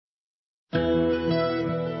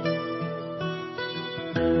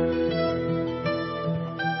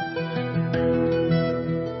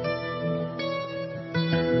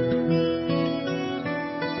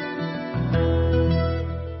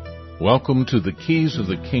Welcome to the Keys of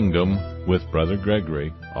the Kingdom with Brother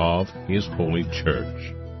Gregory of His Holy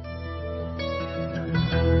Church.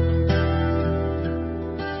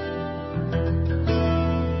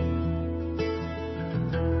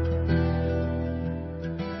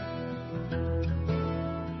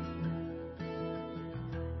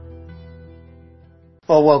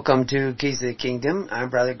 Well, welcome to Keys of the Kingdom. I'm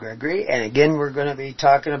Brother Gregory, and again we're going to be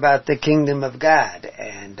talking about the Kingdom of God.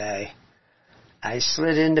 And I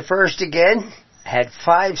slid into first again. I had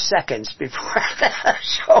 5 seconds before the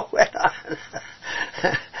show went on.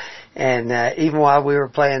 And even while we were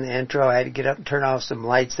playing the intro, I had to get up and turn off some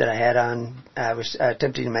lights that I had on. I was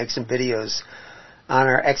attempting to make some videos on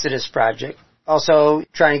our Exodus project. Also,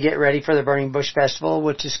 trying to get ready for the Burning Bush Festival,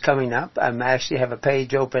 which is coming up. I actually have a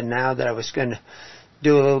page open now that I was going to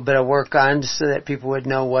do a little bit of work on so that people would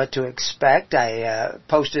know what to expect. I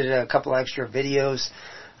posted a couple extra videos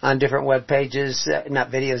on different web pages, not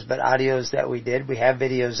videos, but audios that we did. We have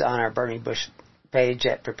videos on our Burning Bush page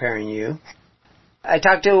at Preparing You. I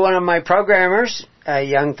talked to one of my programmers, a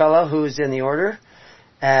young fellow who's in the order,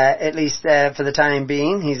 at least for the time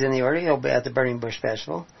being. He's in the order. He'll be at the Burning Bush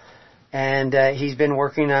Festival. And he's been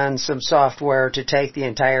working on some software to take the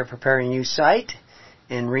entire Preparing You site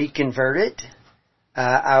and reconvert it.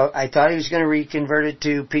 I thought he was going to reconvert it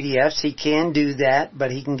to PDFs. He can do that, but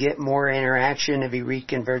he can get more interaction if he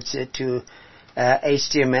reconverts it to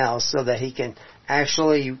HTML so that he can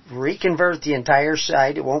actually reconvert the entire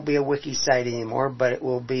site. It won't be a wiki site anymore, but it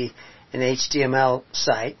will be an HTML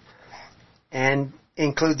site and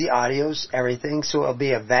include the audios, everything. So it'll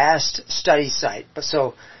be a vast study site.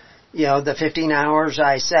 So, you know, the 15 hours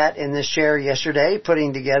I sat in this chair yesterday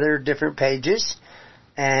putting together different pages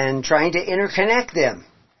and trying to interconnect them,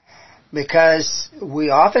 because we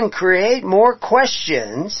often create more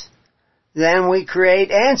questions than we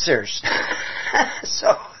create answers.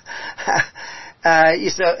 So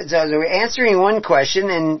we're answering one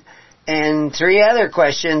question and 3 other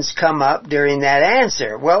questions come up during that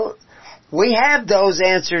answer. Well, we have those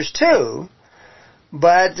answers too,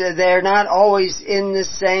 but they're not always in the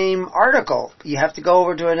same article. You have to go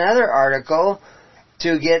over to another article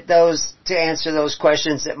to get those, to answer those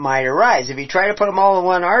questions that might arise. If you try to put them all in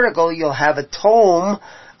one article, you'll have a tome,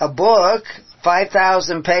 a book,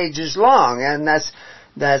 5,000 pages long. And that's,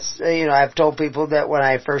 you know, I've told people that when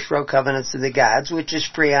I first wrote Covenants of the Gods, which is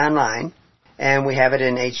free online, and we have it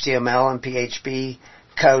in HTML and PHP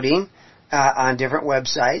coding, on different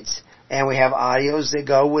websites, and we have audios that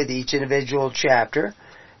go with each individual chapter,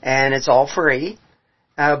 and it's all free.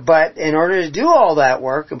 But in order to do all that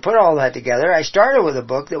work and put all that together, I started with a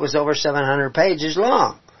book that was over 700 pages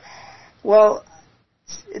long. Well,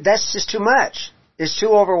 that's just too much. It's too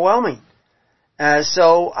overwhelming.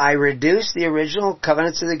 So I reduced the original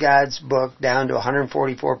Covenants of the Gods book down to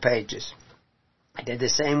 144 pages. I did the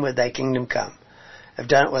same with Thy Kingdom Come. I've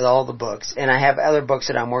done it with all the books. And I have other books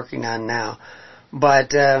that I'm working on now.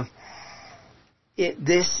 But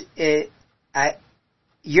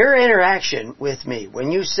your interaction with me,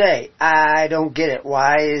 when you say, I don't get it,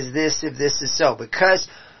 why is this if this is so? Because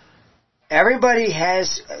everybody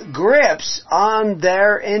has grips on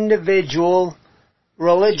their individual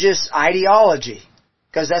religious ideology.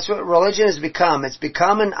 Because that's what religion has become. It's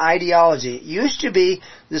become an ideology. It used to be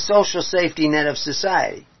the social safety net of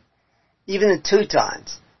society. Even the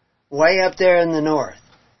Teutons, way up there in the north,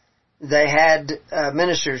 they had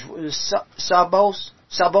ministers, Sabot,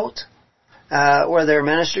 were their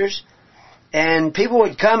ministers, and people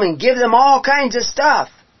would come and give them all kinds of stuff,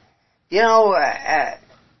 you know,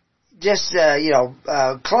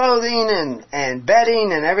 clothing and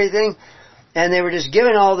bedding and everything, and they were just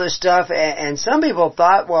giving all this stuff, and some people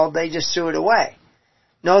thought, well, they just threw it away.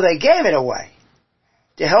 No, they gave it away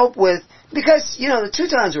to help with, because, you know, the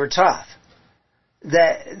Teutons were tough.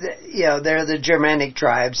 You know, they're the Germanic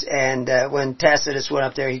tribes, and when Tacitus went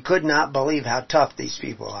up there, he could not believe how tough these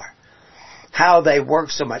people are. How they work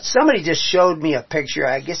so much. Somebody just showed me a picture.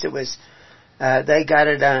 I guess it was, they got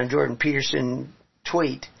it on a Jordan Peterson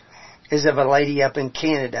tweet, is of a lady up in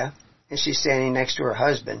Canada, and she's standing next to her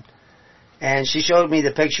husband. And she showed me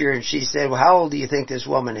the picture, and she said, well, how old do you think this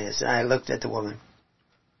woman is? And I looked at the woman.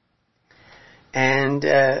 And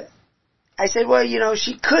I said, well, you know,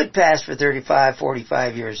 she could pass for 35,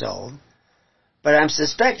 45 years old. But I'm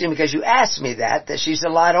suspecting, because you asked me that she's a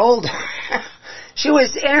lot older. She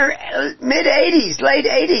was in her mid-80s, late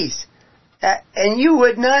 80s. And you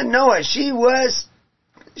would not know it. She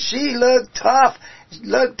looked tough,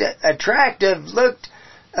 looked attractive, looked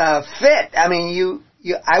fit. I mean,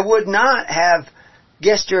 I would not have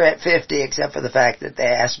guessed her at 50, except for the fact that they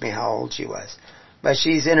asked me how old she was. But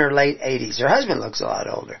she's in her late 80s. Her husband looks a lot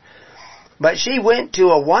older. But she went to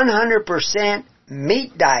a 100%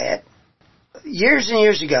 meat diet years and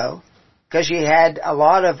years ago because she had a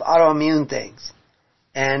lot of autoimmune things.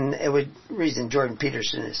 And it would, reason Jordan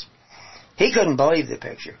Peterson is, he couldn't believe the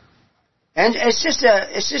picture. And it's just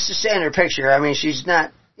a standard picture. I mean, she's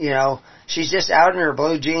not, she's just out in her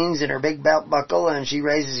blue jeans and her big belt buckle, and she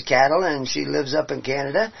raises cattle, and she lives up in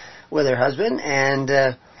Canada with her husband,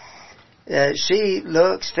 and she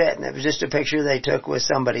looks fit. And it was just a picture they took with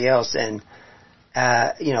somebody else, and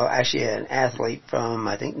actually an athlete from,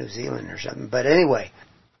 I think, New Zealand or something. But anyway,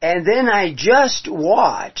 and then I just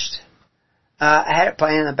watched. I had it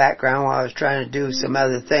playing in the background while I was trying to do some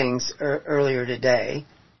other things earlier today.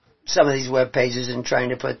 Some of these web pages and trying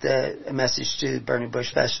to put the message to the Burning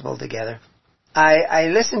Bush Festival together.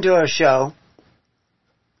 I listened to a show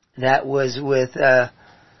that was with,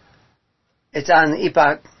 it's on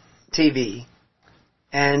Epoch TV.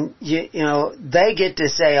 And, they get to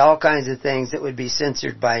say all kinds of things that would be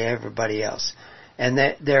censored by everybody else. And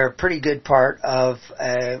they're a pretty good part of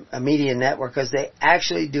a media network because they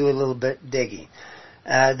actually do a little bit digging.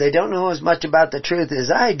 They don't know as much about the truth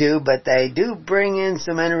as I do, but they do bring in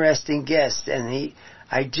some interesting guests. And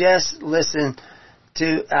I just listened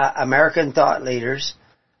to American thought leaders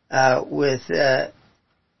with,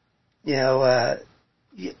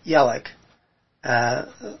 Yellick,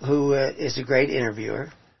 who is a great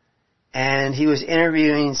interviewer. And he was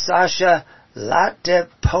interviewing Sasha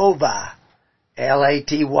Latypova.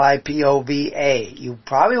 Latypova. You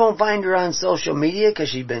probably won't find her on social media because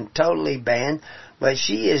she's been totally banned, but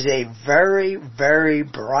she is a very, very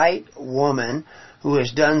bright woman who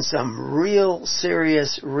has done some real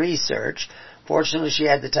serious research. Fortunately, she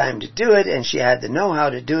had the time to do it, and she had the know-how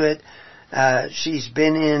to do it. She's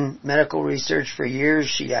been in medical research for years.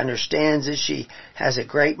 She understands it. She has a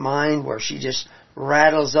great mind where she just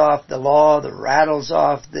rattles off the law, rattles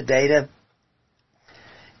off the data.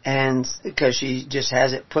 And because she just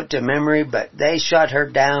has it put to memory, but they shut her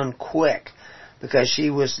down quick because she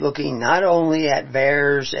was looking not only at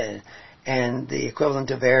VAERS and the equivalent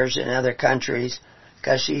of VAERS in other countries,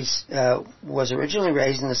 because she's was originally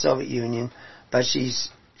raised in the Soviet Union, but she's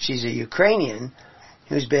a Ukrainian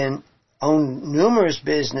who's owned numerous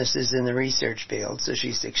businesses in the research field, so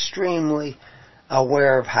she's extremely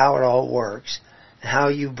aware of how it all works, how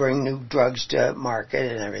you bring new drugs to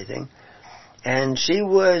market and everything. And she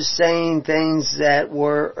was saying things that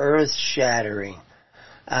were earth-shattering,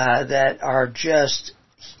 that are just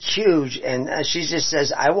huge. And she just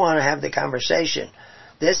says, I want to have the conversation.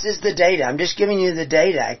 This is the data. I'm just giving you the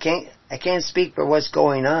data. I can't speak for what's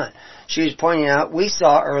going on. She was pointing out, we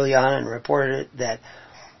saw early on and reported it, that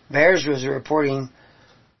VAERS was reporting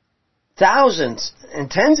thousands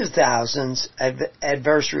and tens of thousands of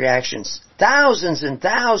adverse reactions. Thousands and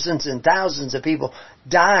thousands and thousands of people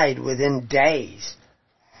died within days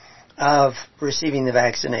of receiving the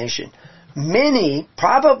vaccination. Many,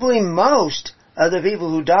 probably most of the people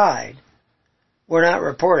who died were not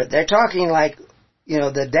reported. They're talking like,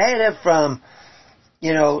 the data from,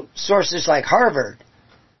 sources like Harvard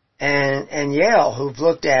and Yale who've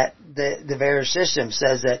looked at the VAERS system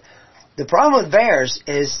says that the problem with VAERS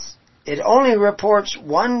is it only reports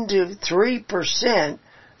 1 to 3%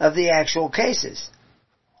 of the actual cases.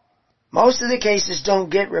 Most of the cases don't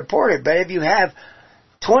get reported, but if you have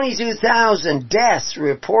 22,000 deaths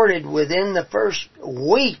reported within the first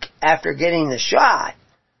week after getting the shot,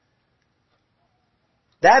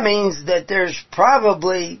 that means that there's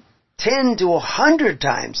probably 10 to 100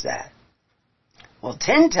 times that. Well,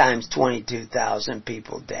 10 times 22,000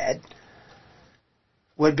 people dead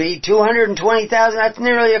would be 220,000. That's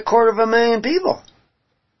nearly 250,000 people.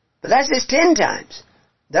 But that's just 10 times.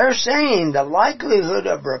 They're saying the likelihood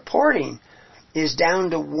of reporting is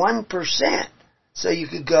down to 1%. So you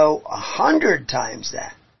could go 100 times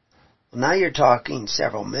that. Well, now you're talking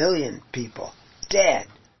several million people dead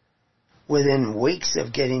within weeks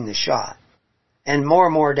of getting the shot. And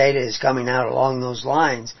more data is coming out along those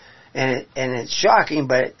lines. And it's shocking,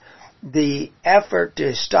 but the effort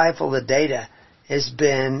to stifle the data has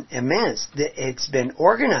been immense. It's been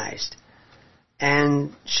organized.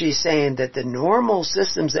 And she's saying that the normal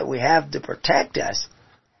systems that we have to protect us,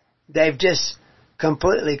 they've just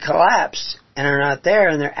completely collapsed and are not there,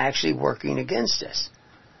 and they're actually working against us.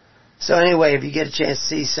 So anyway, if you get a chance to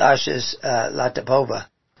see Sasha's Latypova,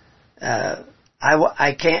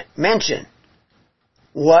 I can't mention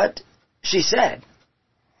what she said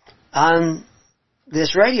on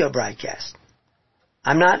this radio broadcast.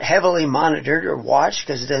 I'm not heavily monitored or watched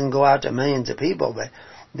because it doesn't go out to millions of people, but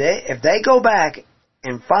if they go back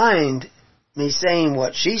and find me saying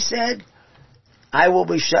what she said, I will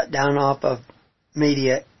be shut down off of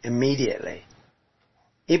media immediately.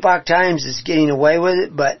 Epoch Times is getting away with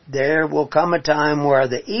it, but there will come a time where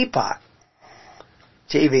the Epoch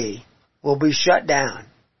TV will be shut down.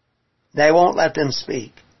 They won't let them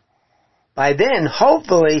speak. By then,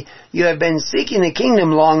 hopefully, you have been seeking the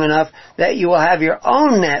kingdom long enough that you will have your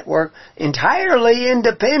own network entirely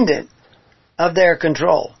independent of their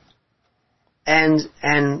control. And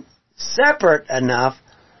separate enough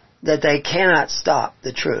that they cannot stop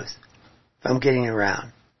the truth from getting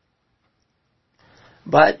around.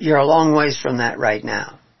 But you're a long ways from that right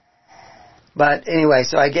now. But anyway,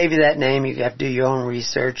 so I gave you that name. You have to do your own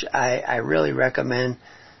research. I really recommend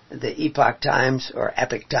the Epoch Times, or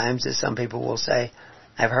Epic Times, as some people will say.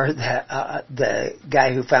 I've heard that the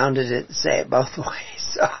guy who founded it say it both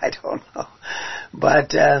ways, so I don't know.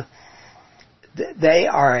 But they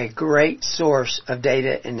are a great source of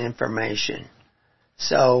data and information.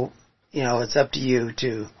 So, it's up to you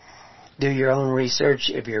to do your own research.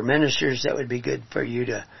 If you're ministers, that would be good for you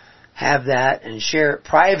to have that and share it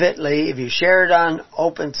privately. If you share it on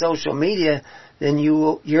open social media, then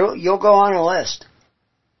you'll go on a list.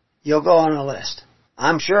 You'll go on a list.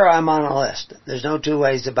 I'm sure I'm on a list. There's no two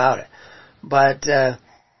ways about it. But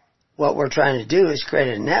what we're trying to do is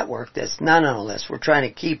create a network that's not on a list. We're trying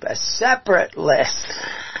to keep a separate list.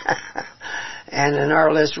 And in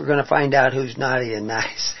our list, we're going to find out who's naughty and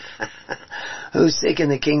nice. Who's seeking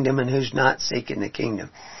the kingdom and who's not seeking the kingdom.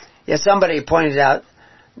 Yeah, somebody pointed out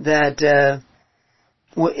that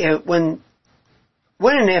when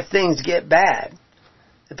and if things get bad,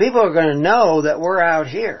 the people are going to know that we're out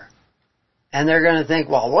here. And they're going to think,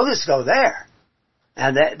 well, we'll just go there.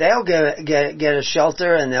 And they'll get us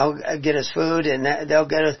shelter, and they'll get us food, and they'll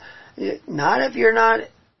get us... Not if you're not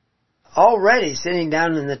already sitting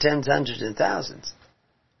down in the tens, hundreds, and thousands.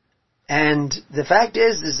 And the fact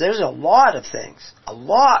is there's a lot of things.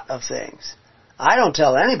 I don't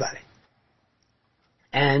tell anybody.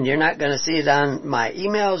 And you're not going to see it on my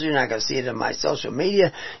emails. You're not going to see it on my social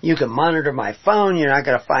media. You can monitor my phone. You're not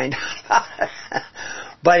going to find out about it.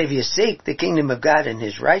 But if you seek the kingdom of God and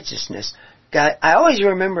His righteousness, God, I always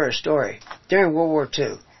remember a story during World War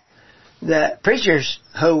II. The preachers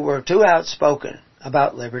who were too outspoken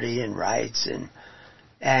about liberty and rights and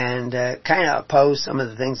kind of opposed some of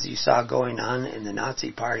the things that you saw going on in the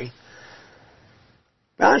Nazi Party,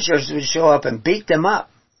 brown shirts would show up and beat them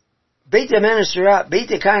up. Beat the minister up, beat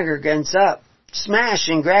the congregants up, smash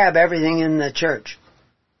and grab everything in the church.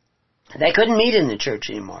 They couldn't meet in the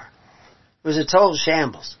church anymore. It was a total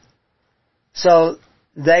shambles. So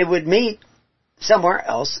they would meet somewhere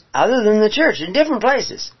else other than the church, in different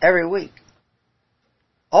places, every week.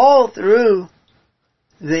 All through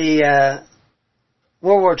the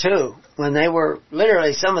World War II, when they were,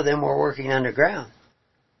 literally some of them were working underground.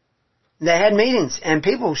 They had meetings, and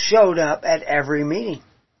people showed up at every meeting.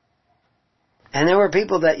 And there were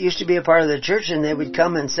people that used to be a part of the church, and they would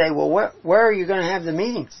come and say, well, where are you going to have the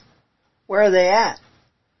meetings? Where are they at?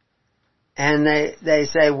 And they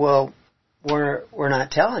say, well, we're not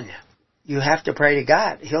telling you. You have to pray to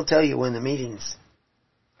God. He'll tell you when the meetings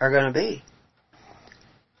are going to be.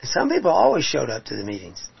 Some people always showed up to the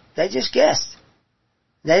meetings. They just guessed.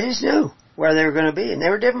 They just knew where they were going to be. And they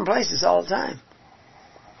were different places all the time.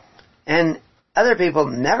 And other people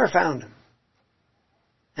never found them.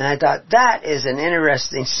 And I thought, that is an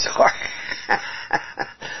interesting story.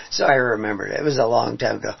 So I remembered it. It was a long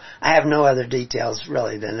time ago. I have no other details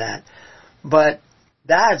really than that. But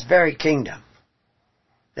that's very kingdom.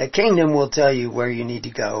 The kingdom will tell you where you need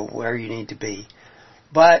to go, where you need to be.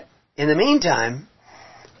 But in the meantime,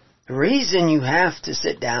 the reason you have to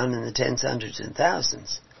sit down in the tens, hundreds, and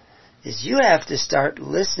thousands is you have to start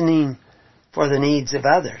listening for the needs of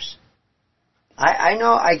others. I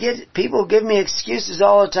know, I get, people give me excuses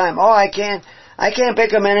all the time. Oh, I can't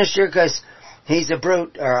pick a minister because he's a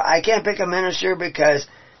brute, or I can't pick a minister because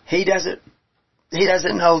he doesn't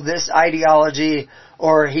know this ideology,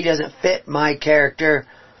 or he doesn't fit my character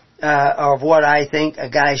of what I think a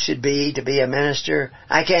guy should be to be a minister.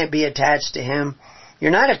 I can't be attached to him. You're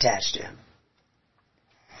not attached to him.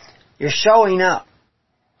 You're showing up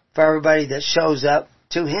for everybody that shows up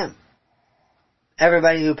to him.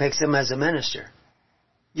 Everybody who picks him as a minister.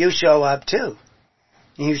 You show up too.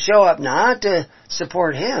 You show up not to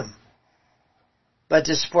support him, but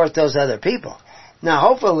to support those other people. Now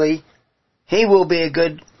hopefully, he will be a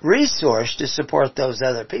good resource to support those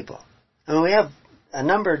other people. I mean, we have a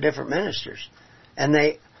number of different ministers, and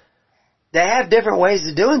they have different ways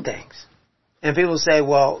of doing things. And people say,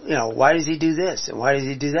 well, why does he do this and why does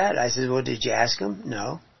he do that? I said, well, did you ask him?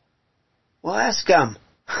 No. Well, ask him.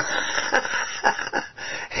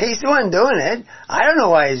 He's the one doing it. I don't know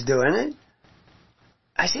why he's doing it.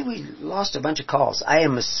 I see we lost a bunch of calls. I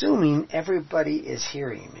am assuming everybody is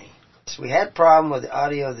hearing me. So we had a problem with the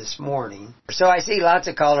audio this morning. So I see lots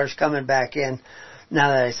of callers coming back in now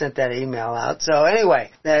that I sent that email out. So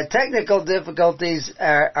anyway, the technical difficulties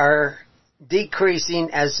are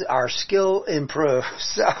decreasing as our skill improves.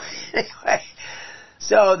 So anyway,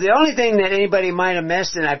 so the only thing that anybody might have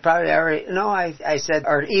missed, and I probably already know, I said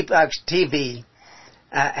our Epoch TV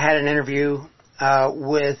had an interview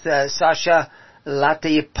with Sasha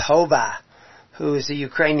Latipova, who is a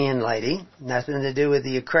Ukrainian lady. Nothing to do with the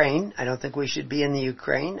Ukraine. I don't think we should be in the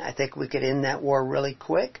Ukraine. I think we could end that war really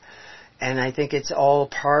quick. And I think it's all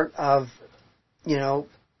part of,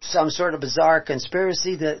 some sort of bizarre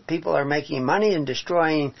conspiracy that people are making money and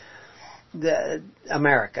destroying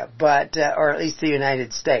America, but or at least the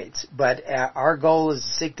United States. But our goal is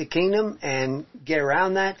to seek the kingdom and get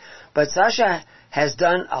around that. But Sasha has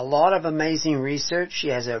done a lot of amazing research. She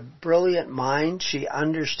has a brilliant mind. She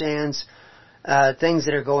understands things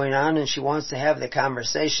that are going on, and she wants to have the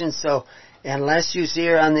conversation. So unless you see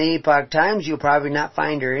her on the Epoch Times, you'll probably not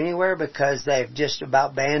find her anywhere because they've just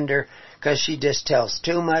about banned her because she just tells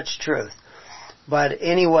too much truth. But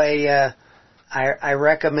anyway, I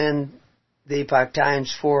recommend the Epoch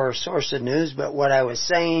Times for a source of news. But what I was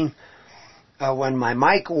saying when my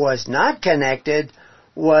mic was not connected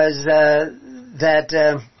was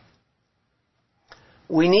that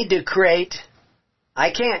we need to create...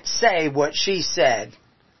 I can't say what she said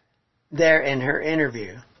there in her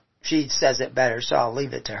interview. She says it better, so I'll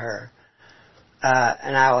leave it to her.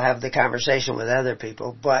 And I'll have the conversation with other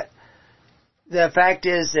people. But the fact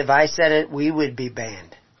is, if I said it, we would be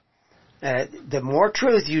banned. The more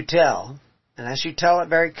truth you tell, unless you tell it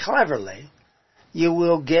very cleverly, you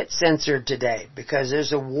will get censored today. Because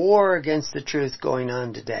there's a war against the truth going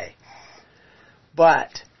on today.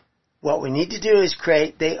 But what we need to do is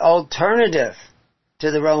create the alternative to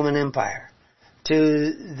the Roman Empire, to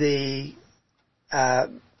the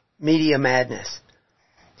media madness,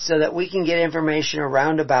 so that we can get information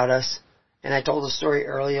around about us. And I told the story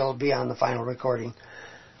earlier, it'll be on the final recording.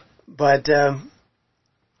 But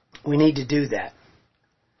we need to do that.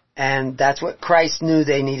 And that's what Christ knew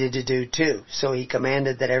they needed to do too. So He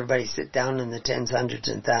commanded that everybody sit down in the tens, hundreds,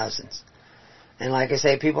 and thousands. And like I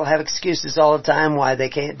say, people have excuses all the time why they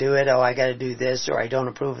can't do it. Oh, I got to do this, or I don't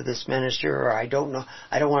approve of this minister, or I don't know,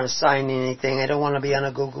 I don't want to sign anything, I don't want to be on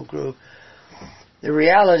a Google group. The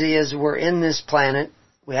reality is we're in this planet.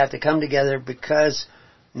 We have to come together because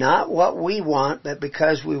not what we want, but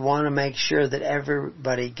because we want to make sure that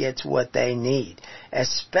everybody gets what they need,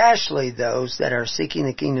 especially those that are seeking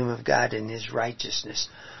the kingdom of God and His righteousness.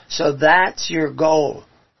 So that's your goal,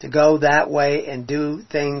 to go that way and do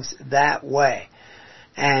things that way.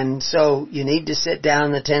 And so you need to sit down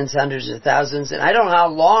in the tens, hundreds, and thousands. And I don't know how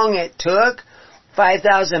long it took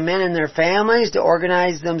 5,000 men and their families to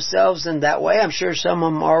organize themselves in that way. I'm sure some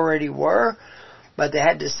of them already were. But they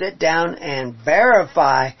had to sit down and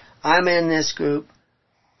verify, I'm in this group,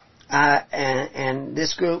 and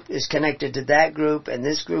this group is connected to that group, and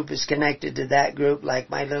this group is connected to that group, like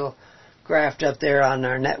my little graph up there on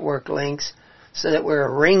our network links, so that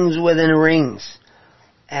we're rings within rings.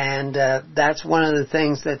 And that's one of the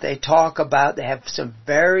things that they talk about. They have some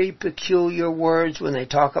very peculiar words when they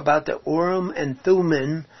talk about the Urim and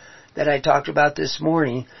Thummim that I talked about this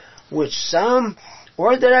morning, which some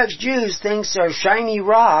Orthodox Jews think are shiny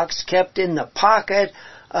rocks kept in the pocket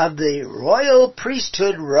of the royal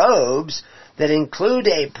priesthood robes that include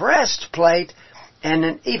a breastplate and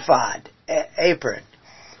an ephod, apron.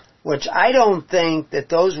 Which I don't think that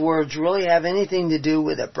those words really have anything to do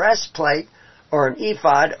with a breastplate or an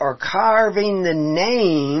ephod or carving the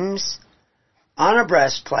names on a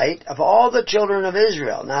breastplate of all the children of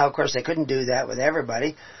Israel. Now, of course, they couldn't do that with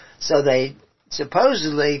everybody, so they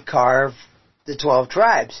supposedly carved the 12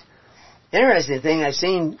 tribes. Interesting thing, I've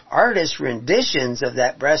seen artist renditions of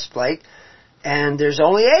that breastplate, and there's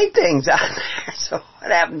only 8 things on there. So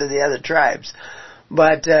what happened to the other tribes?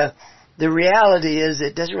 But the reality is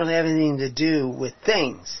it doesn't really have anything to do with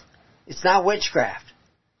things. It's not witchcraft.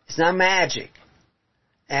 It's not magic.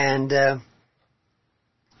 And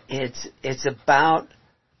it's about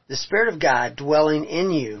the Spirit of God dwelling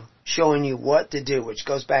in you, showing you what to do, which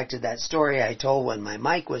goes back to that story I told when my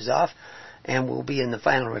mic was off, and will be in the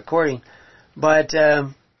final recording. But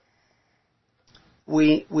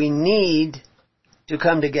we need to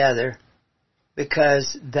come together,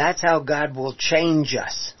 because that's how God will change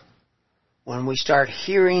us. When we start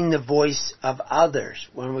hearing the voice of others,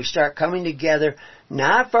 when we start coming together,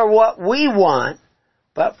 not for what we want,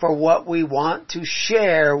 but for what we want to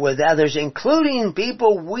share with others, including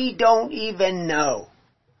people we don't even know.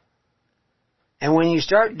 And when you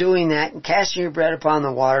start doing that and casting your bread upon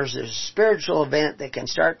the waters, there's a spiritual event that can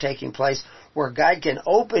start taking place where God can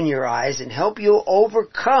open your eyes and help you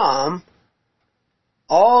overcome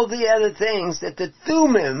all the other things that the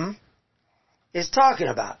Thummim is talking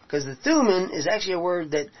about. Because the Thummim is actually a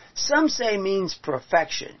word that some say means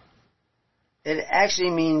perfection. It actually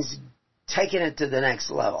means taking it to the next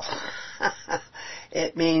level.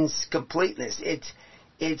 It means completeness.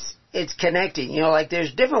 It's connecting. You know, like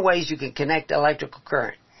there's different ways you can connect electrical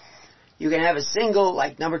current. You can have a single,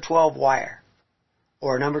 like number 12 wire,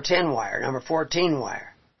 or number 10 wire, number 14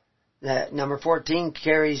 wire. The number 14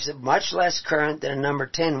 carries much less current than a number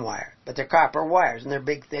 10 wire, but they're copper wires, and they're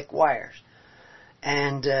big, thick wires.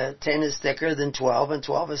 And 10 is thicker than 12, and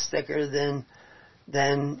 12 is thicker than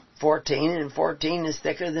 14, and 14 is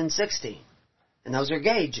thicker than 16. And those are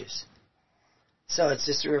gauges. So it's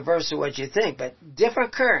just the reverse of what you think. But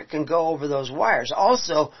different current can go over those wires.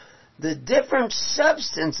 Also, the different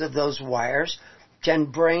substance of those wires can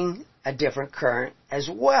bring a different current as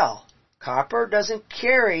well. Copper doesn't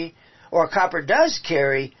carry, or copper does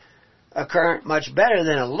carry a current much better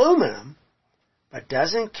than aluminum, but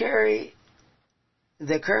doesn't carry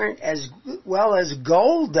the current as well as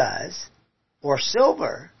gold does, or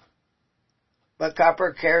silver. But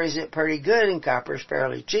copper carries it pretty good, and copper is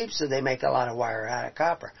fairly cheap, so they make a lot of wire out of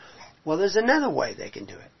copper. Well, there's another way they can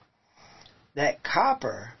do it. That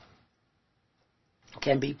copper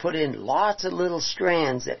can be put in lots of little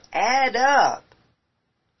strands that add up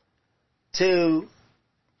to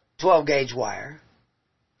 12-gauge wire.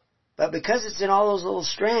 But because it's in all those little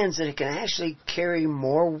strands, that it can actually carry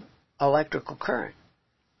more electrical current.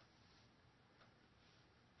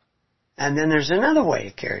 And then there's another way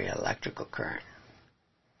to carry electrical current.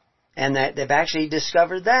 And that they've actually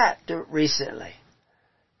discovered that recently.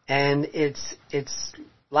 And it's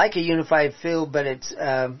like a unified field, but it's,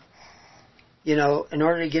 in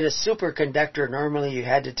order to get a superconductor, normally you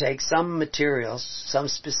had to take some materials, some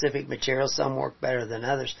specific materials, some work better than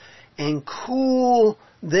others, and cool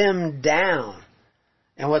them down.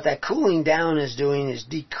 And what that cooling down is doing is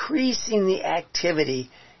decreasing the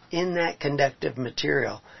activity in that conductive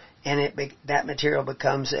material. And that material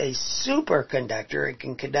becomes a superconductor. It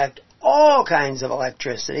can conduct all kinds of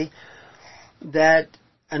electricity that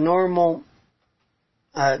normally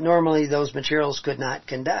those materials could not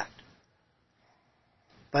conduct.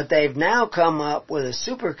 But they've now come up with a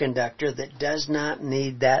superconductor that does not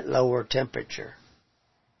need that lower temperature.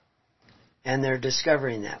 And they're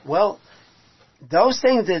discovering that. Well, those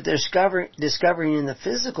things that they're discovering in the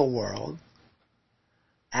physical world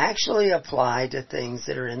actually apply to things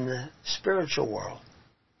that are in the spiritual world.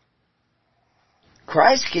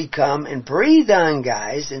 Christ could come and breathe on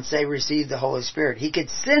guys and say, receive the Holy Spirit. He could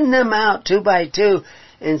send them out 2 by 2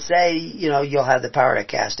 and say, you'll have the power to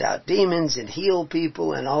cast out demons and heal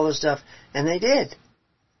people and all this stuff. And they did.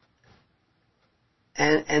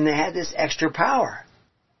 And they had this extra power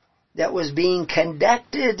that was being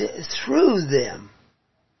conducted through them.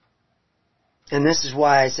 And this is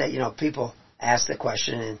why I say, people ask the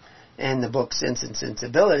question in the book Sense and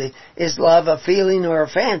Sensibility, is love a feeling or a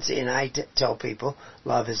fancy? And I tell people,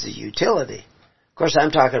 love is a utility. Of course,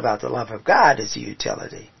 I'm talking about the love of God as a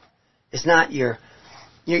utility. It's not your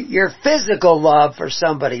physical love for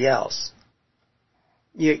somebody else.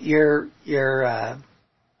 Your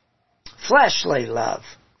fleshly love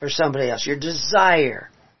for somebody else. Your desire,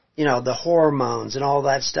 the hormones and all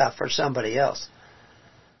that stuff for somebody else.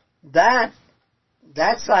 That's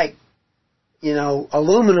like,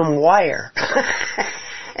 aluminum wire.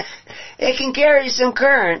 It can carry some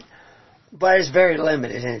current, but it's very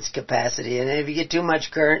limited in its capacity. And if you get too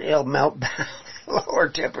much current, it'll melt down at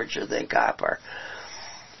lower temperature than copper.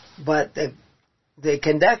 But the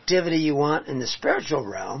conductivity you want in the spiritual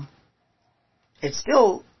realm, it's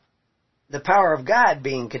still the power of God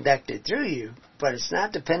being conducted through you, but it's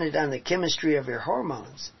not dependent on the chemistry of your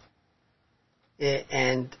hormones.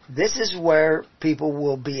 And this is where people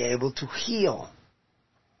will be able to heal.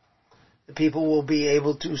 People will be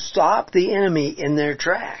able to stop the enemy in their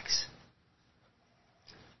tracks.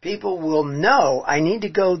 People will know, I need to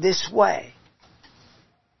go this way.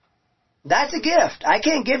 That's a gift. I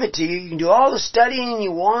can't give it to you. You can do all the studying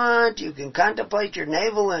you want. You can contemplate your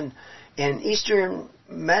navel and Eastern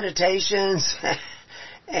meditations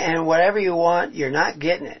and whatever you want. You're not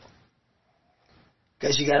getting it.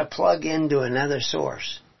 Because you got to plug into another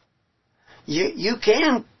source. You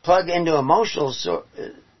can plug into emotional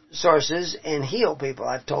sources and heal people.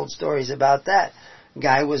 I've told stories about that.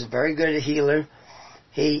 Guy was very good at healer.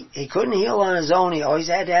 He couldn't heal on his own. He always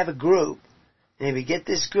had to have a group. And he would get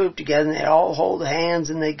this group together, and they'd all hold hands,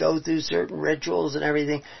 and they'd go through certain rituals and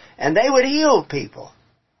everything, and they would heal people.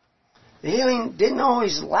 The healing didn't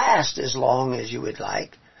always last as long as you would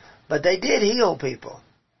like, but they did heal people.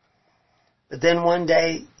 But then one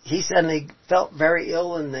day, he suddenly felt very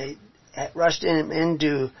ill, and they rushed him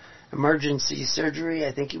into emergency surgery.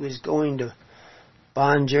 I think he was going to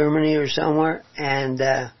Bonn, Germany or somewhere, and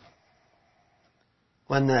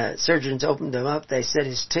when the surgeons opened him up, they said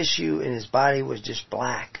his tissue in his body was just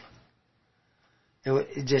black. It was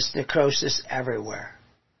just necrosis everywhere.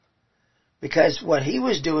 Because what he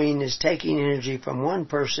was doing is taking energy from one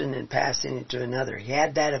person and passing it to another. He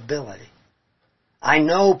had that ability. I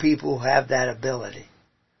know people who have that ability,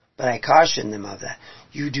 but I caution them of that.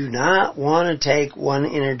 You do not want to take one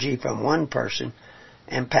energy from one person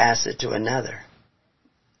and pass it to another.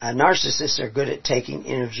 Narcissists are good at taking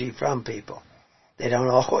energy from people. They don't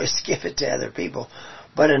always give it to other people.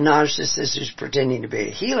 But a narcissist who's pretending to be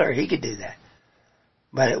a healer, he could do that.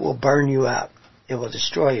 But it will burn you up. It will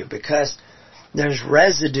destroy you because there's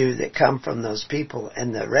residue that come from those people,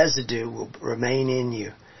 and the residue will remain in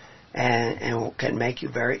you and can make you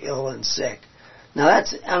very ill and sick. Now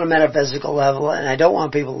that's on a metaphysical level, and I don't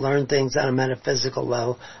want people to learn things on a metaphysical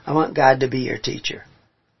level. I want God to be your teacher.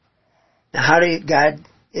 Now how do God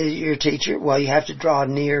is your teacher? Well, you have to draw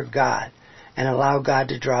near God and allow God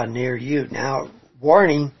to draw near you. Now,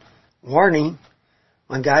 warning,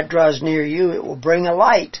 when God draws near you, it will bring a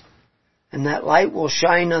light. And that light will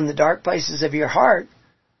shine on the dark places of your heart.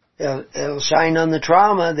 It'll shine on the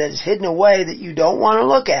trauma that is hidden away that you don't want to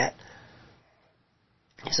look at.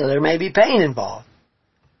 So there may be pain involved.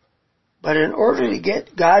 But in order to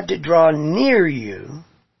get God to draw near you,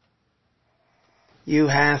 you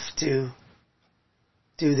have to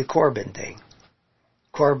do the Corban thing.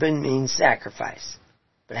 Corban means sacrifice.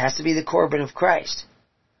 But it has to be the Corban of Christ.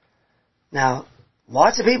 Now,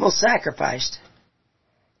 lots of people sacrificed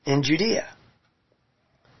in Judea.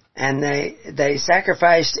 And they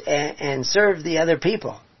sacrificed and served the other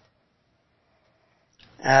people.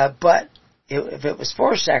 But if it was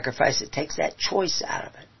forced sacrifice, it takes that choice out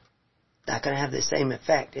of it. Not going to have the same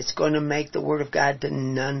effect. It's going to make the Word of God to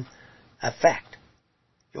none effect.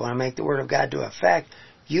 If you want to make the Word of God to effect,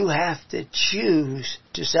 you have to choose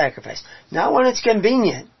to sacrifice. Not when it's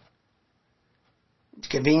convenient. It's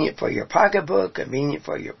convenient for your pocketbook, convenient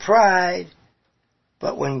for your pride,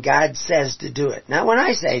 but when God says to do it. Not when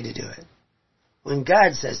I say to do it. When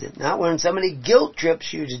God says it. Not when somebody guilt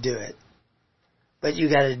trips you to do it. But you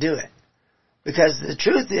got to do it. Because the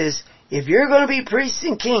truth is, if you're going to be priests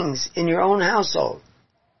and kings in your own household,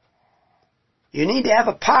 you need to have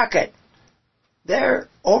a pocket there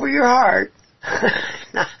over your heart,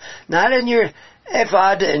 not in your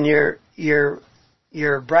ephod and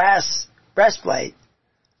your brass breastplate,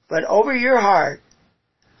 but over your heart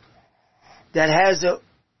that has a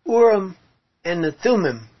Urim and the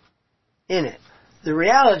Thummim in it. The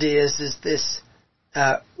reality is this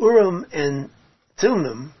Urim and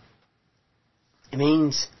Thummim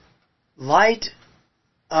means light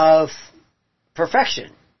of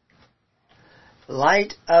perfection,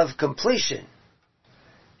 light of completion.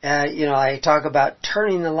 I talk about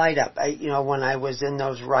turning the light up. When I was in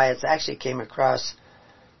those riots, I actually came across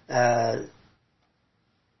where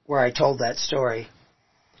I told that story.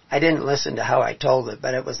 I didn't listen to how I told it,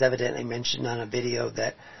 but it was evidently mentioned on a video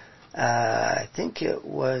that I think it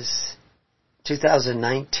was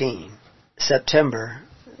 2019, September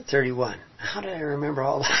 31. How did I remember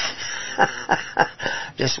all that?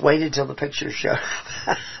 Just waited till the picture showed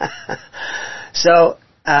up. So,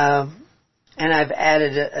 and I've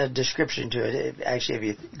added a description to it. Actually, if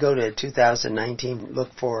you go to 2019, look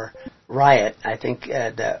for riot. I think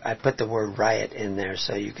I put the word riot in there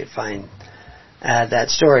so you could find that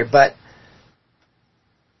story. But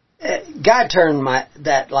God turned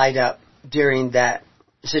that light up during that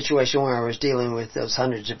situation where I was dealing with those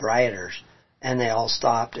hundreds of rioters, and they all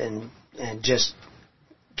stopped and just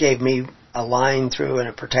gave me a line through and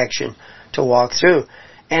a protection to walk through.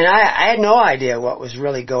 And I had no idea what was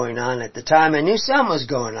really going on at the time. I knew something was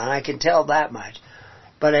going on. I can tell that much.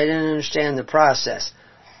 But I didn't understand the process.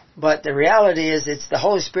 But the reality is it's the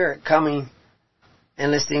Holy Spirit coming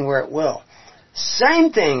and listening where it will.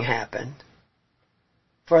 Same thing happened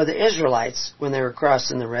for the Israelites when they were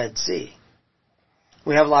crossing the Red Sea.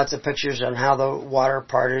 We have lots of pictures on how the water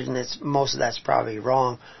parted, and most of that's probably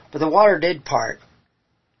wrong. But the water did part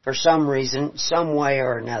for some reason, some way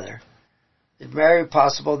or another. It's very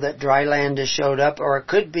possible that dry land just showed up, or it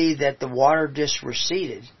could be that the water just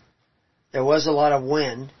receded. There was a lot of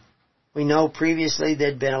wind. We know previously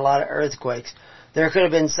there'd been a lot of earthquakes. There could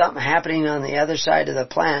have been something happening on the other side of the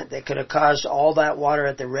planet that could have caused all that water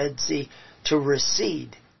at the Red Sea to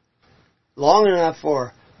recede long enough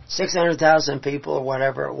for 600,000 people or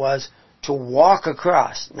whatever it was to walk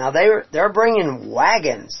across. Now they're bringing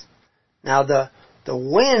wagons. Now the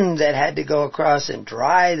wind that had to go across and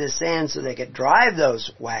dry the sand so they could drive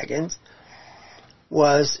those wagons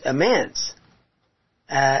was immense.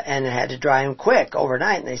 And it had to dry them quick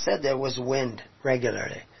overnight, and they said there was wind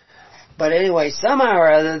regularly. But anyway, somehow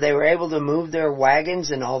or other, they were able to move their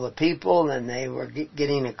wagons and all the people, and they were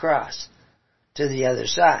getting across to the other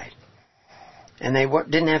side. And they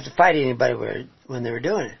didn't have to fight anybody when they were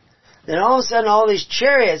doing it. Then all of a sudden, all these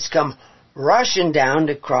chariots come rushing down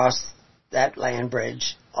to cross that land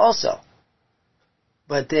bridge also.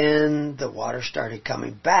 But then the water started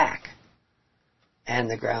coming back, and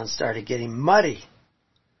the ground started getting muddy,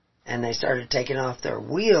 and they started taking off their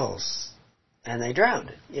wheels, and they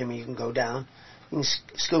drowned. I mean, you can go down, you can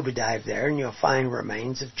scuba dive there, and you'll find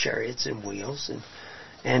remains of chariots and wheels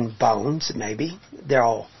and bones. Maybe they're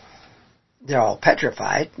all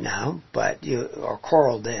petrified now, or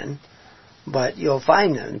coralled in, but you'll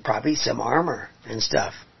find them, probably some armor and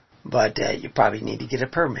stuff. But you probably need to get a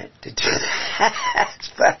permit to do that.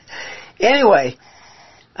 But anyway,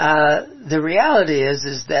 the reality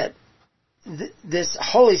is that this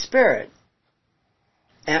Holy Spirit,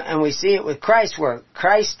 and we see it with Christ, where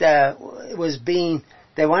Christ they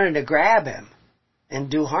wanted to grab him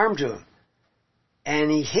and do harm to him,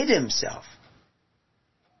 and he hid himself.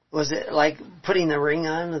 Was it like putting the ring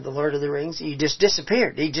on of the Lord of the Rings? He just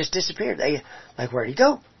disappeared. Like, where'd he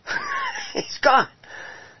go? He's gone.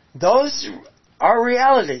 Those are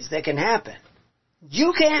realities that can happen.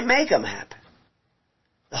 You can't make them happen.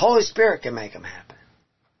 The Holy Spirit can make them happen.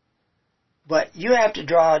 But you have to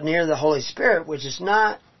draw near the Holy Spirit, which is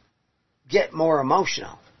not get more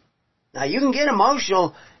emotional. Now, you can get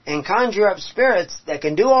emotional and conjure up spirits that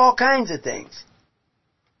can do all kinds of things.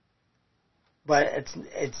 But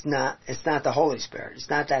it's not the Holy Spirit. It's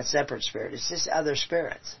not that separate spirit. It's just other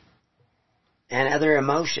spirits and other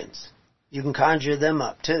emotions. You can conjure them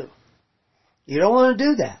up too. You don't want to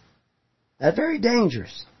do that. That's very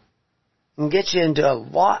dangerous. It can get you into a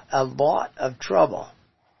lot of trouble.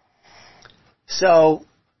 So,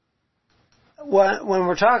 when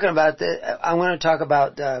we're talking about this, I'm going to talk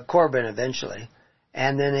about Corbin eventually.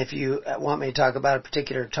 And then if you want me to talk about a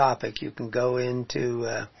particular topic, you can go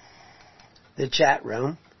into the chat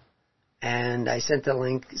room. And I sent the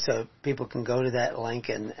link so people can go to that link,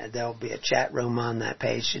 and there'll be a chat room on that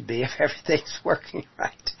page, should be, if everything's working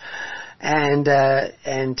right.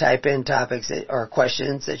 And type in topics or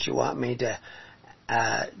questions that you want me to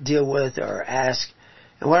deal with or ask.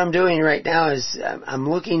 And what I'm doing right now is I'm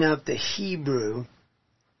looking up the Hebrew,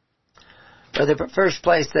 or the first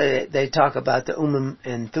place that they talk about the Urim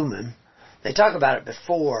and Thummim. They talk about it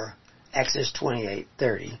before Exodus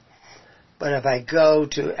 28:30. But if I go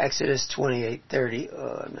to Exodus 28:30,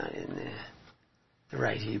 I'm not in the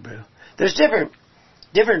right Hebrew. There's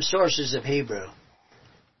different sources of Hebrew.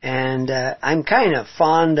 And I'm kind of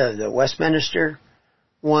fond of the Westminster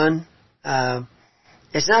one.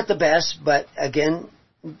 It's not the best, but again,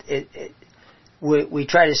 we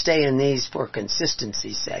try to stay in these for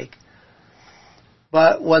consistency's sake.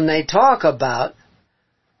 But when they talk about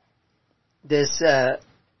this Urim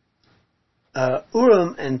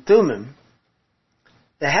and Thummim,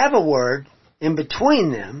 they have a word in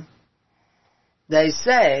between them, they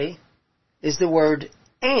say, is the word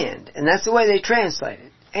and that's the way they translate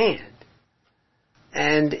it,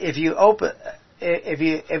 and if you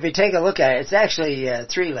take a look at it, it's actually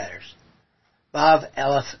 3 letters,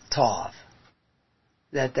 vav-aleph-tav,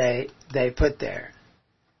 that they put there,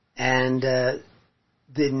 and the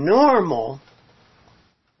normal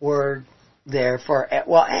word there for,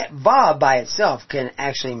 vav by itself can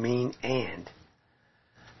actually mean and.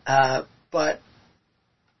 But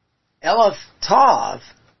aleph-tav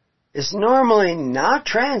is normally not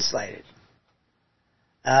translated.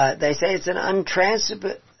 They say it's an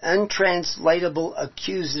untranslatable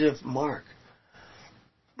accusative mark.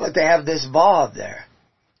 But they have this vav there.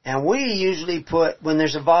 And we usually put, when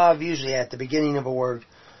there's a vav usually at the beginning of a word,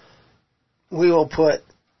 we will put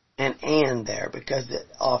an and there, because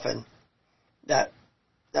often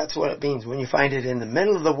that's what it means. When you find it in the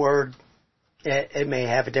middle of the word, it may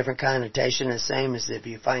have a different connotation, the same as if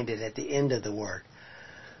you find it at the end of the word.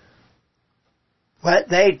 But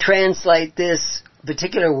they translate this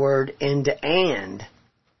particular word into and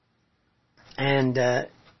a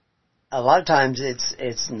lot of times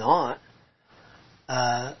it's not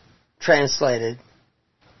translated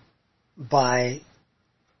by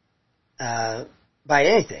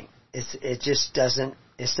anything. It just doesn't,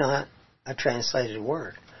 it's not a translated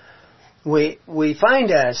word. We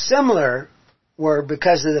find a similar word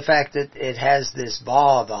because of the fact that it has this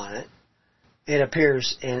vav on it. It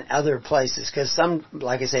appears in other places because some,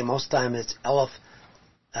 like I say, most of the time it's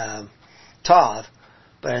aleph-tav,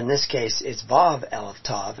 but in this case it's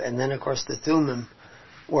vav-aleph-tav. And then of course the Thummim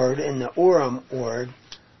word and the Urim word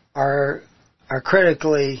are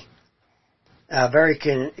critically very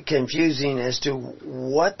confusing as to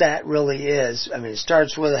what that really is. I mean, it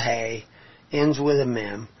starts with a hey, ends with a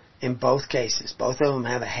mem in both cases. Both of them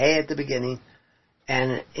have a hey at the beginning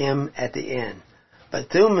and an m at the end. But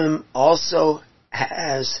Thummim also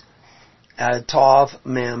has tav,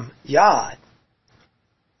 mem, yod,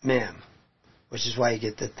 mem, which is why you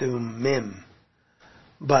get the Thummim.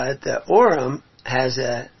 But the Urim has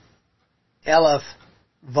a aleph,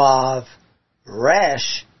 vav,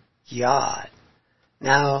 resh, yod.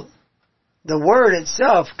 Now, the word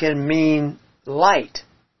itself can mean light,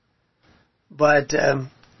 but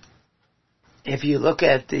if you look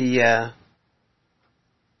at the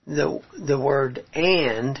word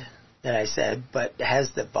and that I said, but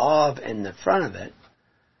has the vav in the front of it,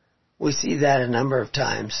 we see that a number of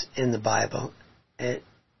times in the Bible. And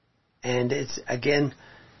it's, again,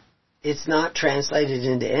 it's not translated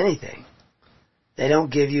into anything. They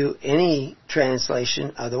don't give you any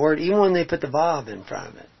translation of the word, even when they put the vav in front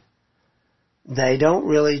of it. They don't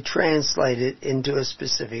really translate it into a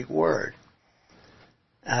specific word.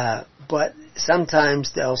 But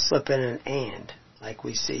sometimes they'll slip in an and, like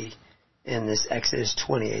we see in this Exodus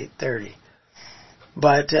 28:30.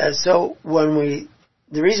 But so the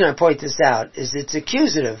reason I point this out is it's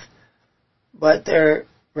accusative, but they're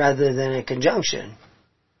rather than a conjunction.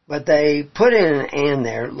 But they put in an and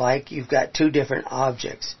there, like you've got two different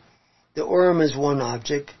objects. The Urim is one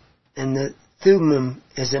object, and the Thummim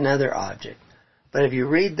is another object. But if you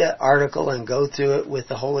read the article and go through it with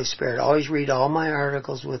the Holy Spirit, always read all my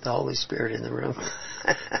articles with the Holy Spirit in the room.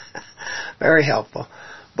 Very helpful.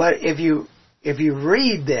 But if you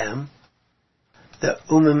read them, the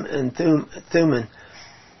Urim and Thummim,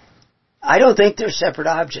 I don't think they're separate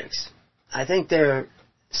objects. I think they're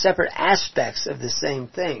separate aspects of the same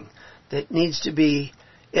thing that needs to be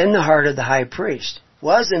in the heart of the high priest.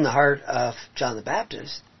 Was in the heart of John the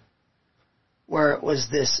Baptist, where it was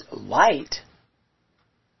this light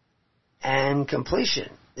and completion.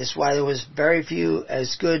 This is why there was very few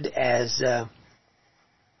as good as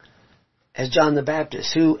John the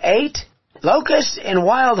Baptist, who ate locusts and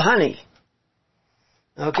wild honey.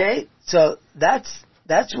 Okay, so that's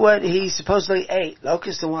what he supposedly ate,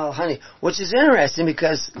 locusts and wild honey, which is interesting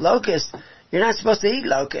because locusts, you're not supposed to eat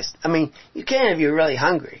locusts. I mean, you can if you're really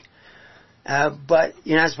hungry, but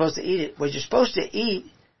you're not supposed to eat it. What you're supposed to eat,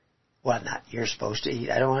 well, not you're supposed to eat,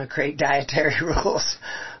 I don't want to create dietary rules,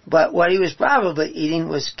 but what he was probably eating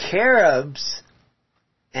was carobs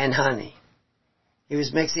and honey. He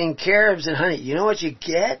was mixing carobs and honey. You know what you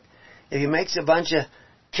get? If you mix a bunch of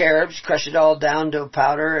carobs, crush it all down to a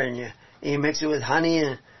powder, and you mix it with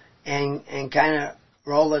honey and kind of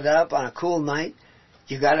roll it up on a cool night,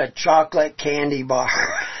 you got a chocolate candy bar.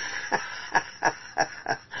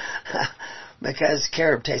 Because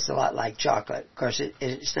carob tastes a lot like chocolate. Of course,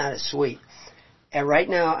 it's not as sweet. And right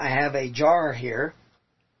now I have a jar here,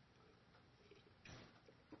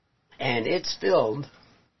 and it's filled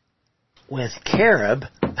with carob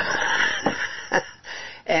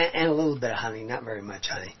and a little bit of honey, not very much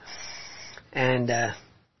honey. And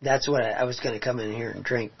that's what I was going to come in here and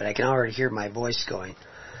drink, but I can already hear my voice going.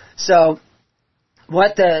 So,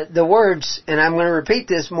 what the words, and I'm going to repeat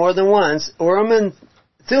this more than once, Urim and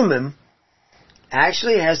Thummim,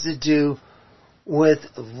 actually has to do with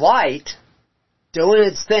light doing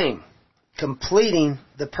its thing, completing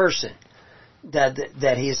the person.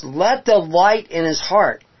 That he's let the light in his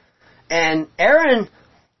heart. And Aaron,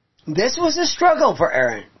 this was a struggle for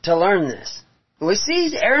Aaron to learn this. We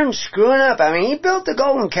see Aaron screwing up. I mean, he built the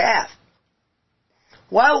golden calf.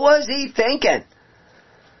 What was he thinking?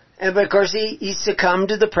 And but of course he succumbed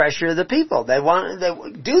to the pressure of the people. They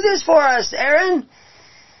do this for us, Aaron.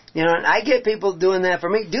 You know, and I get people doing that for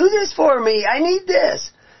me. Do this for me. I need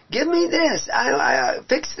this. Give me this. I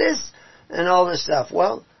fix this and all this stuff.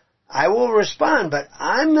 Well, I will respond, but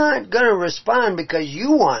I'm not going to respond because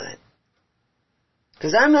you want it.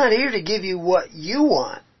 Because I'm not here to give you what you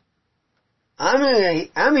want.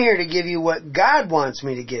 I'm here to give you what God wants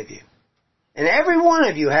me to give you. And every one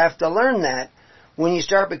of you have to learn that when you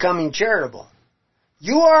start becoming charitable.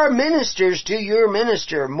 You are ministers to your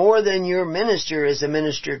minister more than your minister is a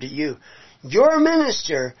minister to you. Your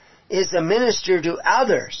minister is a minister to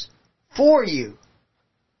others for you.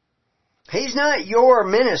 He's not your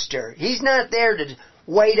minister. He's not there to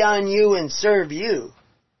wait on you and serve you.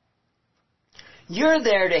 You're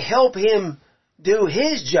there to help him do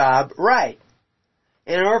his job right.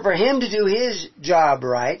 In order for him to do his job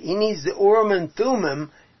right, he needs the Urim and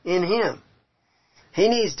Thummim in him. He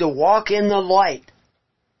needs to walk in the light.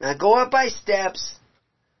 Not go up by steps,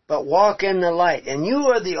 but walk in the light. And you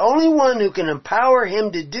are the only one who can empower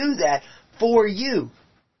him to do that for you.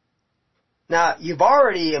 Now, you've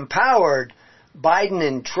already empowered Biden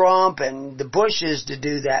and Trump and the Bushes to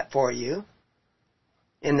do that for you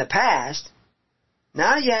in the past.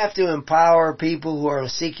 Now you have to empower people who are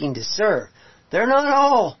seeking to serve. They're not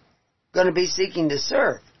all going to be seeking to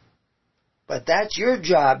serve. But that's your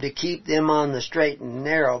job to keep them on the straight and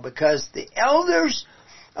narrow, because the elders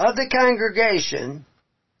of the congregation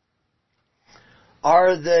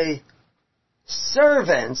are the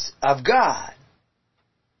servants of God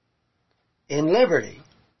in liberty.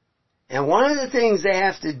 And one of the things they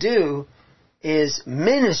have to do is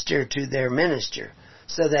minister to their minister,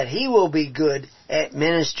 so that he will be good at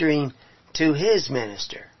ministering to his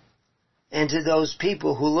minister. And to those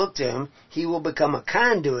people who look to him, he will become a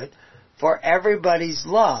conduit for everybody's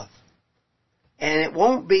love. And it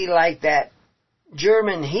won't be like that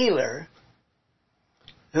German healer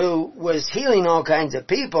who was healing all kinds of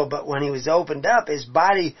people, but when he was opened up, his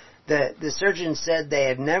body, the surgeon said they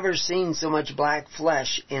had never seen so much black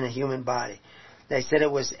flesh in a human body. They said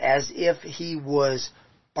it was as if he was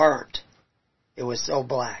burnt. It was so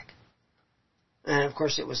black. And of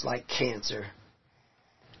course it was like cancer.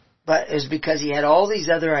 But it was because he had all these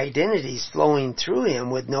other identities flowing through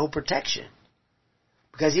him with no protection.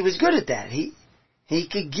 Because he was good at that. He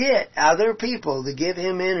could get other people to give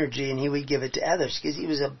him energy, and he would give it to others. Because he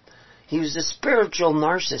was a spiritual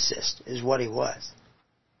narcissist, is what he was.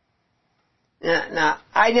 Now,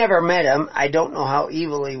 I never met him. I don't know how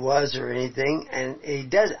evil he was or anything. And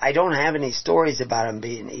I don't have any stories about him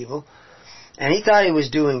being evil. And he thought he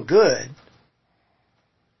was doing good.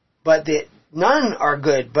 But none are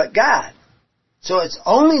good but God. So it's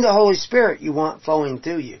only the Holy Spirit you want flowing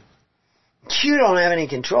through you. You don't have any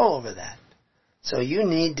control over that. So you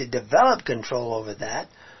need to develop control over that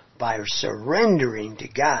by surrendering to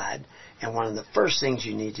God. And one of the first things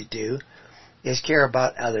you need to do is care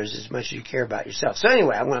about others as much as you care about yourself. So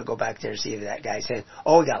anyway, I'm going to go back there and see if that guy's saying,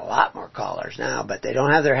 oh, we got a lot more callers now, but they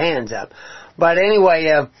don't have their hands up. But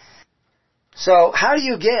anyway, so how do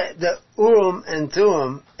you get the Urim and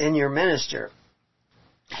Thummim in your minister?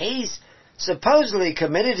 He's supposedly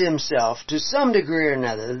committed himself to some degree or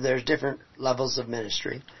another. There's different levels of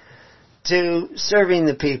ministry to serving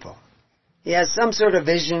the people. He has some sort of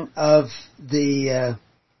vision of the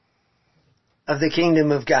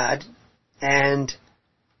kingdom of God, and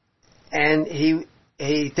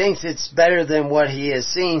he thinks it's better than what he has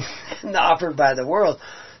seen and offered by the world.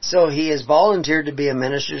 So he has volunteered to be a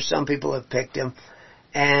minister. Some people have picked him.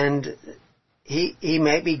 And he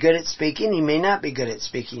may be good at speaking. He may not be good at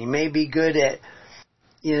speaking. He may be good at,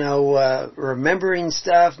 remembering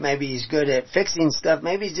stuff. Maybe he's good at fixing stuff.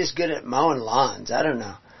 Maybe he's just good at mowing lawns. I don't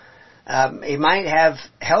know. He might have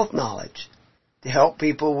health knowledge to help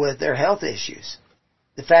people with their health issues.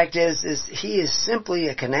 The fact is he is simply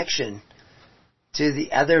a connection to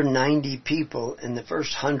the other 90 people in the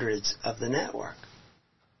first hundreds of the network.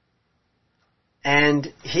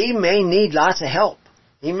 And he may need lots of help.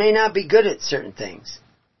 He may not be good at certain things.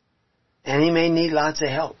 And he may need lots of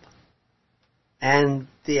help. And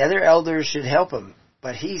the other elders should help him.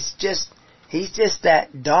 But he's just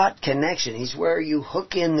that dot connection. He's where you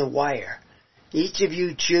hook in the wire. Each of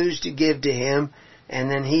you choose to give to him, and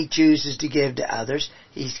then he chooses to give to others.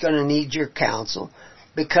 He's going to need your counsel.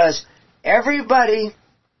 Because everybody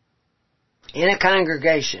in a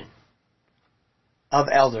congregation of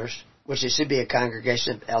elders, which it should be a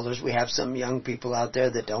congregation of elders. We have some young people out there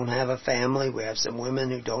that don't have a family. We have some women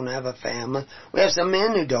who don't have a family. We have some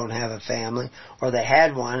men who don't have a family, or they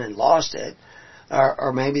had one and lost it,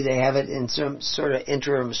 or maybe they have it in some sort of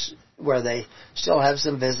interim where they still have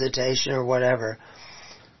some visitation or whatever.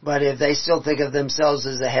 But if they still think of themselves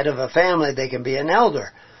as the head of a family, they can be an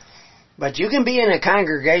elder. But you can be in a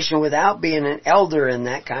congregation without being an elder in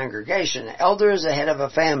that congregation. An elder is the head of a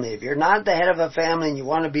family. If you're not the head of a family and you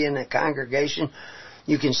want to be in a congregation,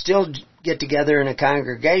 you can still get together in a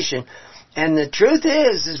congregation. And the truth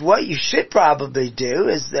is what you should probably do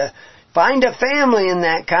is find a family in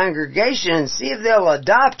that congregation and see if they'll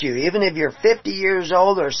adopt you, even if you're 50 years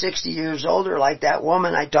old or 60 years old, or like that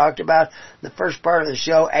woman I talked about in the first part of the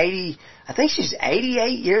show, I think she's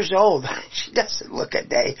 88 years old. She doesn't look a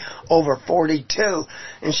day over 42,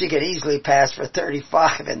 and she could easily pass for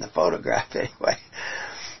 35 in the photograph anyway.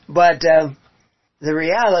 But the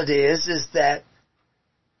reality is that,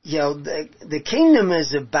 the kingdom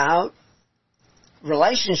is about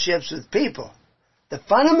relationships with people. The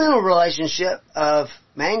fundamental relationship of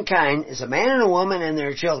mankind is a man and a woman and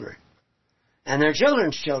their children. And their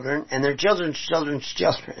children's children, and their children's children's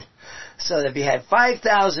children. So if you had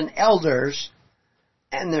 5,000 elders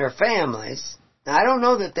and their families, now I don't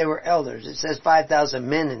know that they were elders. It says 5,000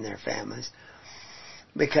 men in their families.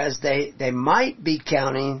 Because they might be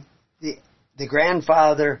counting the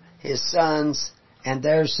grandfather, his sons, and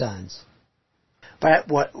their sons. But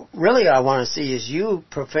what really I want to see is you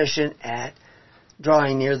proficient at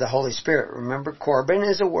drawing near the Holy Spirit. Remember, Korban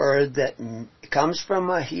is a word that comes from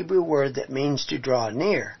a Hebrew word that means to draw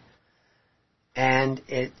near. And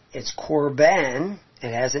it's Korban.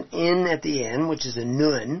 It has an N at the end, which is a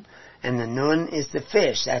nun. And the nun is the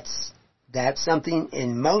fish. That's something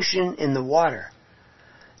in motion in the water.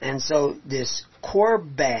 And so this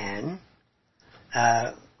Korban,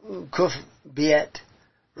 Kuf Biet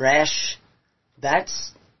Resh,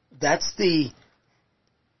 that's the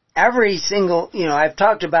every single, I've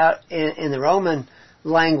talked about in the Roman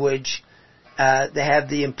language, they have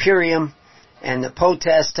the imperium and the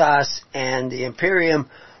potestas, and the imperium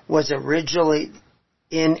was originally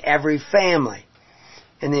in every family.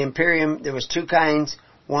 In the imperium, there was two kinds.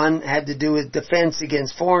 One had to do with defense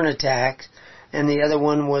against foreign attacks, and the other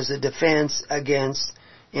one was a defense against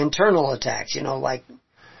internal attacks. Like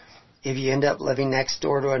if you end up living next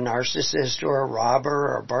door to a narcissist or a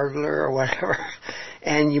robber or a burglar or whatever,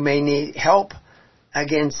 and you may need help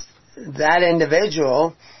against that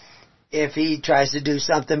individual if he tries to do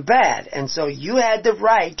something bad. And so you had the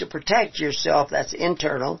right to protect yourself, that's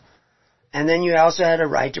internal, and then you also had a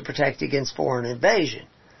right to protect against foreign invasion.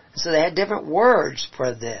 So they had different words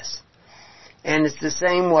for this. And it's the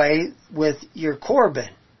same way with your Korban,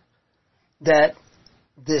 that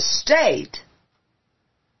the state,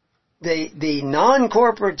 the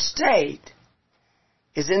non-corporate state,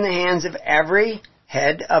 is in the hands of every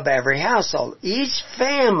head of every household. Each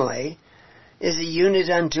family is a unit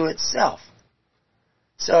unto itself.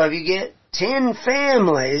 So if you get 10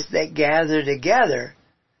 families that gather together,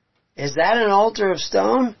 is that an altar of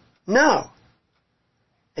stone? No.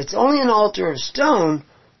 It's only an altar of stone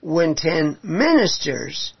when 10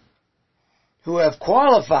 ministers who have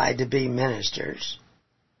qualified to be ministers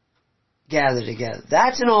gather together.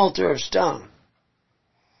 That's an altar of stone.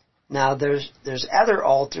 Now there's other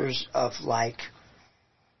altars of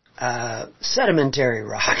sedimentary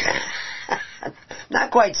rock.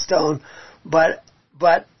 Not quite stone, but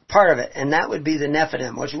part of it. And that would be the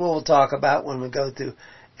Nephilim, which we'll talk about when we go through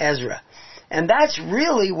Ezra. And that's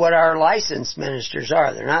really what our licensed ministers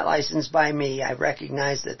are. They're not licensed by me. I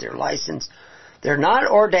recognize that they're licensed. They're not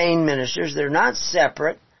ordained ministers. They're not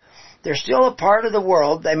separate. They're still a part of the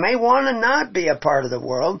world. They may want to not be a part of the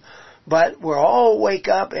world, but we'll all wake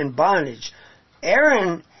up in bondage.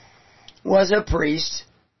 Aaron was a priest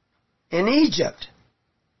in Egypt.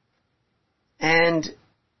 And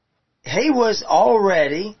he was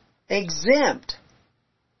already exempt.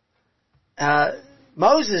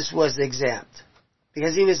 Moses was exempt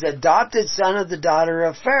because he was the adopted son of the daughter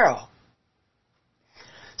of Pharaoh.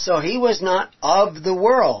 So he was not of the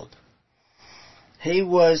world. He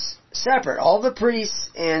was separate. All the priests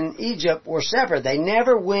in Egypt were separate. They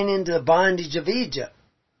never went into the bondage of Egypt.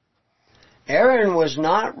 Aaron was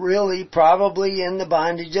not really probably in the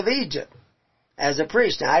bondage of Egypt as a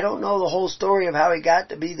priest. Now, I don't know the whole story of how he got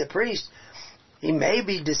to be the priest. He may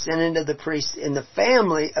be descendant of the priest in the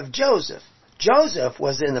family of Joseph. Joseph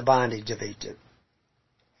was in the bondage of Egypt.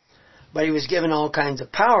 But he was given all kinds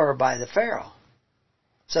of power by the Pharaoh.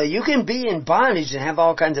 So you can be in bondage and have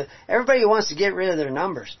all kinds of... Everybody wants to get rid of their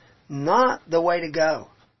numbers. Not the way to go.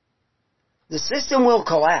 The system will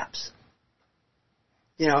collapse.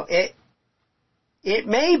 It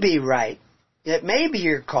may be right. It may be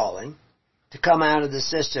your calling to come out of the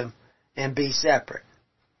system and be separate.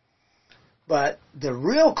 But the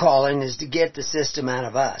real calling is to get the system out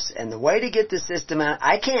of us. And the way to get the system out,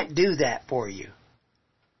 I can't do that for you.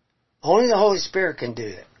 Only the Holy Spirit can do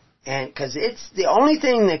it. And because it's the only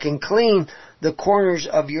thing that can clean the corners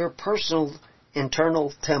of your personal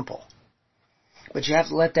internal temple. But you have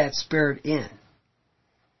to let that Spirit in.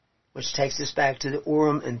 Which takes us back to the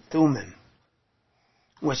Urim and Thummim.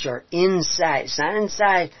 Which are inside. It's not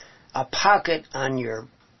inside a pocket on your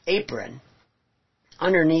apron.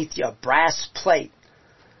 Underneath your brass plate.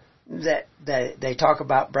 That they talk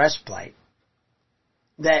about breastplate.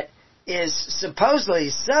 That is supposedly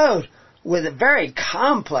sewed with a very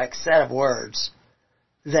complex set of words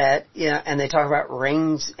that, and they talk about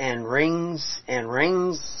rings and rings and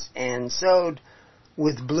rings and sewed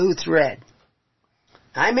with blue thread.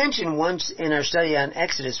 I mentioned once in our study on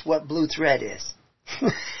Exodus what blue thread is.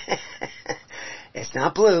 It's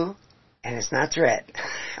not blue, and it's not thread,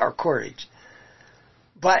 or cordage.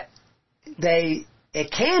 But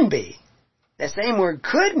it can be. The same word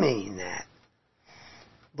could mean that.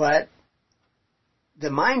 But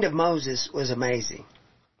the mind of Moses was amazing,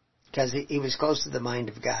 because he was close to the mind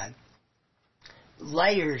of God.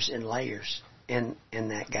 Layers and layers in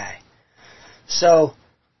that guy. So,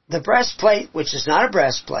 the breastplate, which is not a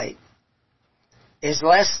breastplate, is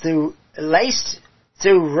laced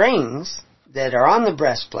through rings that are on the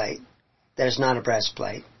breastplate that is not a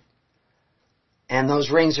breastplate. And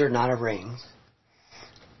those rings are not a ring.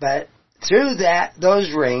 But through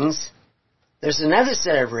those rings, there's another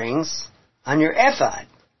set of rings on your ephod,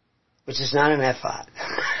 which is not an ephod.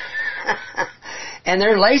 And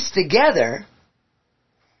they're laced together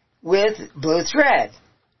with blue thread.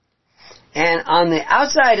 And on the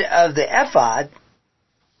outside of the ephod,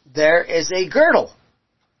 there is a girdle.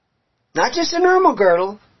 Not just a normal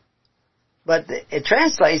girdle, but it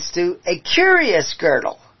translates to a curious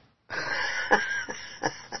girdle.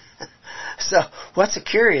 So, what's a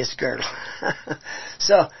curious girdle?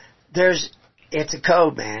 So, it's a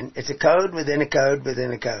code, man. It's a code within a code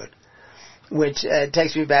within a code. Which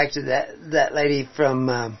takes me back to that lady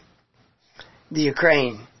from the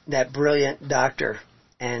Ukraine, that brilliant doctor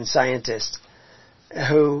and scientist,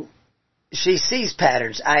 who she sees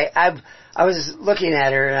patterns. I was looking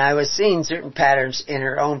at her and I was seeing certain patterns in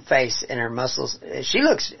her own face, in her muscles. She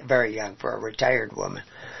looks very young for a retired woman.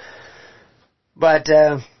 But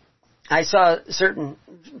I saw certain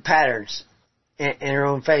patterns in her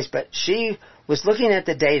own face, but she was looking at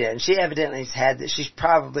the data, and she evidently had that. She's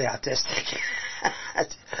probably autistic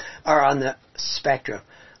or on the spectrum,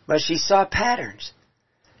 but she saw patterns.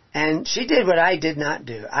 And she did what I did not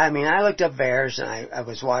do. I mean, I looked up VAERS and I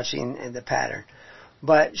was watching the pattern.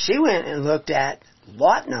 But she went and looked at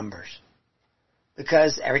lot numbers.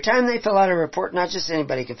 Because every time they fill out a report, not just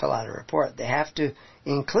anybody can fill out a report, they have to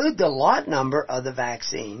include the lot number of the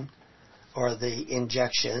vaccine or the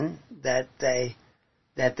injection that the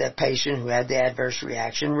patient who had the adverse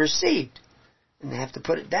reaction received. And they have to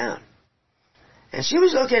put it down. And she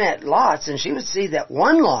was looking at lots, and she would see that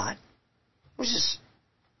one lot, which is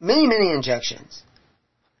many injections,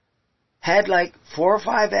 had like 4 or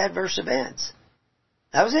 5 adverse events.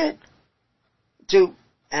 That was it.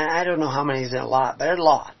 And I don't know how many is in a lot, but a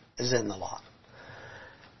lot is in the lot.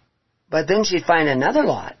 But then she'd find another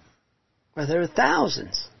lot where there were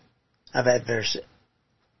thousands of adverse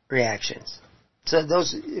reactions. So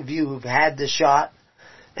those of you who've had the shot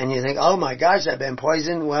and you think, oh my gosh, I've been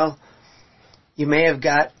poisoned, well, you may have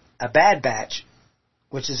got a bad batch,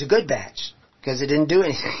 which is a good batch, because it didn't do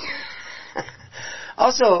anything.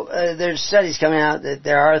 Also, there's studies coming out that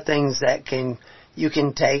there are things that you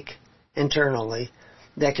can take internally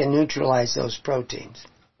that can neutralize those proteins.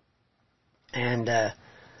 And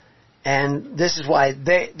this is why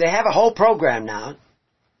they have a whole program now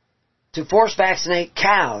to force vaccinate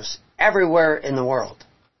cows everywhere in the world.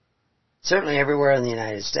 Certainly everywhere in the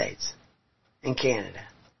United States and Canada.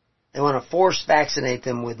 They want to force vaccinate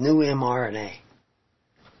them with new mRNA.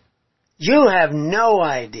 You have no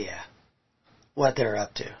idea what they're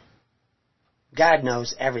up to. God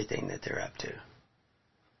knows everything that they're up to.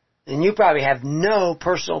 And you probably have no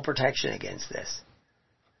personal protection against this.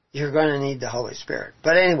 You're going to need the Holy Spirit.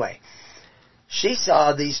 But anyway, she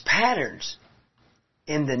saw these patterns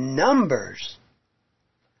in the numbers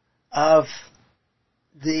of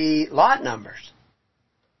the lot numbers.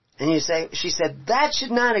 And she said, that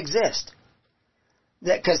should not exist.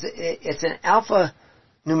 Because it's an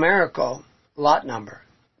alphanumerical lot number.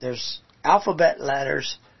 There's alphabet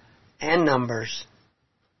letters and numbers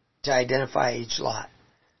to identify each lot.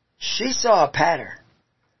 She saw a pattern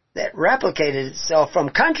that replicated itself from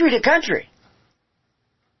country to country.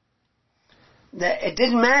 That it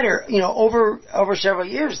didn't matter, over several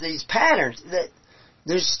years, these patterns, that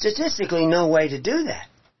there's statistically no way to do that.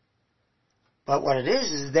 But what it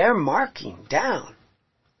is they're marking down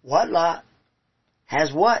what lot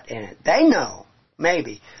has what in it. They know,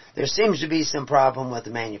 maybe. There seems to be some problem with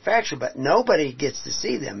the manufacturer, but nobody gets to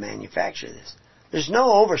see them manufacture this. There's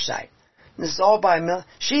no oversight. And this is all by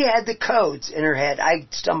she had the codes in her head. I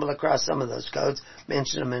stumbled across some of those codes,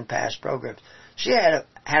 mentioned them in past programs. She had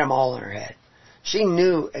them all in her head. She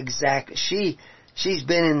knew exactly. She's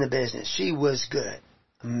been in the business. She was good.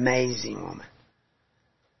 Amazing woman.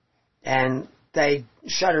 And they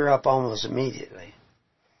shut her up almost immediately.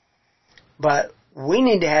 But we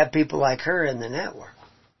need to have people like her in the network.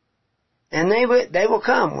 And they will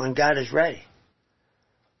come when God is ready.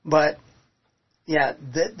 But Yeah,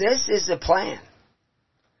 this is a plan.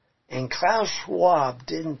 And Klaus Schwab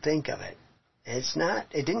didn't think of it.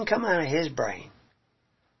 It didn't come out of his brain.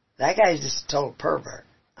 That guy's just a total pervert.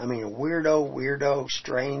 I mean, a weirdo,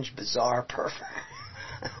 strange, bizarre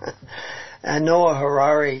pervert. And Noah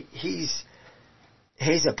Harari, he's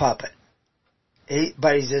a puppet.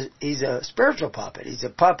 But he's a spiritual puppet. He's a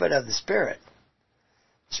puppet of the spirit.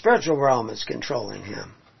 The spiritual realm is controlling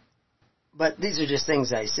him. But these are just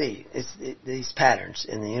things I see. These patterns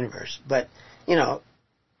in the universe. But,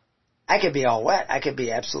 I could be all wet. I could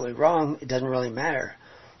be absolutely wrong. It doesn't really matter.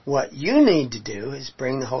 What you need to do is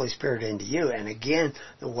bring the Holy Spirit into you. And again,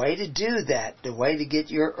 the way to do that, the way to get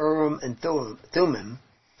your Urim and Thummim,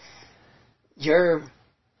 your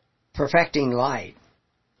perfecting light,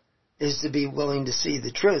 is to be willing to see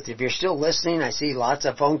the truth. If you're still listening, I see lots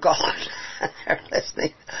of phone calls. They're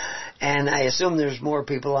listening. And I assume there's more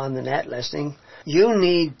people on the net listening. You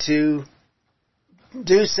need to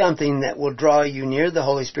do something that will draw you near the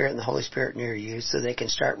Holy Spirit and the Holy Spirit near you so they can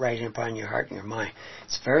start writing upon your heart and your mind.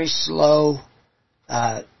 It's very slow,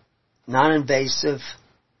 non-invasive,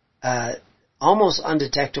 almost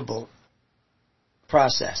undetectable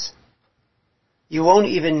process. You won't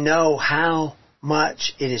even know how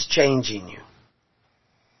much it is changing you.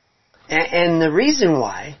 And the reason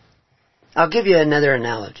why, I'll give you another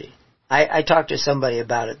analogy. I talked to somebody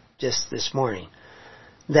about it just this morning.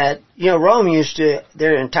 That, Rome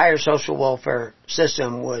their entire social welfare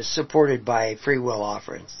system was supported by free will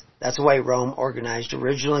offerings. That's the way Rome organized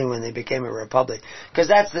originally when they became a republic. Because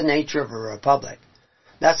that's the nature of a republic.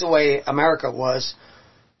 That's the way America was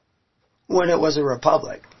when it was a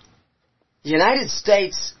republic. The United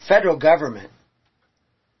States federal government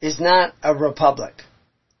is not a republic.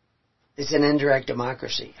 It's an indirect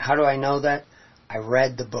democracy. How do I know that? I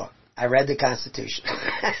read the book. I read the Constitution.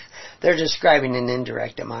 They're describing an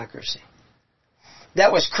indirect democracy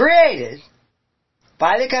that was created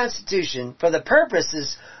by the Constitution for the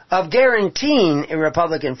purposes of guaranteeing a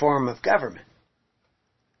republican form of government.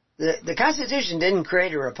 The Constitution didn't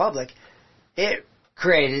create a republic. It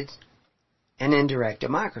created an indirect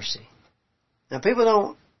democracy. Now, people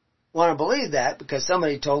don't want to believe that because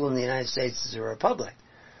somebody told them the United States is a republic.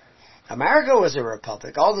 America was a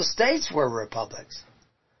republic. All the states were republics.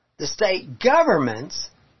 The state governments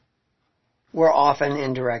were often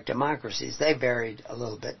indirect democracies. They varied a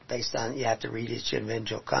little bit based on, you have to read each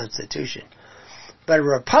individual constitution. But a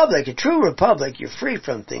republic, a true republic, you're free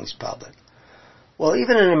from things public. Well,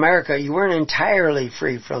 even in America, you weren't entirely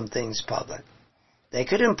free from things public. They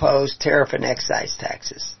could impose tariff and excise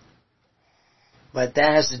taxes. But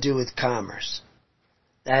that has to do with commerce.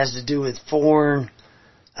 That has to do with foreign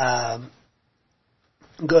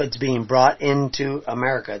goods being brought into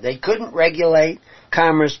America. They couldn't regulate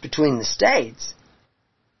commerce between the states,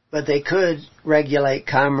 but they could regulate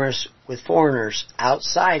commerce with foreigners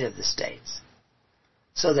outside of the states.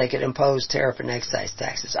 So they could impose tariff and excise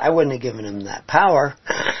taxes. I wouldn't have given them that power,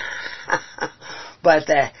 but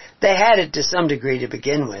they had it to some degree to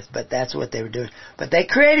begin with, but that's what they were doing. But they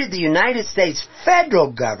created the United States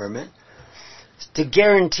federal government to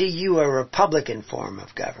guarantee you a republican form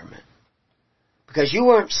of government. Because you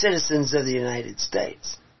weren't citizens of the United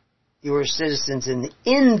States. You were citizens in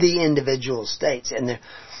the individual states. And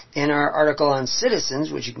in our article on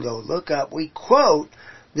citizens, which you can go look up, we quote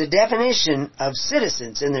the definition of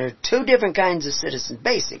citizens. And there are two different kinds of citizens.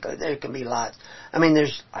 Basically, there can be lots. I mean,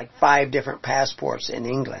 there's like 5 different passports in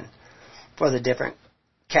England for the different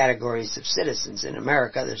categories of citizens. In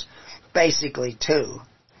America, there's basically 2.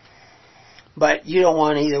 But you don't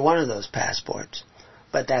want either one of those passports.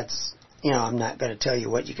 But that's, I'm not going to tell you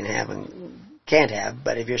what you can have and can't have,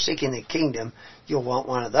 but if you're seeking the kingdom, you'll want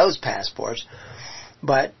one of those passports.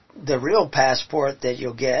 But the real passport that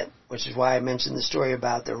you'll get, which is why I mentioned the story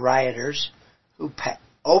about the rioters who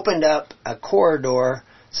opened up a corridor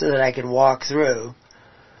so that I could walk through,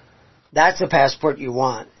 that's the passport you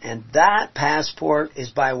want. And that passport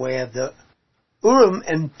is by way of the Urim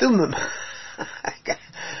and Thummim.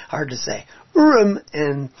 Hard to say. Urim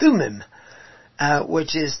and Thummim.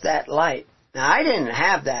 Which is that light. Now, I didn't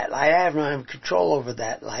have that light. I have no control over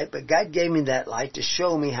that light, but God gave me that light to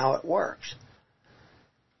show me how it works.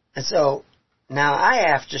 And so, now I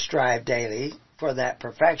have to strive daily for that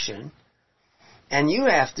perfection, and you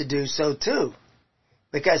have to do so too,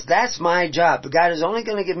 because that's my job. God is only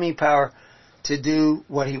going to give me power to do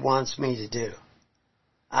what He wants me to do.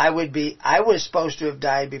 I was supposed to have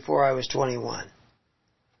died before I was 21.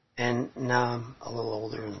 And now I'm a little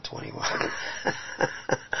older than 21.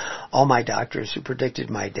 All my doctors who predicted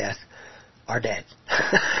my death are dead.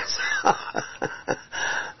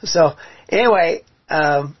 So anyway,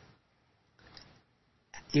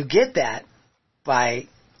 you get that by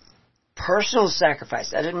personal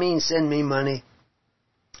sacrifice. That doesn't mean send me money.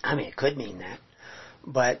 I mean, it could mean that.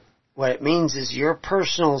 But what it means is your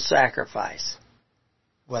personal sacrifice,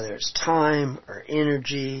 whether it's time or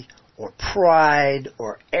energy or pride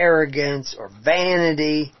or arrogance or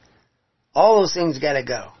vanity, all those things got to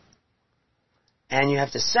go. And you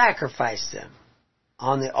have to sacrifice them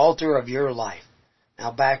on the altar of your life.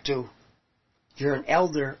 Now back to, you're an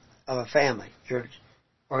elder of a family.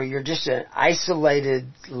 You're just an isolated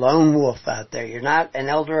lone wolf out there. You're not an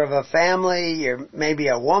elder of a family. You're maybe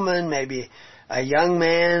a woman, maybe a young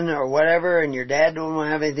man or whatever, and your dad don't want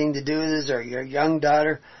to have anything to do with this, or your young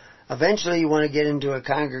daughter. Eventually you want to get into a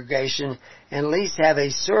congregation and at least have a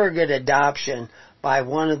surrogate adoption by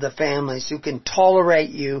one of the families who can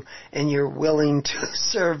tolerate you and you're willing to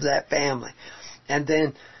serve that family. And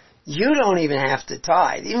then you don't even have to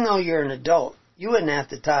tithe. Even though you're an adult, you wouldn't have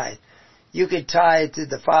to tithe. You could tithe to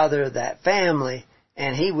the father of that family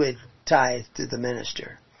and he would tithe to the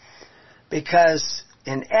minister. Because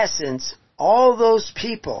in essence, all those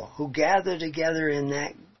people who gather together in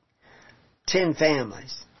that 10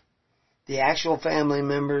 families, the actual family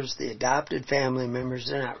members, the adopted family members,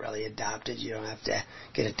 they're not really adopted. You don't have to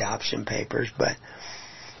get adoption papers, but,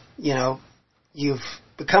 you've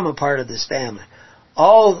become a part of this family.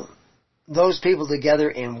 All those people together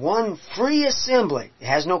in one free assembly. It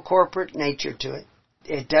has no corporate nature to it.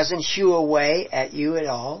 It doesn't hew away at you at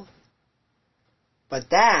all.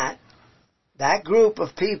 But that group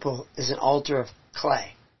of people is an altar of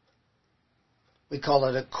clay. We call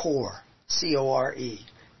it a core, C-O-R-E.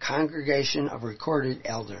 Congregation of Recorded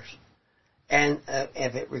Elders. And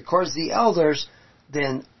if it records the elders,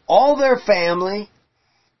 then all their family,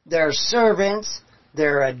 their servants,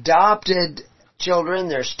 their adopted children,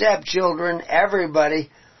 their stepchildren, everybody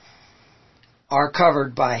are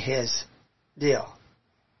covered by his deal.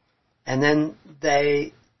 And then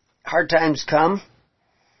hard times come,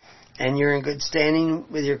 and you're in good standing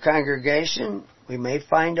with your congregation, we may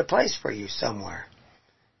find a place for you somewhere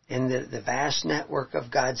in the vast network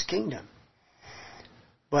of God's kingdom.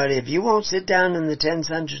 But if you won't sit down in the tens,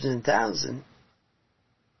 hundreds, and thousands,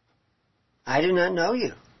 I do not know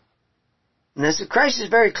you. And Christ is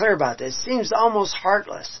very clear about this. It seems almost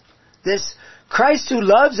heartless. This Christ who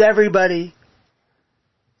loves everybody,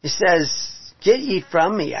 he says, "Get ye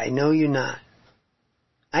from me, I know you not.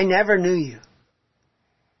 I never knew you."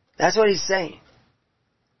 That's what he's saying.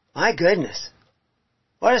 My goodness.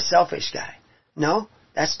 What a selfish guy. No,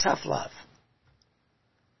 that's tough love.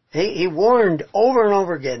 He warned over and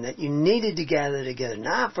over again that you needed to gather together,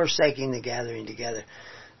 not forsaking the gathering together.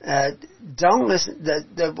 Don't listen.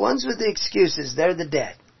 The ones with the excuses, they're the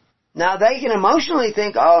dead. Now they can emotionally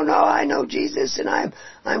think, "Oh no, I know Jesus and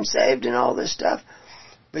I'm saved and all this stuff,"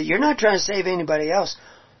 but you're not trying to save anybody else.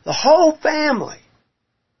 The whole family,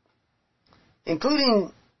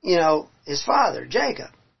 including his father Jacob,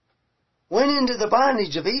 went into the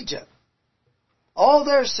bondage of Egypt. All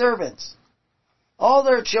their servants, all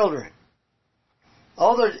their children,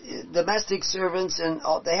 all their domestic servants, and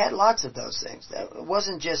they had lots of those things. It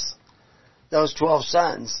wasn't just those 12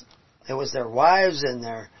 sons. It was their wives and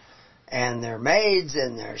their maids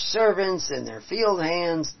and their servants and their field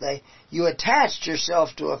hands. You attached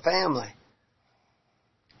yourself to a family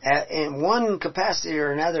in one capacity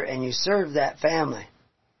or another, and you served that family.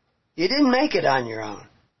 You didn't make it on your own.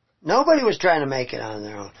 Nobody was trying to make it on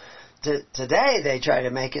their own. Today they try to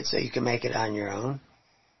make it so you can make it on your own.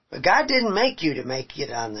 But God didn't make you to make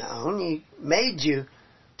it on their own. He made you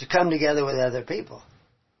to come together with other people.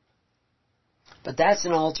 But that's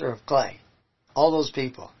an altar of clay. All those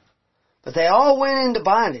people. But they all went into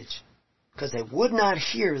bondage because they would not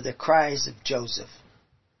hear the cries of Joseph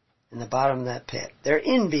in the bottom of that pit. Their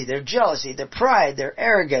envy, their jealousy, their pride, their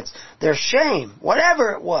arrogance, their shame,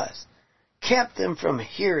 whatever it was, kept them from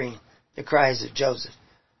hearing the cries of Joseph.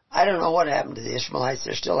 I don't know what happened to the Ishmaelites.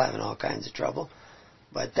 They're still having all kinds of trouble.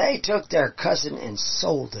 But they took their cousin and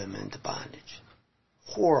sold him into bondage.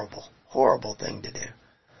 Horrible, horrible thing to do.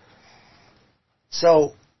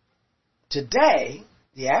 So, today,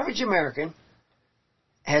 the average American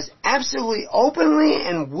has absolutely openly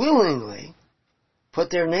and willingly put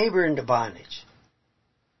their neighbor into bondage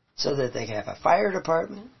so that they could have a fire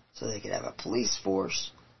department, so they could have a police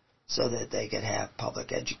force, so that they could have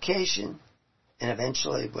public education, and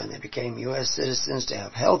eventually, when they became U.S. citizens, to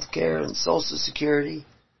have health care and Social Security.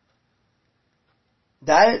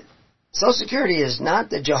 Social Security is not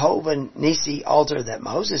the Jehovah Nissi altar that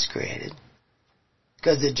Moses created.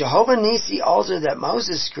 Because the Jehovah Nissi altar that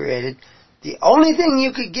Moses created, the only thing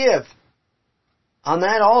you could give on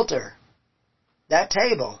that altar, that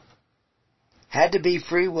table, had to be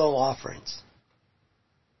free will offerings.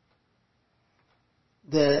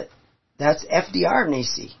 That's FDR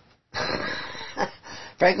Nisi.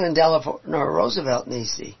 Franklin Delano Roosevelt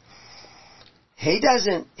Nisi. He's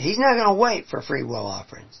not going to wait for free will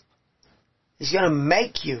offerings. He's going to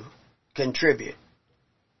make you contribute.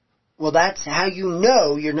 Well, that's how you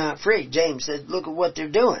know you're not free. James said, look at what they're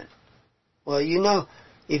doing. Well, you know,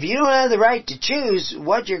 if you don't have the right to choose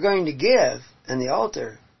what you're going to give in the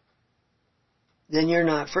altar, then you're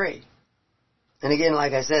not free. And again,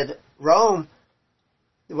 like I said, Rome,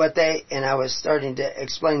 and I was starting to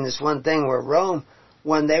explain this one thing where Rome,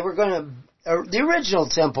 when they were going to, the original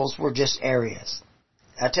temples were just areas.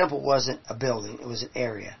 A temple wasn't a building, it was an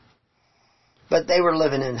area. But they were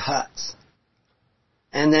living in huts.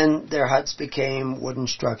 And then their huts became wooden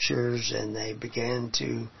structures, and they began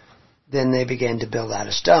to build out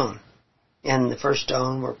of stone. And the first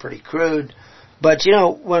stone were pretty crude. But,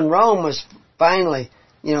 when Rome was finally,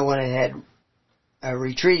 when it had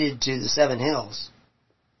retreated to the 7 hills,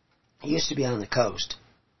 it used to be on the coast.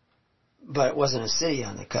 But it wasn't a city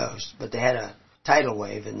on the coast. But they had a tidal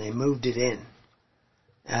wave, and they moved it in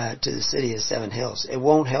to the city of 7 hills. It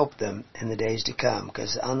won't help them in the days to come,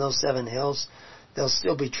 because on those 7 hills, they'll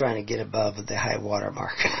still be trying to get above the high water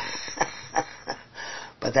mark.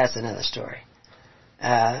 But that's another story.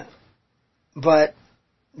 But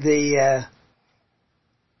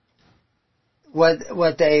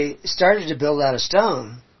what they started to build out of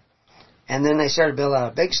stone, and then they started to build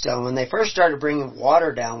out a big stone. When they first started bringing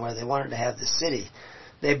water down where they wanted to have the city,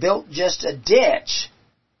 they built just a ditch.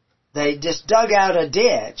 They just dug out a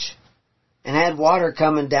ditch and had water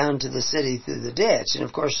coming down to the city through the ditch. And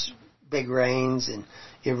of course, big rains and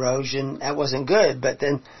erosion, that wasn't good. But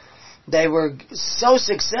then they were so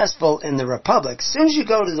successful in the republic. As soon as you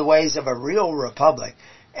go to the ways of a real republic,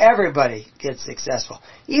 everybody gets successful.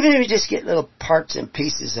 Even if you just get little parts and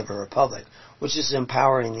pieces of a republic, which is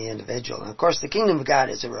empowering the individual. And of course, the kingdom of God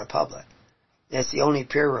is a republic. It's the only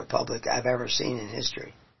pure republic I've ever seen in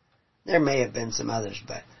history. There may have been some others,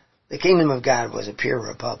 but the kingdom of God was a pure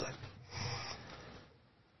republic.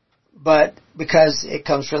 But because it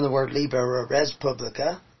comes from the word libera res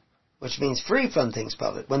publica, which means free from things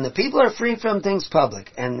public. When the people are free from things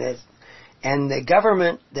public, and the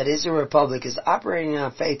government that is a republic is operating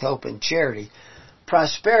on faith, hope, and charity,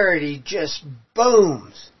 prosperity just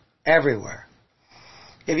booms everywhere.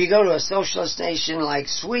 If you go to a socialist nation like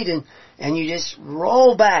Sweden and you just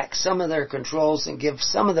roll back some of their controls and give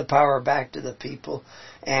some of the power back to the people,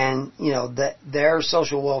 and their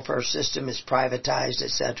social welfare system is privatized,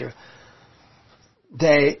 etc.,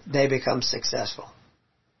 they become successful.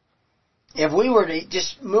 If we were to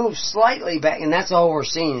just move slightly back, and that's all we're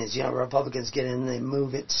seeing is, Republicans get in, they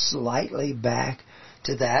move it slightly back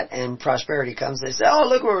to that, and prosperity comes, they say, oh,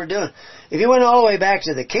 look what we're doing. If you went all the way back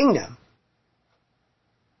to the kingdom,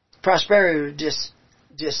 prosperity would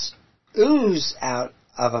just ooze out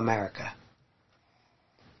of America.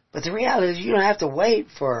 But the reality is you don't have to wait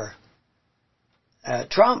for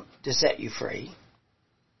Trump to set you free.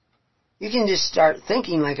 You can just start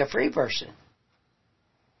thinking like a free person.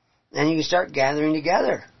 And you can start gathering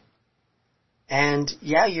together. And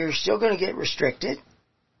yeah, you're still going to get restricted.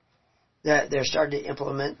 They're starting to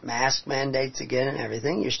implement mask mandates again and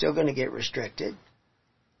everything. You're still going to get restricted.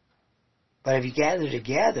 But if you gather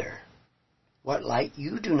together, what light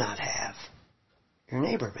you do not have, your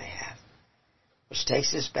neighbor may have. Which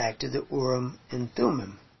takes us back to the Urim and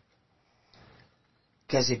Thummim.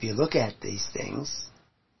 Because if you look at these things,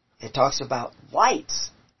 it talks about lights.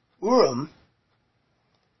 Urim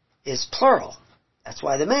is plural. That's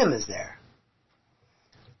why the mem is there.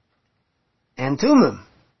 And Thummim,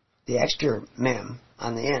 the extra mem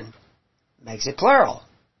on the end, makes it plural.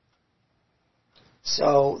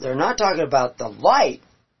 So they're not talking about the light.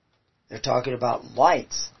 They're talking about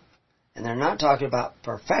lights. And they're not talking about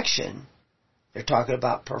perfection. They're talking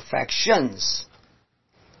about perfections.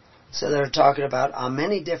 So they're talking about on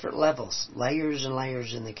many different levels, layers and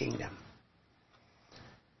layers in the kingdom.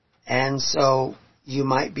 And so you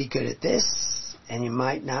might be good at this, and you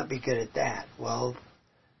might not be good at that. Well,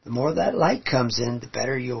 the more that light comes in, the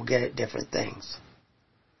better you'll get at different things.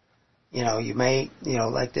 You may,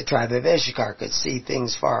 like the tribe of Issachar could see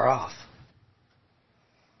things far off.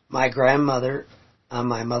 My grandmother, on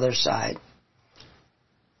my mother's side,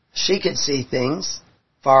 she could see things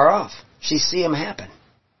far off. She'd see them happen.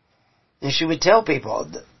 And she would tell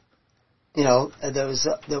people, there was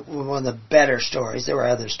one of the better stories. There were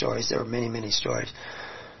other stories. There were many, many stories.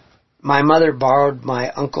 My mother borrowed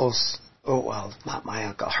my uncle's, not my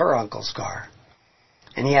uncle, her uncle's car.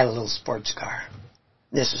 And he had a little sports car.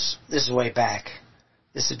 This is way back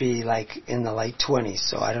This would be like in the late 20s,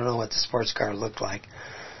 so I don't know what the sports car looked like.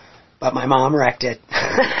 But my mom wrecked it.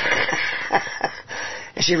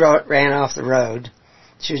 And she ran off the road.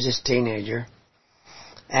 She was just a teenager.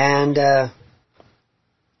 And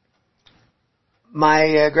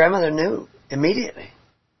my grandmother knew immediately.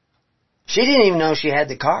 She didn't even know she had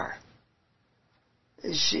the car.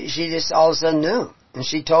 She just all of a sudden knew. And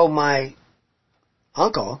she told my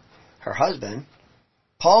uncle, her husband,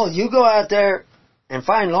 Paul, you go out there and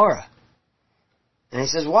find Laura. And he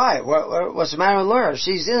says, why? What's the matter with Laura?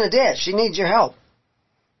 She's in a ditch. She needs your help.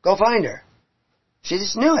 Go find her. She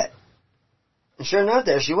just knew it. And sure enough,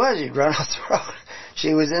 there she was. She'd run off the road.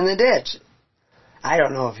 She was in the ditch. I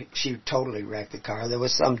don't know if she totally wrecked the car. There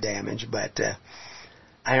was some damage, but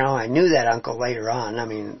I don't know. I knew that uncle later on. I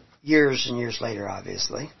mean, years and years later,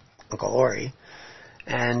 obviously. Uncle Ori.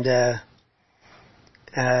 And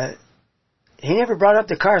he never brought up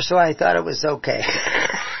the car, so I thought it was okay.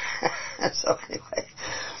 So anyway,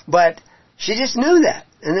 but she just knew that.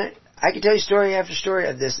 And I could tell you story after story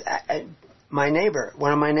of this.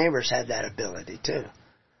 One of my neighbors had that ability too.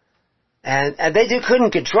 And they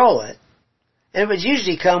couldn't control it. And it would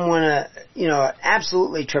usually come when an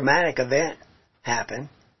absolutely traumatic event happened.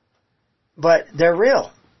 But they're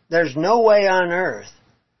real. There's no way on earth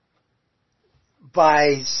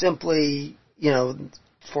by simply,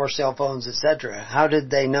 for cell phones, etc. How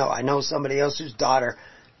did they know? I know somebody else whose daughter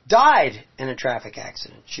died in a traffic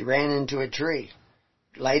accident. She ran into a tree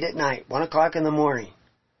late at night, 1 o'clock in the morning,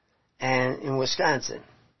 and in Wisconsin.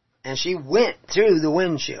 And she went through the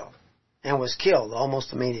windshield and was killed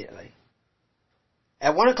almost immediately.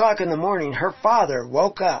 At 1 o'clock in the morning, her father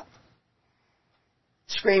woke up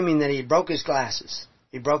screaming that he broke his glasses.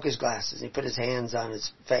 He broke his glasses. He put his hands on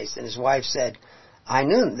his face. And his wife said, I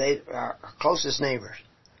knew them. They are our closest neighbors.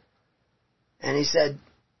 And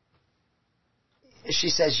she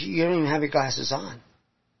says, you don't even have your glasses on.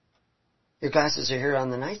 Your glasses are here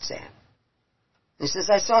on the nightstand. He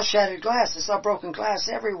says, I saw shattered glass. I saw broken glass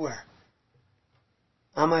everywhere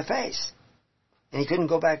on my face. And he couldn't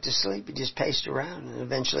go back to sleep. He just paced around. And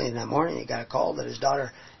eventually in that morning he got a call that his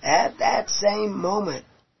daughter, at that same moment,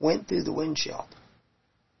 went through the windshield.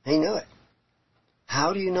 He knew it.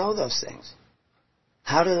 How do you know those things?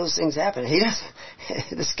 How do those things happen? He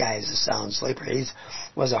doesn't. This guy is a sound sleeper. He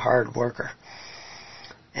was a hard worker.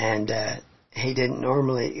 And he didn't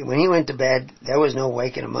normally, when he went to bed, there was no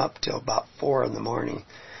waking him up till about 4 in the morning,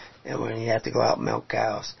 and when he had to go out and milk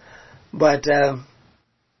cows. But yeah,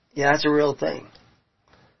 that's a real thing.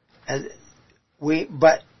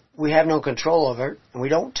 But we have no control over it, and we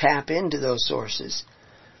don't tap into those sources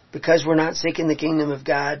because we're not seeking the kingdom of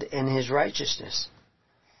God and His righteousness.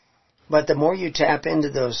 But the more you tap into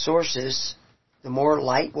those sources, the more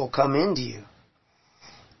light will come into you.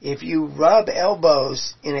 If you rub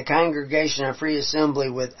elbows in a congregation or free assembly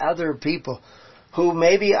with other people who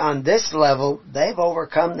maybe on this level, they've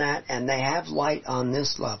overcome that and they have light on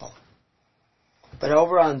this level. But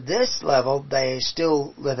over on this level, they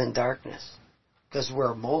still live in darkness. Because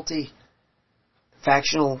we're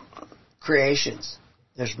multi-factional creations.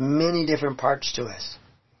 There's many different parts to us.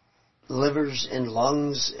 Livers and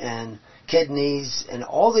lungs and kidneys and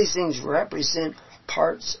all these things represent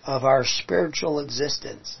parts of our spiritual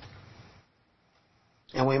existence.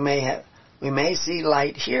 And we may see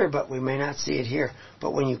light here, but we may not see it here.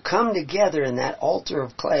 But when you come together in that altar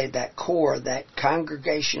of clay, that core, that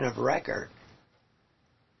congregation of record,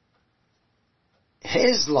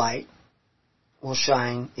 His light will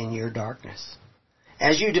shine in your darkness.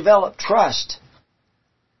 As you develop trust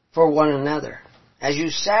for one another, as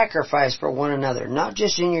you sacrifice for one another, not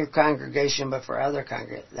just in your congregation, but for other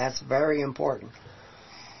congregations, that's very important.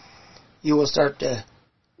 You will start to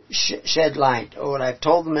shed light. Oh, what I've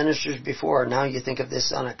told the ministers before, now you think of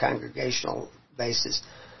this on a congregational basis.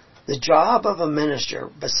 The job of a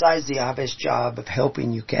minister, besides the obvious job of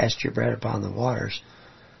helping you cast your bread upon the waters,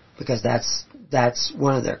 because that's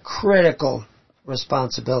one of their critical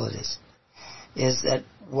responsibilities, is that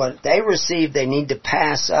what they receive, they need to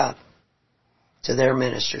pass up to their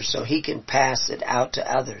minister so he can pass it out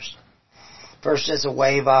to others. First as a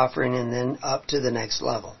wave offering and then up to the next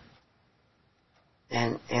level.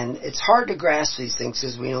 And it's hard to grasp these things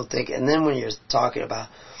because we don't think, and then when you're talking about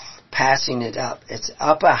passing it up, it's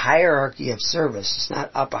up a hierarchy of service. It's not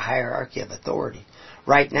up a hierarchy of authority.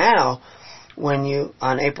 Right now, when you,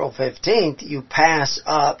 on April 15th, you pass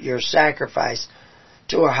up your sacrifice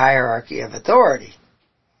to a hierarchy of authority.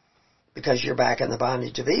 Because you're back in the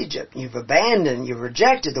bondage of Egypt. You've abandoned, you've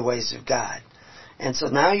rejected the ways of God. And so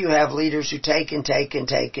now you have leaders who take and take and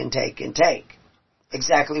take and take and take.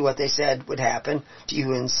 Exactly what they said would happen to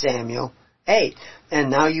you in Samuel 8. And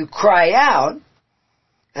now you cry out,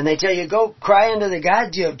 and they tell you, go cry unto the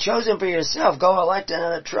God you have chosen for yourself. Go elect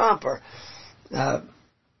another Trump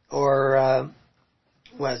or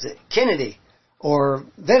was it Kennedy or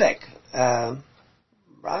Vivek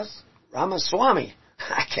Ramaswamy?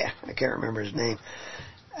 I can't remember his name.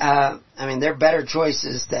 I mean, they're better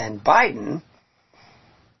choices than Biden,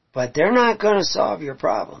 but they're not going to solve your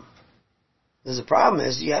problem. Because the problem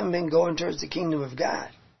is you haven't been going towards the kingdom of God.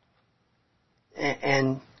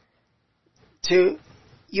 And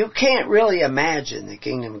you can't really imagine the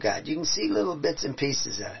kingdom of God. You can see little bits and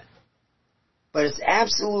pieces of it. But it's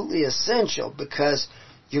absolutely essential because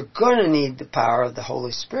you're going to need the power of the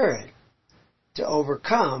Holy Spirit to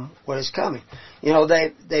overcome what is coming. You know,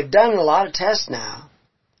 they've done a lot of tests now.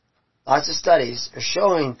 Lots of studies are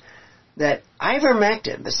showing that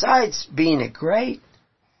ivermectin, besides being a great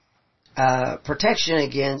protection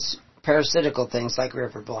against parasitical things like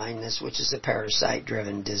river blindness, which is a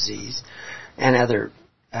parasite-driven disease, and other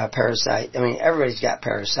parasite. I mean, everybody's got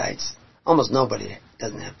parasites. Almost nobody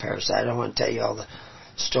doesn't have parasites. I don't want to tell you all the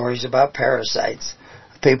stories about parasites.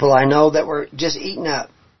 People I know that were just eaten up,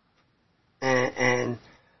 and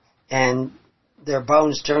their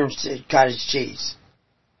bones turned to cottage cheese.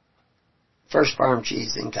 First farm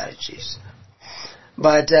cheese, then cottage cheese.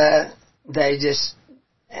 But they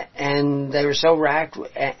were so racked,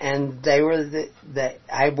 and they were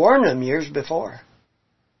I warned them years before.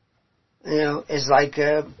 You know, it's like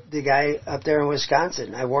the guy up there in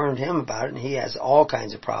Wisconsin. I warned him about it, and he has all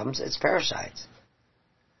kinds of problems. It's parasites.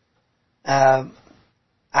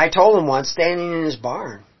 I told him once, standing in his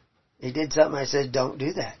barn, he did something. I said, don't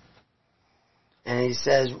do that. And he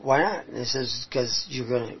says, why not? And he says, because you're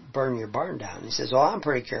going to burn your barn down. And he says, well, I'm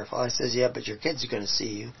pretty careful. I says, yeah, but your kids are going to see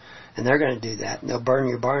you, and they're going to do that, and they'll burn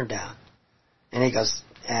your barn down. And he goes,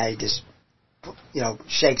 he just,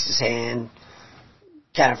 shakes his hand,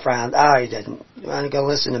 kind of frowned. Oh, he didn't. You want to go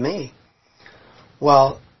listen to me?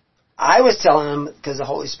 Well, I was telling him, because the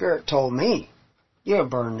Holy Spirit told me, you're going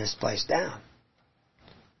to burn this place down.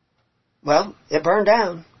 Well, it burned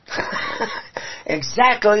down.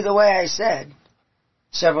 Exactly the way I said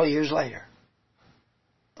several years later.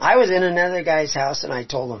 I was in another guy's house and I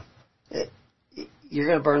told him, you're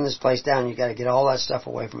going to burn this place down. You've got to get all that stuff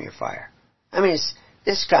away from your fire. I mean,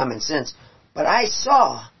 it's common sense. But I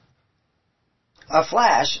saw a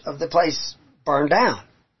flash of the place burned down.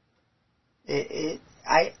 It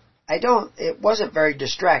wasn't very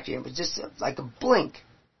distracting. It was just like a blink.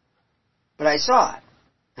 But I saw it.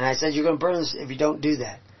 And I said, you're going to burn this if you don't do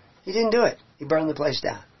that. He didn't do it. He burned the place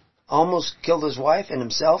down. Almost killed his wife and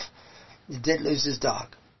himself. He did lose his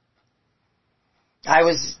dog.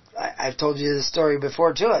 I've told you this story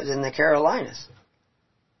before too. I was in the Carolinas.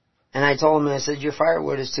 And I told him, I said, your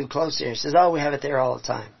firewood is too close here. He says, oh, we have it there all the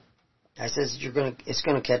time. I said, it's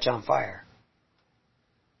going to catch on fire.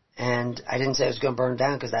 And I didn't say it was going to burn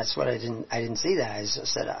down because that's what I didn't see that. I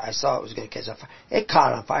said, I saw it was going to catch on fire. It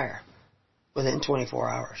caught on fire within 24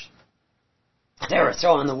 hours. They were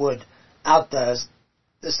throwing the wood out the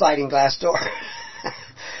sliding glass door.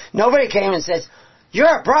 Nobody came and said, you're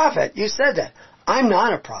a prophet. You said that. I'm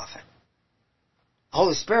not a prophet.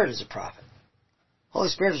 Holy Spirit is a prophet. Holy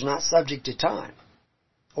Spirit is not subject to time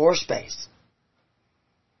or space.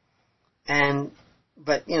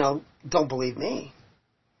 But don't believe me.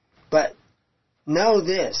 But know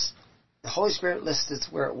this. The Holy Spirit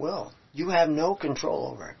listeth where it will. You have no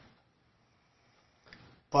control over it.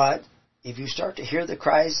 But if you start to hear the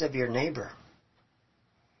cries of your neighbor,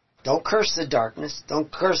 don't curse the darkness. Don't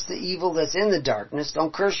curse the evil that's in the darkness.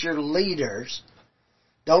 Don't curse your leaders.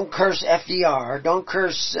 Don't curse FDR. Don't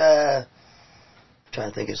curse... I'm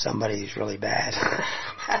trying to think of somebody who's really bad.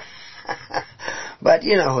 But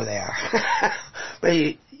you know who they are. But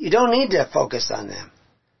you don't need to focus on them.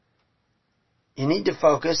 You need to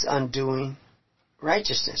focus on doing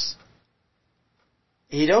righteousness.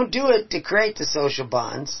 You don't do it to create the social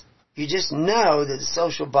bonds. You just know that the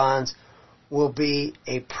social bonds will be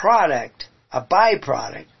a product, a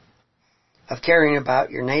byproduct of caring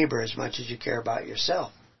about your neighbor as much as you care about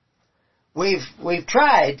yourself. We've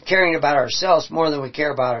tried caring about ourselves more than we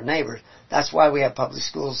care about our neighbors. That's why we have public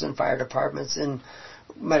schools and fire departments and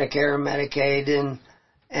Medicare and Medicaid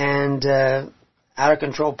and out of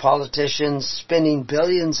control politicians spending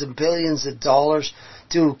billions and billions of dollars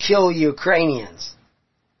to kill Ukrainians.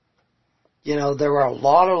 There were a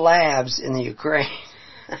lot of labs in the Ukraine.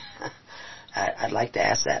 I'd like to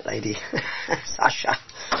ask that lady, Sasha.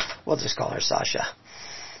 We'll just call her Sasha.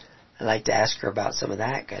 I'd like to ask her about some of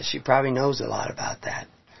that because she probably knows a lot about that.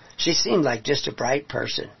 She seemed like just a bright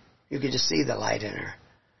person. You could just see the light in her.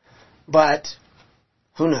 But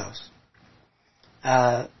who knows?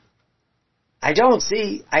 I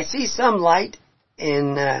see some light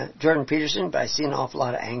in Jordan Peterson, but I see an awful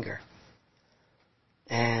lot of anger.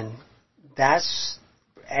 And that's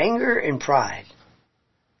anger and pride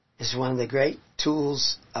is one of the great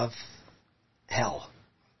tools of hell.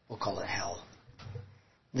 We'll call it hell.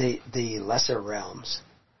 The lesser realms.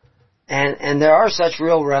 And there are such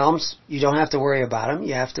real realms. You don't have to worry about them.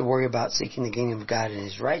 You have to worry about seeking the kingdom of God and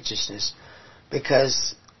His righteousness,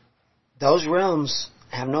 because those realms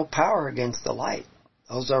have no power against the light.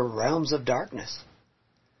 Those are realms of darkness.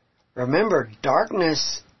 Remember,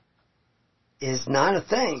 darkness is not a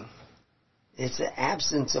thing. It's the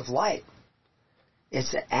absence of light.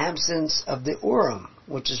 It's the absence of the Urim,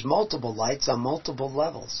 which is multiple lights on multiple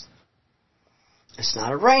levels. It's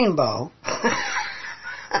not a rainbow,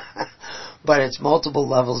 but it's multiple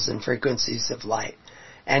levels and frequencies of light.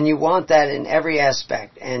 And you want that in every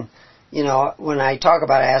aspect. And, you know, when I talk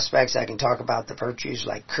about aspects, I can talk about the virtues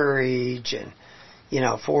like courage and, you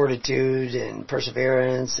know, fortitude and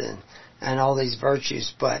perseverance and all these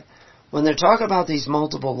virtues. But when they're talking about these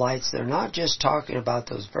multiple lights, they're not just talking about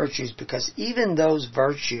those virtues, because even those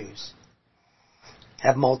virtues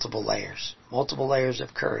have multiple layers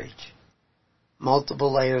of courage,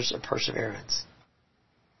 multiple layers of perseverance.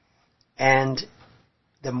 And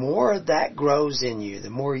the more that grows in you, the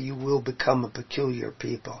more you will become a peculiar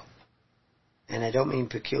people. And I don't mean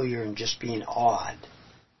peculiar in just being odd.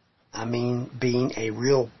 I mean being a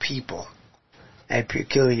real people, a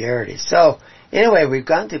peculiarity. So, anyway, we've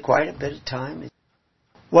gone through quite a bit of time.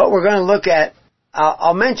 What we're going to look at,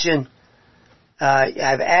 I'll mention,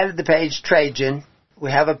 I've added the page Trajan.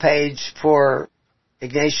 We have a page for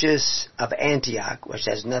Ignatius of Antioch, which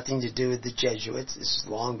has nothing to do with the Jesuits. This is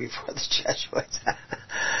long before the Jesuits.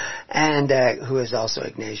 And who is also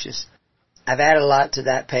Ignatius. I've added a lot to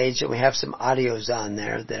that page, and we have some audios on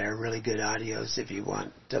there that are really good audios if you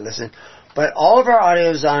want to listen. But all of our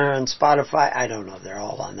audios are on Spotify. I don't know if they're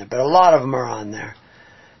all on there, but a lot of them are on there.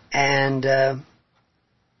 And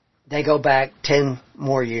they go back 10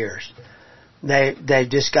 more years. They've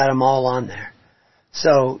just got them all on there.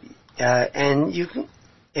 So, and you can,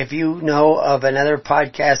 if you know of another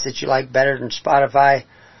podcast that you like better than Spotify,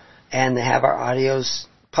 and they have our audios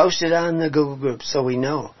posted on the Google group so we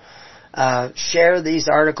know. Share these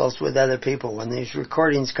articles with other people. When these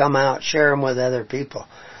recordings come out, share them with other people.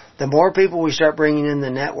 The more people we start bringing in the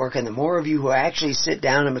network, and the more of you who actually sit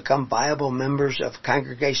down and become viable members of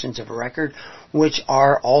congregations of record, which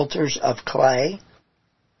are altars of clay,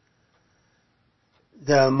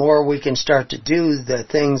 the more we can start to do the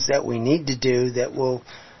things that we need to do that will...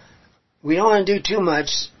 We don't want to do too much,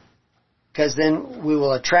 because then we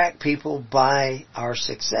will attract people by our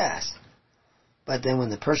success. But then when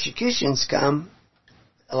the persecutions come,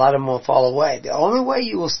 a lot of them will fall away. The only way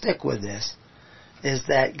you will stick with this is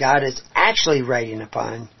that God is actually writing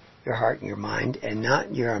upon your heart and your mind and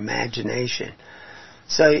not your imagination.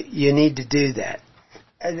 So you need to do that.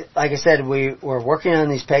 And like I said, we're working on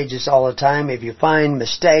these pages all the time. If you find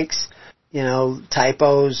mistakes, you know,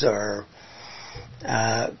 typos or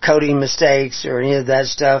coding mistakes or any of that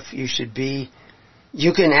stuff, you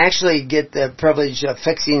can actually get the privilege of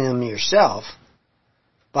fixing them yourself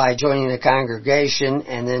by joining a congregation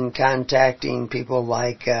and then contacting people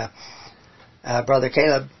like Brother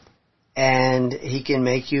Caleb, and he can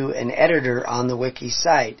make you an editor on the wiki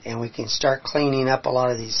site, and we can start cleaning up a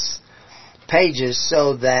lot of these pages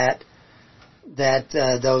so that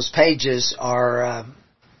those pages are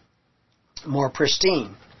more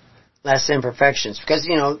pristine, less imperfections. Because,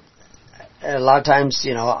 you know, a lot of times,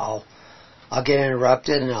 you know, I'll get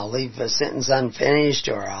interrupted and I'll leave a sentence unfinished,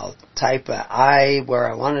 or I'll type an I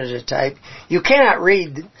where I wanted to type. You cannot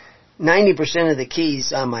read 90% of the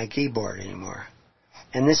keys on my keyboard anymore.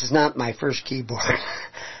 And this is not my first keyboard.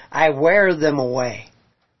 I wear them away.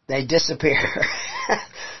 They disappear.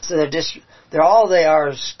 So they're all they are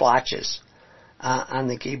is splotches on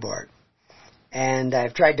the keyboard. And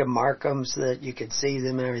I've tried to mark them so that you can see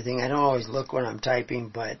them and everything. I don't always look when I'm typing,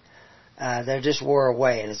 but they're just wore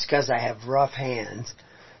away. And it's because I have rough hands.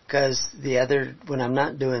 Because when I'm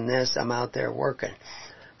not doing this, I'm out there working.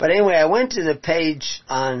 But anyway, I went to the page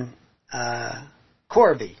on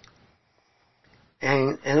Corby.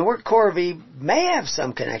 And the word Corby may have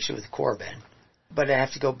some connection with Corbin. But I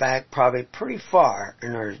have to go back probably pretty far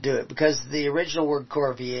in order to do it. Because the original word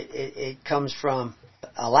Corby, it comes from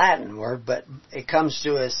a Latin word, but it comes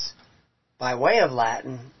to us by way of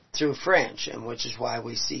Latin through French, and which is why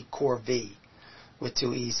we see Corvée with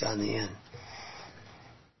two E's on the end.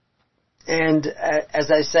 And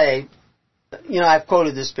as I say, you know, I've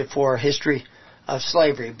quoted this before, history of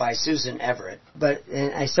Slavery by Susan Everett. But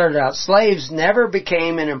I started out, slaves never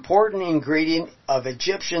became an important ingredient of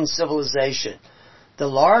Egyptian civilization. The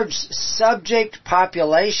large subject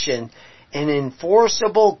population and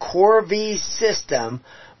enforceable corvée system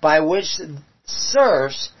by which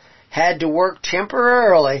serfs had to work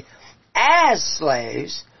temporarily as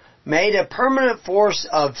slaves made a permanent force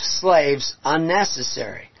of slaves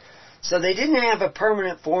unnecessary. So they didn't have a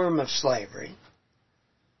permanent form of slavery.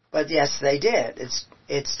 But yes, they did.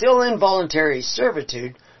 It's still involuntary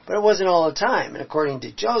servitude, but it wasn't all the time. And according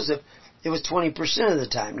to Joseph, it was 20% of the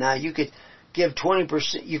time. Now you could give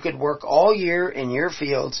 20%, you could work all year in your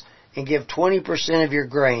fields and give 20% of your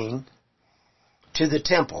grain to the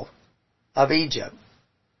temple of Egypt.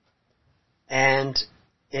 And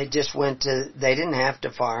it just went to, they didn't have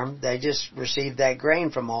to farm, they just received that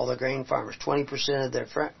grain from all the grain farmers, 20% of their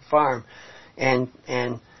farm, and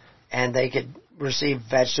they could receive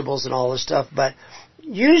vegetables and all this stuff. But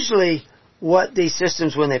usually what these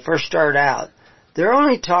systems, when they first start out, they're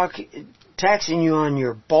only taxing you on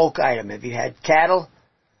your bulk item. If you had cattle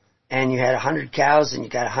and you had 100 cows and you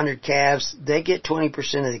got 100 calves, they get 20%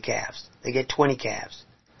 of the calves. They get 20 calves.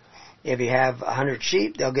 If you have 100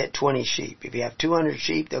 sheep, they'll get 20 sheep. If you have 200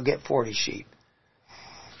 sheep, they'll get 40 sheep.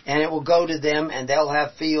 And it will go to them, and they'll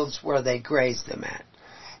have fields where they graze them at.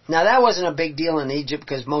 Now, that wasn't a big deal in Egypt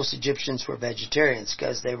because most Egyptians were vegetarians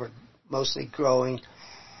because they were mostly growing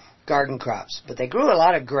garden crops. But they grew a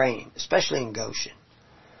lot of grain, especially in Goshen.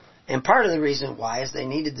 And part of the reason why is they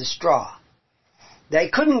needed the straw. They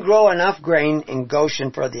couldn't grow enough grain in Goshen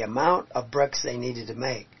for the amount of bricks they needed to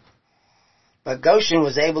make. But Goshen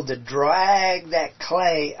was able to drag that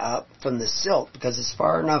clay up from the silt because it's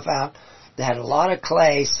far enough out. They had a lot of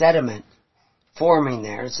clay sediment forming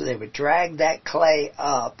there, so they would drag that clay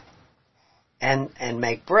up and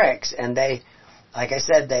make bricks. And they, like I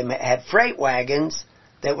said, they had freight wagons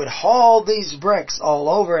that would haul these bricks all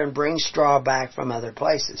over and bring straw back from other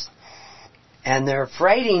places. And their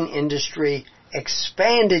freighting industry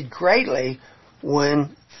expanded greatly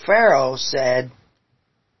when Pharaoh said,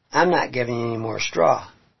 I'm not giving you any more straw.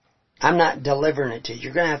 I'm not delivering it to you.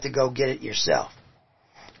 You're going to have to go get it yourself.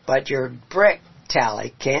 But your brick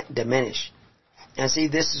tally can't diminish. And see,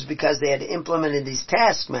 this is because they had implemented these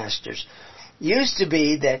taskmasters. Used to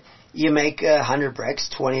be that you make 100 bricks,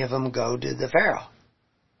 20 of them go to the Pharaoh.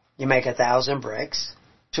 You make 1,000 bricks,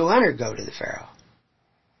 200 go to the Pharaoh.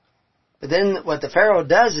 But then what the Pharaoh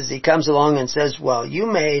does is he comes along and says, well, you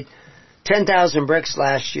made 10,000 bricks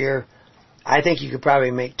last year. I think you could probably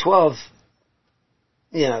make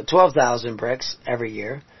 12,000 bricks every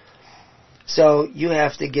year. So you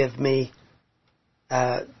have to give me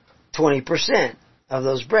 20% of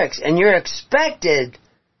those bricks. And you're expected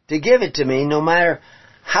to give it to me no matter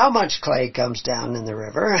how much clay comes down in the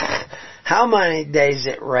river, how many days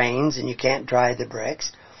it rains and you can't dry the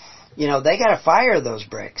bricks. You know, they got to fire those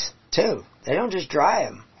bricks too. They don't just dry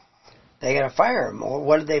them. They got to fire them. Or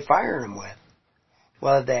what are they firing them with?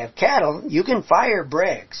 Well, if they have cattle, you can fire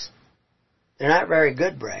bricks. They're not very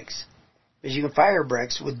good bricks. But you can fire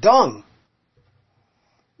bricks with dung.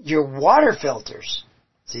 Your water filters,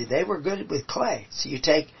 see, they were good with clay. So you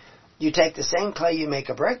take the same clay you make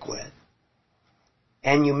a brick with,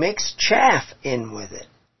 and you mix chaff in with it.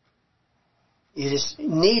 You just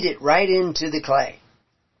knead it right into the clay.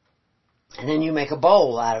 And then you make a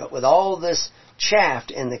bowl out of it with all this chaff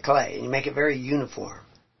in the clay, and you make it very uniform.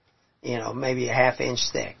 You know, maybe a half-inch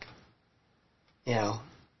thick. You know,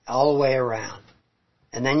 all the way around.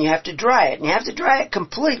 And then you have to dry it. And you have to dry it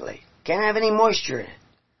completely. Can't have any moisture in it.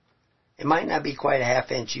 It might not be quite a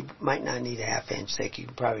half-inch. You might not need a half-inch thick. You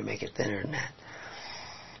can probably make it thinner than that.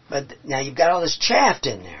 But now you've got all this chaff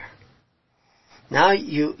in there. Now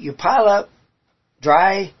you pile up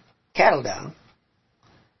dry cattle dung.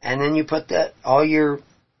 And then you put all your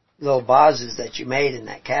little vases that you made in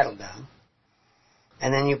that cattle dung.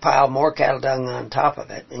 And then you pile more cattle dung on top of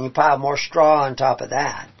it. And you pile more straw on top of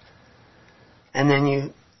that. And then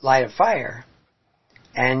you light a fire.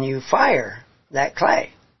 And you fire that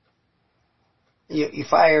clay. You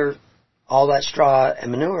fire all that straw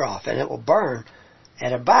and manure off. And it will burn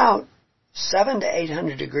at about 700 to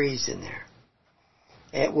 800 degrees in there.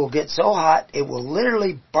 It will get so hot, it will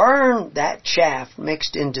literally burn that chaff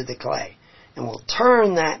mixed into the clay. And will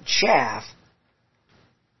turn that chaff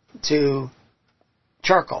to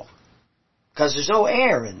charcoal. Because there's no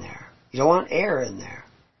air in there. You don't want air in there.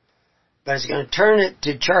 But it's going to turn it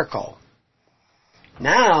to charcoal.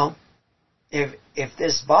 Now, if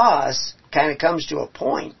this vase kind of comes to a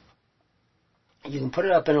point, you can put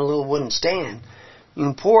it up in a little wooden stand. You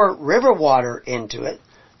can pour river water into it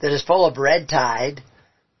that is full of red tide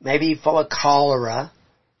maybe full of cholera,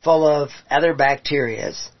 full of other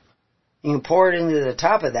bacteria. You can pour it into the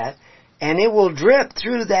top of that, and it will drip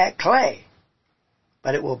through that clay.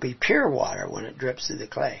 But it will be pure water when it drips through the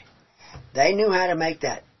clay. They knew how to make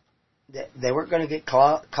that. They weren't going to get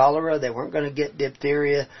cholera. They weren't going to get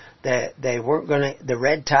diphtheria. They weren't going to. The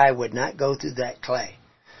red tide would not go through that clay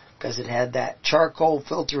because it had that charcoal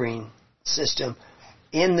filtering system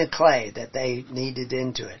in the clay that they needed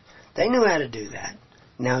into it. They knew how to do that.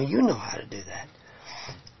 Now you know how to do that.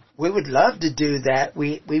 We would love to do that.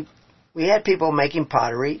 We had people making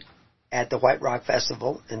pottery at the White Rock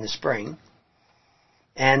Festival in the spring.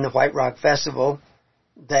 And the White Rock Festival,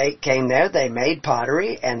 they came there, they made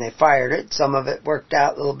pottery, and they fired it. Some of it worked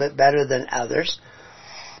out a little bit better than others.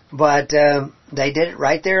 But they did it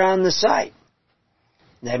right there on the site.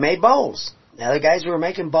 They made bowls. The other guys were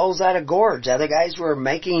making bowls out of gourds. The other guys were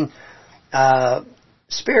making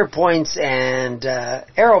spear points and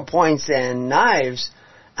arrow points and knives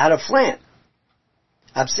out of flint.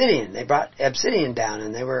 Obsidian. They brought obsidian down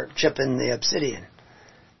and they were chipping the obsidian.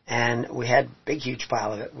 And we had a big, huge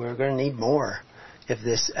pile of it. We're going to need more if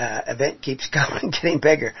this event keeps going, getting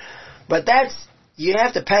bigger. But you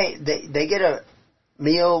have to pay. They get a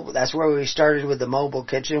meal. That's where we started with the mobile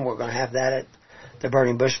kitchen. We're going to have that at the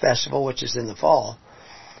Burning Bush Festival, which is in the fall.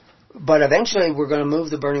 But eventually we're going to move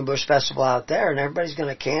the Burning Bush Festival out there, and everybody's going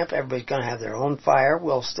to camp. Everybody's going to have their own fire.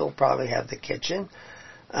 We'll still probably have the kitchen.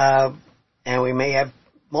 And we may have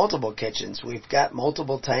multiple kitchens. We've got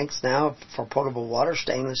multiple tanks now for potable water,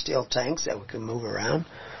 stainless steel tanks that we can move around.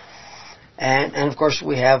 And of course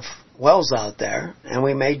we have wells out there, and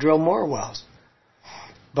we may drill more wells.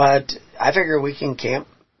 But I figure we can camp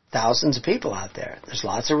thousands of people out there. There's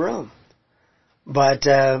lots of room. But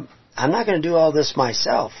I'm not going to do all this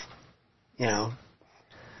myself. You know,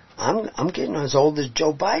 I'm getting as old as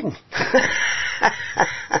Joe Biden.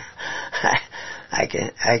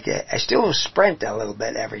 I still sprint a little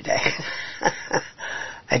bit every day.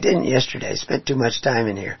 I didn't yesterday. I spent too much time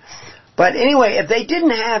in here. But anyway, if they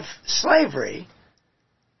didn't have slavery,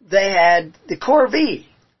 they had the corvée,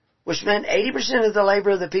 which meant 80% of the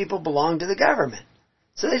labor of the people belonged to the government.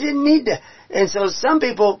 So they didn't need to. And so some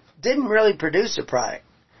people didn't really produce a product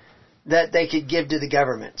that they could give to the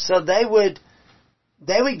government. So they would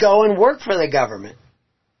go and work for the government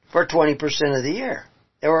for 20% of the year.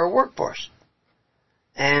 They were a workforce.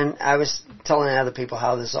 And I was telling other people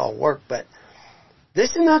how this all worked, but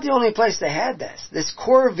this is not the only place they had this. This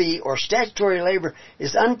corvée, or statutory labor,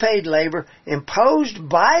 is unpaid labor imposed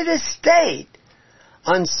by the state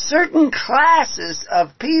on certain classes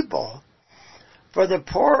of people for the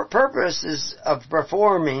purposes of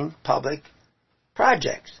performing public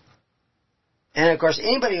projects. And of course,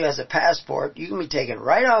 anybody who has a passport, you can be taken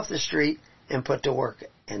right off the street and put to work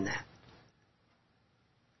in that.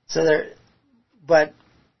 But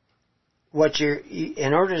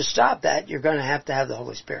in order to stop that, you're going to have the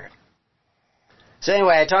Holy Spirit. So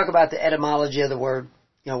anyway, I talk about the etymology of the word,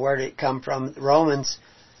 where did it come from. The Romans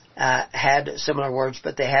had similar words,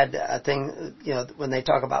 but they had a thing, when they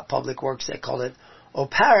talk about public works, they called it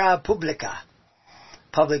opera publica,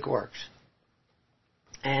 public works.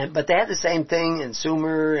 But they had the same thing in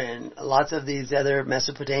Sumer and lots of these other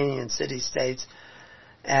Mesopotamian city-states.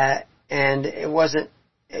 And it wasn't,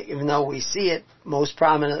 even though we see it most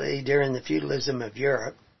prominently during the feudalism of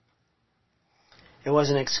Europe, it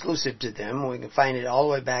wasn't exclusive to them. We can find it all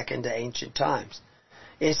the way back into ancient times.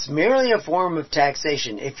 It's merely a form of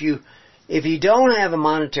taxation. If you don't have a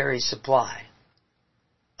monetary supply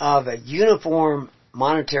of a uniform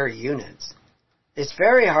monetary units, it's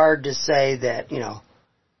very hard to say that,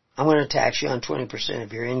 I'm going to tax you on 20%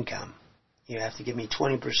 of your income. You have to give me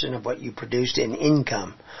 20% of what you produced in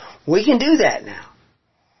income. We can do that now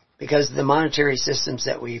because of the monetary systems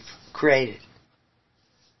that we've created.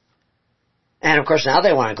 And of course now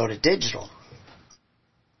they want to go to digital.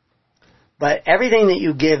 But everything that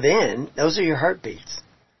you give in, those are your heartbeats.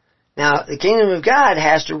 Now, the kingdom of God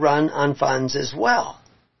has to run on funds as well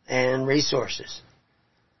and resources.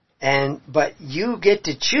 But you get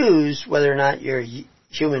to choose whether or not you're a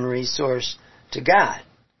human resource to God.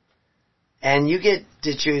 And you get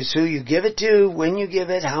to choose who you give it to, when you give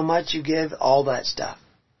it, how much you give, all that stuff.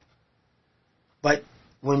 But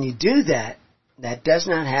when you do that, that does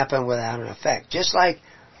not happen without an effect. Just like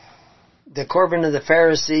the Corban of the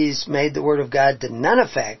Pharisees made the Word of God to none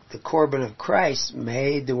effect, the Corban of Christ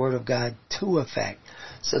made the Word of God to effect,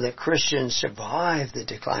 so that Christians survived the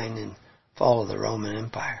decline and fall of the Roman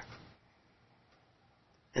Empire.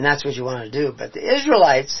 And that's what you want to do. But the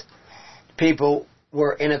Israelites, people,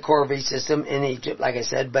 were in a corvée system in Egypt, like I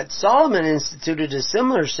said, but Solomon instituted a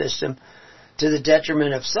similar system to the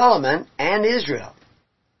detriment of Solomon and Israel.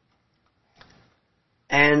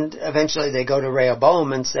 And eventually they go to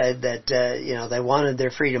Rehoboam and said that, they wanted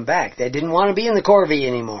their freedom back. They didn't want to be in the corvée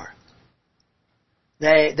anymore.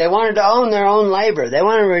 They wanted to own their own labor. They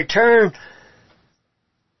wanted to return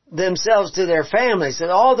themselves to their families, so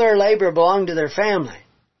all their labor belonged to their family.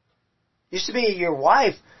 Used to be your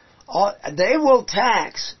wife. They will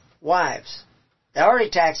tax wives. They already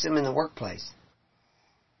tax them in the workplace.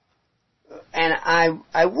 And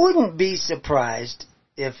I wouldn't be surprised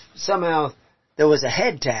if somehow there was a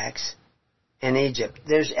head tax in Egypt.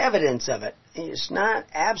 There's evidence of it. It's not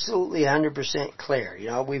absolutely 100% clear.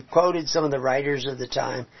 We've quoted some of the writers of the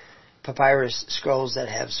time, papyrus scrolls that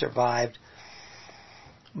have survived.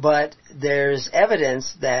 But there's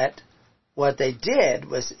evidence that what they did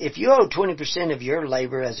was, if you owe 20% of your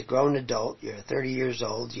labor as a grown adult, you're 30 years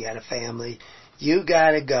old, you got a family, you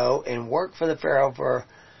got to go and work for the Pharaoh for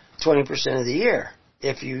 20% of the year.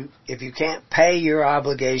 If you can't pay your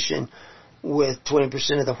obligation with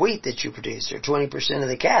 20% of the wheat that you produce or 20% of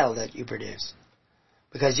the cattle that you produce.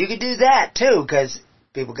 Because you could do that too, because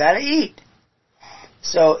people got to eat.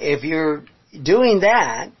 So if you're doing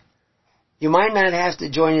that, you might not have to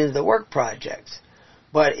join into the work projects.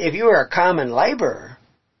 But if you are a common laborer,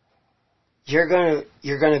 you're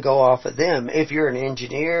gonna go off of them. If you're an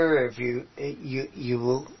engineer, if you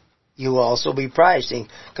will also be pricing,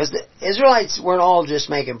 because the Israelites weren't all just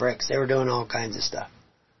making bricks; they were doing all kinds of stuff.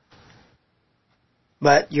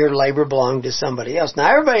 But your labor belonged to somebody else. Now,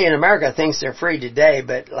 everybody in America thinks they're free today,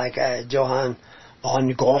 but like Johann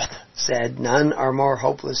von Goethe said, none are more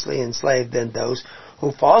hopelessly enslaved than those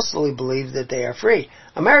who falsely believe that they are free.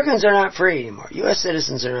 Americans are not free anymore. U.S.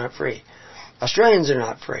 citizens are not free. Australians are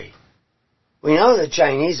not free. We know the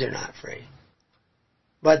Chinese are not free.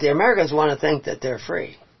 But the Americans want to think that they're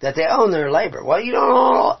free, that they own their labor. Well, you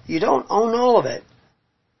don't own all of it.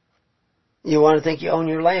 You want to think you own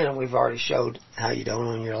your land, and we've already showed how you don't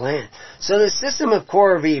own your land. So the system of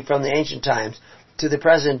corvée from the ancient times to the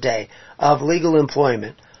present day of legal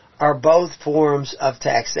employment are both forms of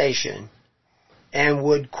taxation and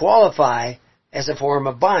would qualify as a form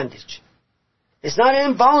of bondage. It's not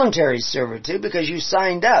involuntary servitude because you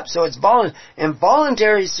signed up, so it's voluntary. And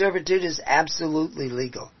voluntary servitude is absolutely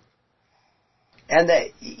legal. And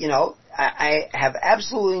I have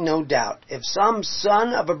absolutely no doubt if some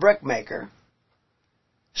son of a brickmaker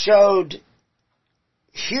showed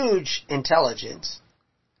huge intelligence,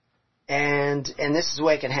 and this is the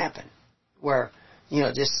way it can happen, where,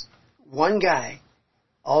 just one guy,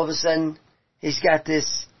 all of a sudden, he's got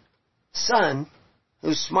this son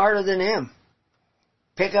who's smarter than him.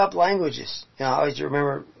 Pick up languages. I always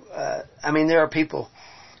remember, there are people,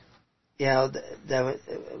 there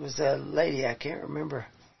was a lady, I can't remember.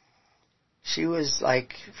 She was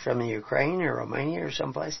like from the Ukraine or Romania or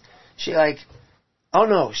someplace. She was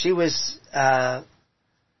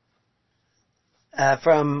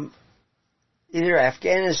from either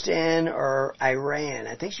Afghanistan or Iran.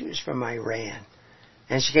 I think she was from Iran.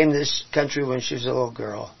 And she came to this country when she was a little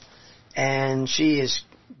girl. And she has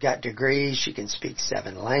got degrees. She can speak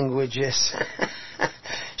 7 languages.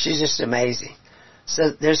 She's just amazing.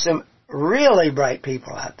 So there's some really bright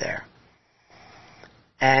people out there.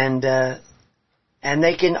 And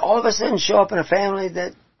they can all of a sudden show up in a family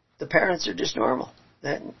that the parents are just normal.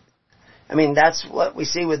 That's what we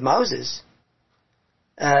see with Moses.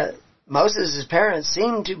 Moses' parents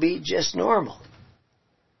seem to be just normal.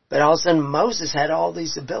 But all of a sudden Moses had all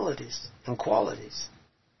these abilities and qualities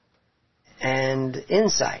and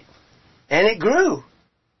insight. And it grew.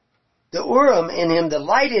 The Urim in him, the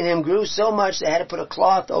light in him grew so much they had to put a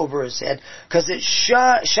cloth over his head because it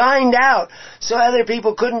shined out so other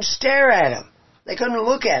people couldn't stare at him. They couldn't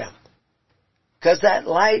look at him because that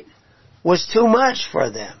light was too much for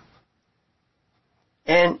them.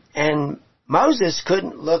 And Moses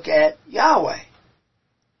couldn't look at Yahweh.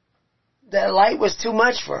 That light was too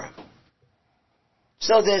much for him.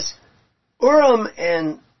 So this Urim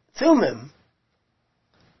and Thummim,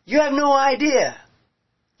 you have no idea.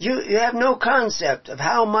 You have no concept of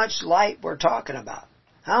how much light we're talking about.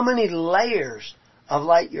 How many layers of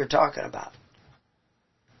light you're talking about.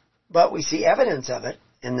 But we see evidence of it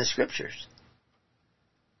in the scriptures.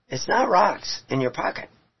 It's not rocks in your pocket.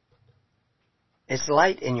 It's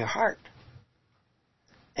light in your heart.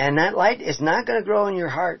 And that light is not going to grow in your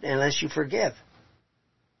heart unless you forgive.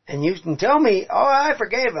 And you can tell me, oh, I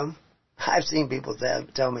forgave him. I've seen people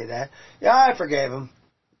tell me that. Yeah, I forgave him.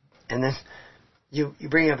 And then you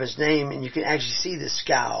bring up his name and you can actually see the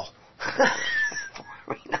scowl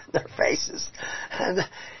on their faces. And,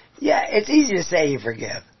 yeah, it's easy to say you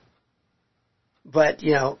forgive. But,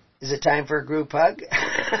 Is it time for a group hug?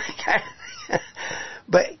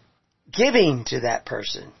 But giving to that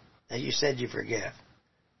person that you said you forgive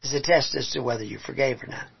is a test as to whether you forgave or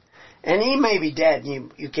not. And he may be dead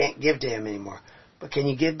and you can't give to him anymore. But can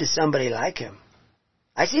you give to somebody like him?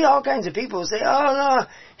 I see all kinds of people who say, oh no,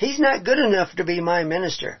 he's not good enough to be my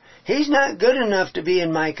minister. He's not good enough to be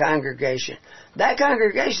in my congregation. That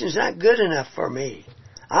congregation is not good enough for me.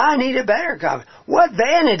 I need a better congregation. What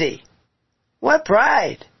vanity! What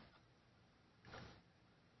pride!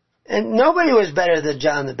 And nobody was better than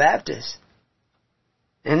John the Baptist.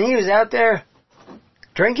 And he was out there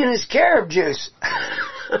drinking his carob juice.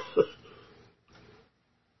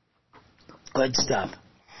 Good stuff.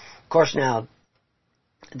 Of course now,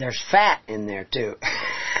 there's fat in there too.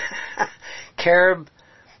 Carob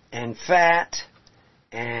and fat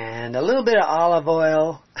and a little bit of olive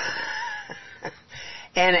oil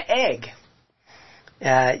and an egg.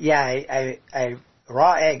 I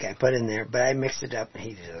raw egg I put in there, but I mixed it up and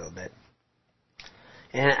heated it a little bit.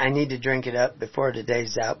 And I need to drink it up before the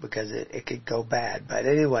day's out because it could go bad. But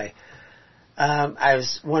anyway, I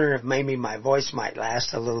was wondering if maybe my voice might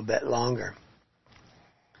last a little bit longer.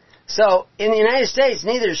 So, in the United States,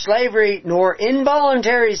 neither slavery nor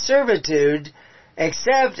involuntary servitude,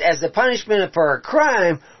 except as the punishment for a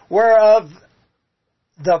crime whereof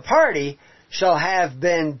the party shall have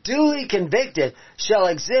been duly convicted, shall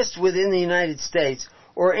exist within the United States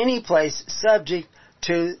or any place subject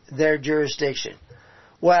to their jurisdiction.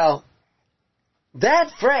 Well,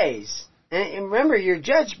 that phrase, and remember, you're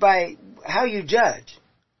judged by how you judge.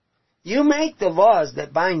 You make the laws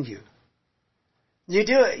that bind you. You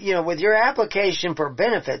do it, with your application for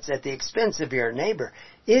benefits at the expense of your neighbor.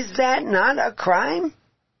 Is that not a crime?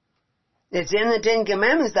 It's in the Ten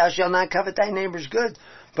Commandments, thou shalt not covet thy neighbor's goods.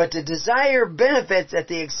 But to desire benefits at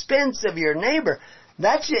the expense of your neighbor,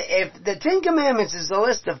 if the Ten Commandments is a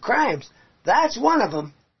list of crimes, that's one of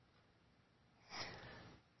them.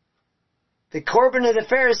 The Corban of the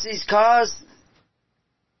Pharisees caused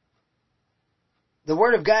the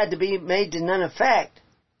Word of God to be made to none effect,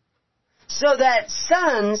 so that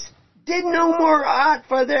sons did no more aught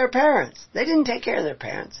for their parents. They didn't take care of their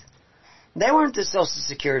parents. They weren't the Social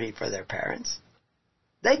Security for their parents.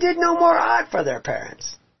 They did no more aught for their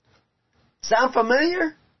parents. Sound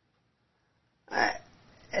familiar?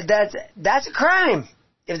 That's a crime.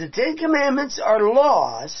 If the Ten Commandments are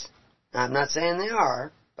laws, I'm not saying they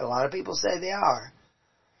are, but a lot of people say they are.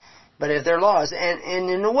 But if they're laws, and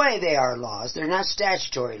in a way they are laws, they're not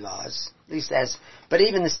statutory laws. At least but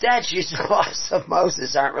even the statutes and laws of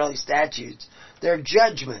Moses aren't really statutes. They're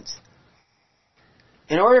judgments.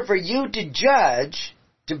 In order for you to judge,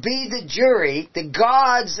 to be the jury, the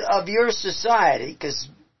gods of your society, because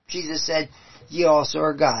Jesus said, ye also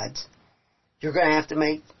are gods, you're going to have to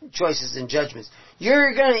make choices and judgments.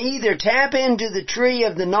 You're going to either tap into the tree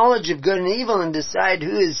of the knowledge of good and evil and decide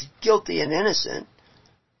who is guilty and innocent,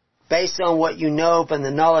 based on what you know from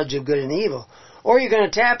the knowledge of good and evil, or you're going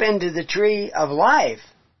to tap into the tree of life,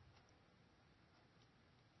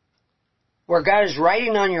 where God is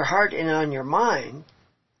writing on your heart and on your mind,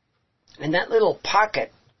 and that little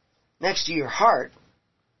pocket next to your heart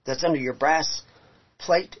that's under your brass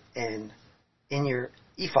plate and in your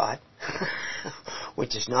ephod,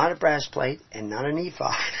 which is not a brass plate and not an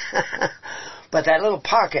ephod, but that little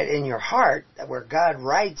pocket in your heart where God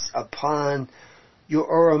writes upon your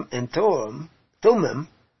Urim and Thummim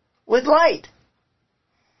with light.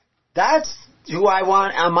 That's who I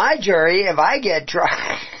want on my jury if I get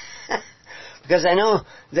tried. Because I know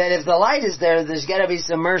that if the light is there, there's got to be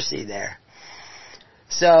some mercy there.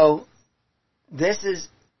 So,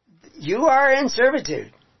 you are in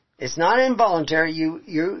servitude. It's not involuntary.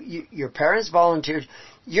 Your parents volunteered.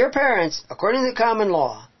 Your parents, according to the common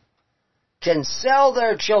law, can sell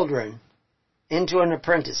their children into an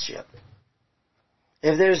apprenticeship.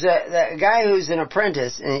 If there's a guy who's an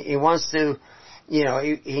apprentice and he wants to,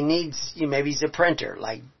 he needs, maybe he's a printer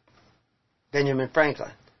like Benjamin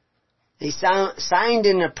Franklin. He signed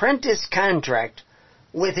an apprentice contract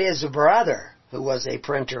with his brother, who was a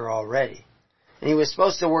printer already. And he was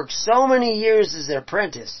supposed to work so many years as an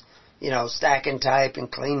apprentice, stacking type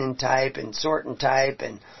and cleaning type and sorting type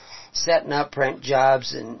and setting up print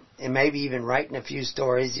jobs and maybe even writing a few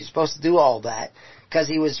stories. He was supposed to do all that because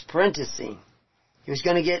he was apprenticing. He was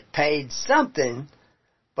going to get paid something,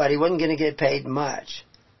 but he wasn't going to get paid much.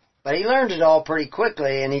 But he learned it all pretty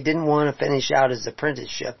quickly, and he didn't want to finish out his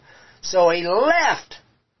apprenticeship. So he left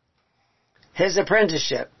his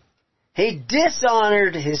apprenticeship. He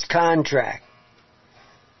dishonored his contract,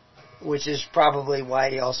 which is probably why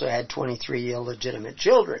he also had 23 illegitimate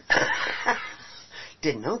children.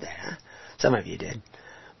 Didn't know that, huh? Some of you did.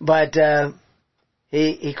 But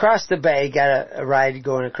he crossed the bay, got a ride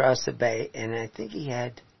going across the bay, and I think he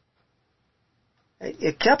had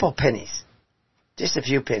a couple pennies, just a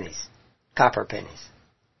few pennies, copper pennies.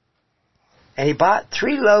 And he bought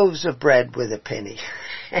 3 loaves of bread with a penny.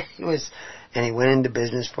 And he went into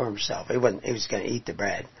business for himself. He was going to eat the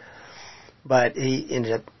bread. But he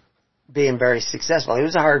ended up being very successful. He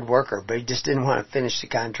was a hard worker, but he just didn't want to finish the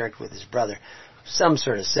contract with his brother. Some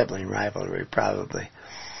sort of sibling rivalry, probably.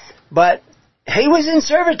 But he was in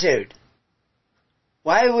servitude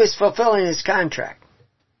while he was fulfilling his contract.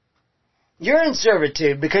 You're in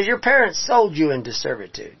servitude because your parents sold you into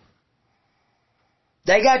servitude.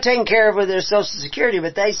 They got taken care of with their Social Security,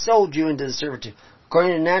 but they sold you into the servitude.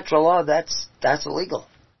 According to natural law, that's illegal.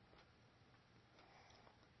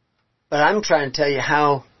 But I'm trying to tell you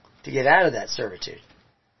how to get out of that servitude.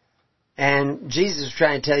 And Jesus is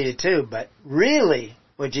trying to tell you too, but really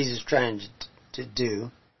what Jesus is trying to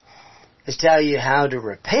do is tell you how to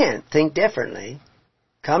repent, think differently,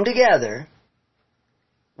 come together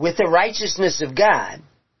with the righteousness of God,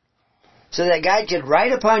 so that God could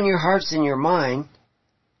write upon your hearts and your mind,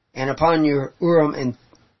 and upon your Urim and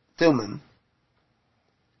Thummim,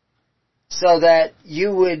 so that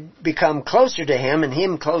you would become closer to Him and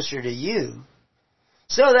Him closer to you,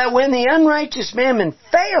 so that when the unrighteous mammon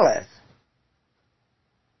faileth,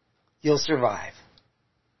 you'll survive.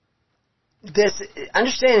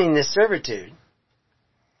 Understanding this servitude,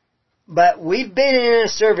 but we've been in a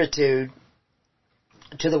servitude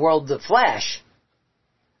to the world of the flesh,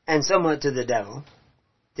 and somewhat to the devil,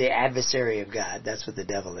 the adversary of God. That's what the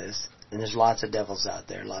devil is. And there's lots of devils out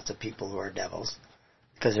there, lots of people who are devils,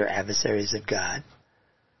 because they're adversaries of God.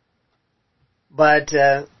 But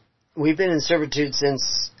we've been in servitude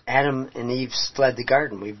since Adam and Eve fled the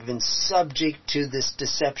garden. We've been subject to this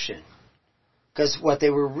deception. Because what they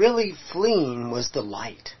were really fleeing was the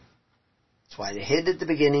light. That's why they hid at the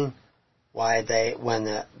beginning. Why when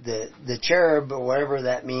the cherub, or whatever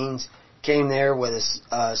that means, came there with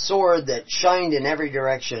a sword that shined in every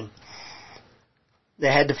direction, they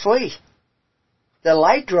had to flee. The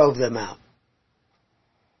light drove them out.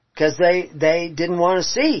 Because they didn't want to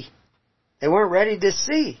see. They weren't ready to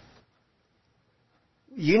see.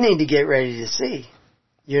 You need to get ready to see.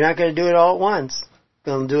 You're not going to do it all at once.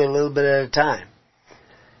 You're going to do it a little bit at a time.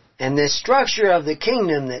 And this structure of the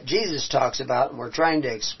kingdom that Jesus talks about, and we're trying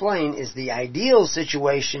to explain, is the ideal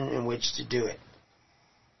situation in which to do it.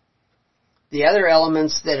 The other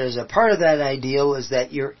elements that is a part of that ideal is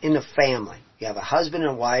that you're in a family. You have a husband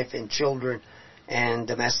and wife and children and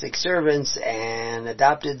domestic servants and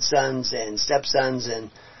adopted sons and stepsons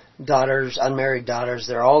and daughters, unmarried daughters.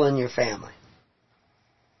 They're all in your family.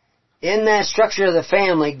 In that structure of the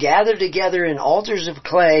family, gathered together in altars of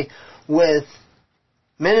clay with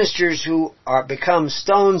ministers who become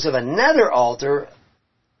stones of another altar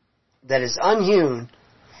that is unhewn,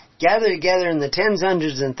 gathered together in the tens,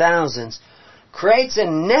 hundreds, and thousands, creates a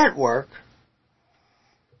network,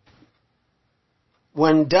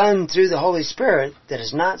 when done through the Holy Spirit, that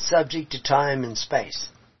is not subject to time and space.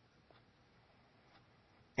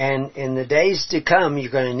 And in the days to come,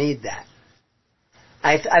 you're going to need that.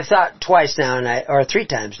 I've thought twice now, or 3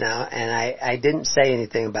 times now, and I didn't say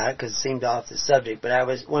anything about it because it seemed off the subject, but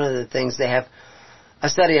one of the things, they have a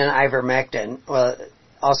study on ivermectin. Well,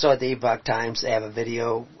 also at the Epoch Times, they have a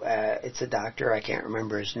video. It's a doctor, I can't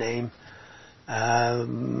remember his name.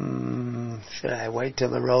 Should I wait till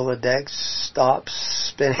the Rolodex stops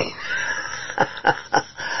spinning?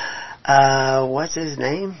 What's his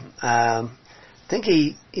name? I think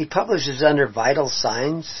he publishes under Vital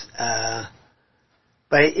Signs,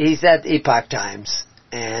 but he's at Epoch Times,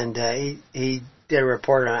 and he did a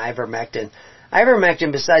report on ivermectin.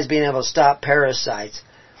 Ivermectin, besides being able to stop parasites,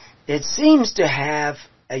 it seems to have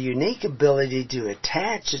a unique ability to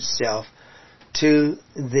attach itself to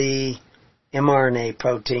the mRNA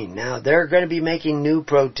protein. Now, they're going to be making new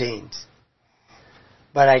proteins.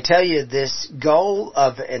 But I tell you, this goal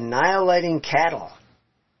of annihilating cattle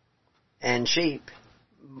and sheep,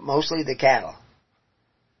 mostly the cattle,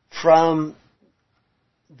 from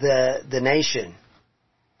the nation,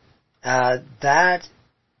 that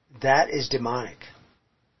is demonic.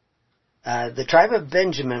 The tribe of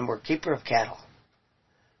Benjamin were keeper of cattle.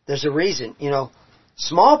 There's a reason.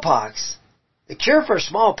 Smallpox, the cure for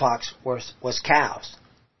smallpox was cows.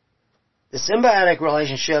 The symbiotic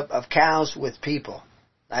relationship of cows with people,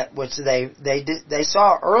 which they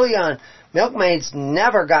saw early on. Milkmaids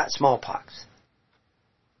never got smallpox.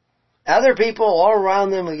 Other people all around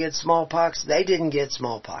them would get smallpox. They didn't get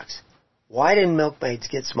smallpox. Why didn't milkmaids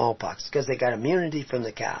get smallpox? Because they got immunity from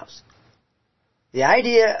the cows. The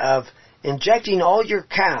idea of injecting all your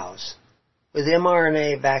cows with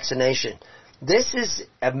mRNA vaccination. This is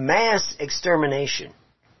a mass extermination.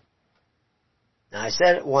 Now, I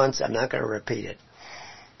said it once, I'm not going to repeat it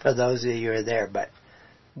for those of you who are there, but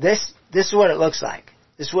this is what it looks like.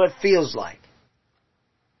 This is what it feels like.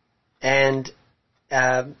 And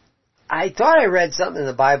I thought I read something in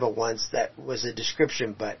the Bible once that was a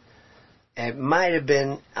description, but it might have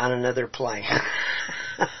been on another plane.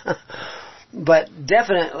 But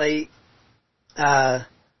definitely,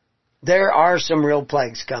 there are some real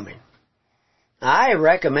plagues coming. I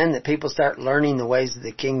recommend that people start learning the ways of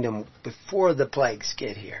the kingdom before the plagues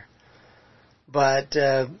get here. But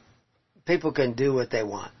people can do what they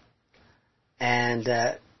want. And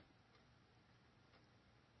I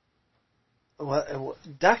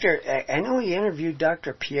know he interviewed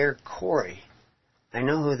Dr. Pierre Corey. I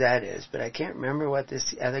know who that is, but I can't remember what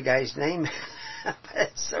this other guy's name is.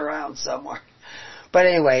 It's around somewhere. But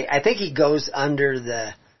anyway, I think he goes under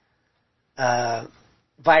the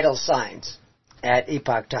vital signs at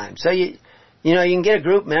Epoch Time. So you can get a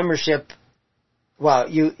group membership. Well,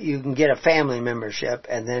 you can get a family membership,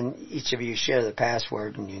 and then each of you share the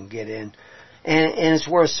password, and you can get in. And it's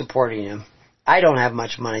worth supporting him. I don't have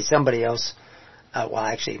much money. Somebody else,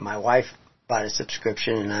 actually, my wife bought a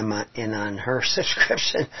subscription, and I'm in on her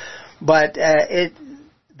subscription. But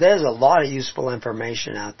there's a lot of useful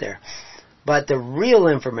information out there. But the real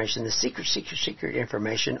information, the secret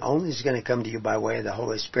information, only is going to come to you by way of the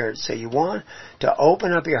Holy Spirit. So you want to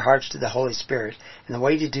open up your hearts to the Holy Spirit. And the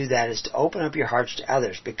way to do that is to open up your hearts to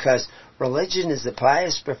others, because religion is the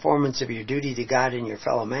pious performance of your duty to God and your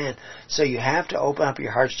fellow man. So you have to open up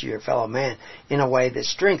your hearts to your fellow man in a way that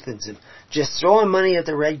strengthens him. Just throwing money at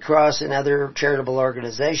the Red Cross and other charitable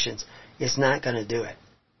organizations is not going to do it.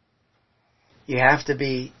 You have to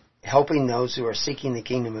be helping those who are seeking the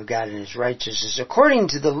kingdom of God and His righteousness according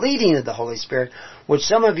to the leading of the Holy Spirit, which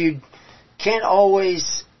some of you can't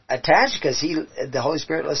always attach because the Holy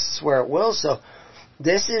Spirit lists where it will. So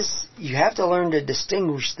you have to learn to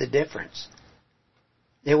distinguish the difference.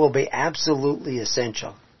 It will be absolutely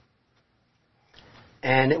essential.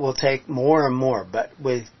 And it will take more and more. But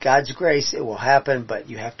with God's grace, it will happen.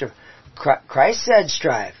 But you have to, Christ said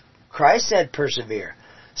strive. Christ said persevere.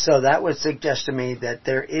 So that would suggest to me that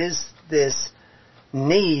there is this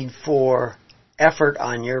need for effort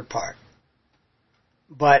on your part.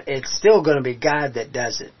 But it's still going to be God that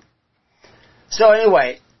does it. So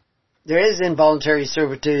anyway, there is involuntary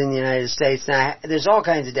servitude in the United States. Now, there's all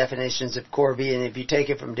kinds of definitions of corvée, and if you take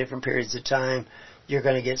it from different periods of time, you're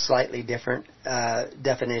going to get slightly different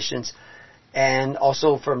definitions. And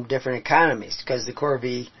also from different economies, because the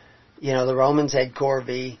corvée, the Romans had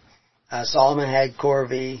corvée. Solomon had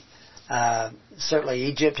corvée. Certainly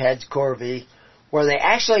Egypt had corvée, where they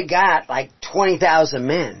actually got like 20,000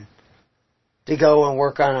 men to go and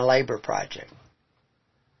work on a labor project.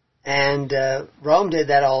 And Rome did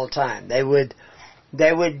that all the time. They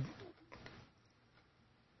would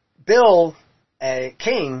bill a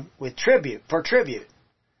king with tribute.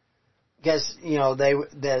 Because,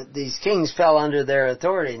 these kings fell under their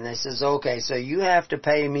authority, and they says, okay, so you have to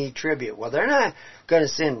pay me tribute. Well, they're not going to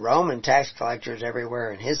send Roman tax collectors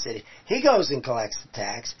everywhere in his city. He goes and collects the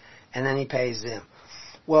tax, and then he pays them.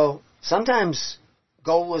 Well, sometimes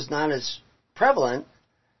gold was not as prevalent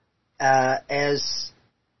as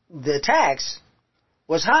the tax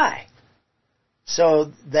was high.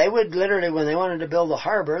 So they would literally, when they wanted to build a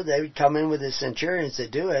harbor, they would come in with the centurions to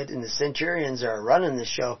do it, and the centurions are running the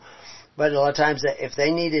show. But a lot of times, if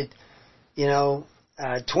they needed,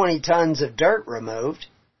 20 tons of dirt removed,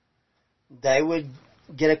 they would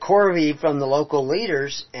get a corvée from the local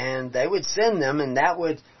leaders, and they would send them, and that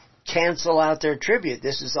would cancel out their tribute.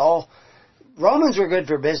 This is all, Romans were good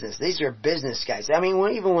for business. These are business guys. I mean,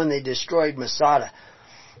 even when they destroyed Masada,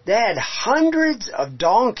 they had hundreds of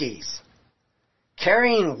donkeys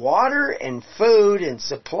carrying water and food and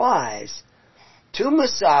supplies to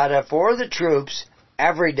Masada for the troops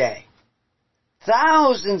every day.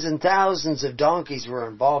 Thousands and thousands of donkeys were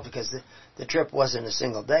involved because the trip wasn't a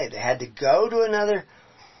single day. They had to go to another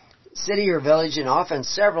city or village, and often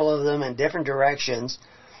several of them in different directions,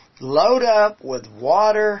 load up with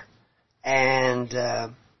water and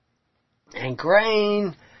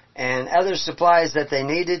grain and other supplies that they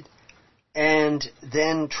needed, and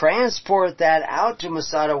then transport that out to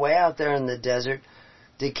Masada way out there in the desert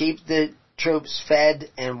to keep the troops fed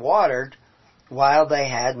and watered while they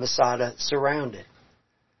had Masada surrounded.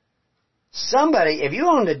 Somebody, if you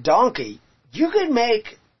owned a donkey, you could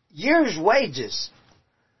make year's wages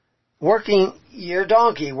working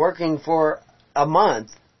for a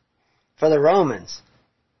month for the Romans.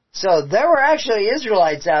 So there were actually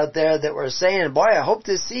Israelites out there that were saying, boy, I hope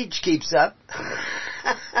this siege keeps up.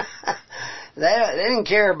 They didn't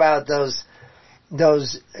care about those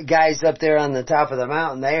guys up there on the top of the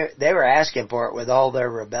mountain. They were asking for it with all their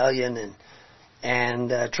rebellion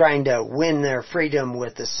and trying to win their freedom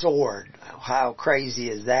with the sword. How crazy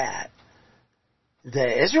is that?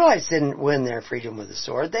 The Israelites didn't win their freedom with the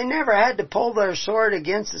sword. They never had to pull their sword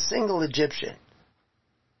against a single Egyptian.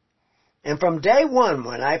 And from day one,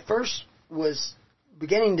 when I first was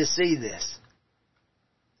beginning to see this,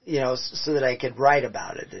 so that I could write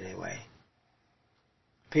about it anyway.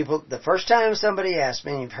 People, the first time somebody asked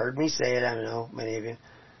me, and you've heard me say it, I don't know, many of you,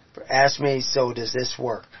 asked me, so does this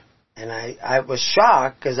work? And I was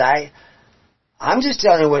shocked because I'm just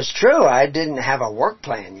telling you what's true. I didn't have a work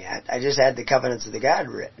plan yet. I just had the covenants of the God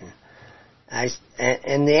written.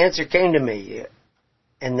 And the answer came to me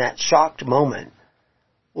in that shocked moment.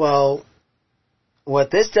 Well,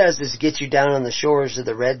 what this does is get you down on the shores of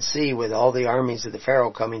the Red Sea with all the armies of the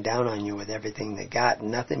Pharaoh coming down on you with everything they got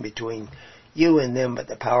and nothing between you and them but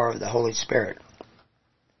the power of the Holy Spirit.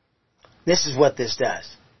 This is what this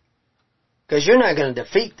does. Because you're not going to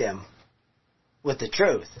defeat them with the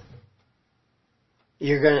truth.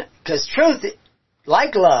 Because truth,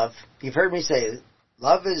 like love, you've heard me say,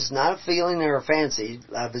 love is not a feeling or a fancy.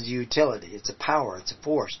 Love is utility. It's a power. It's a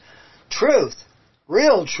force. Truth,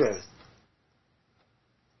 real truth,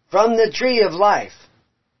 from the tree of life,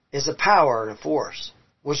 is a power and a force,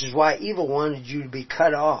 which is why evil wanted you to be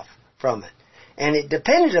cut off from it. And it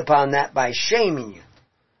depended upon that by shaming you,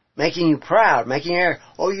 making you proud, making you,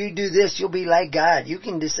 you do this, you'll be like God. You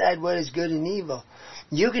can decide what is good and evil.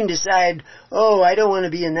 You can decide, I don't want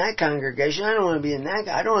to be in that congregation. I don't want to be in that.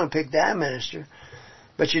 I don't want to pick that minister.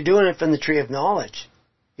 But you're doing it from the tree of knowledge.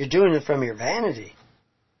 You're doing it from your vanity.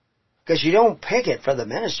 Because you don't pick it for the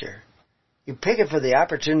minister. You pick it for the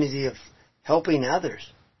opportunity of helping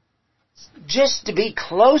others. Just to be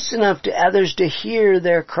close enough to others to hear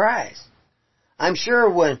their cries. I'm sure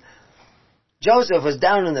when Joseph was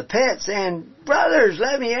down in the pit saying, brothers,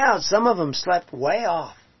 let me out, some of them slept way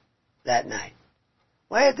off that night.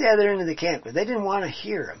 Way at the other end of the camp, because they didn't want to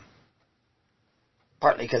hear him.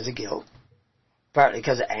 Partly because of guilt, partly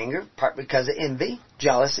because of anger, partly because of envy,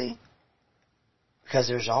 jealousy. Because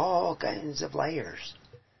there's all kinds of layers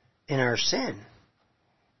in our sin,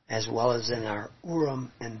 as well as in our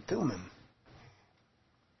Urim and Thummim.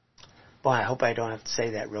 Boy, I hope I don't have to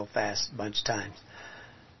say that real fast a bunch of times.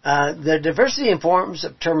 The diversity in forms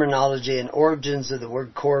of terminology and origins of the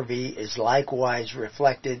word corvi is likewise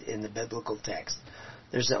reflected in the biblical text.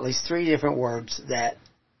 There's at least 3 different words that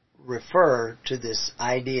refer to this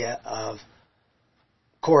idea of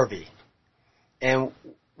corvi. And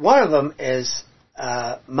one of them is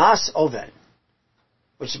mas oven,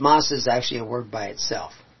 which mas is actually a word by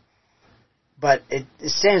itself. But it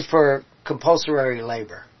stands for compulsory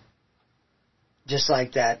labor. Just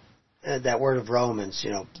like that word of Romans,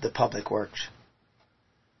 the public works.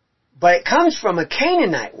 But it comes from a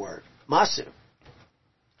Canaanite word, masu.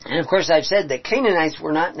 And of course I've said that Canaanites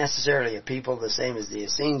were not necessarily a people, the same as the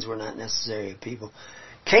Essenes were not necessarily a people.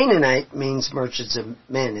 Canaanite means merchants of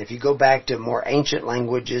men. If you go back to more ancient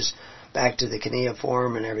languages, back to the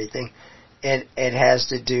cuneiform and everything, it has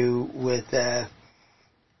to do with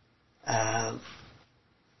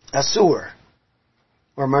Assur,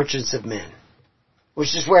 or merchants of men.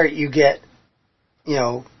 Which is where you get,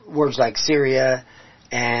 words like Syria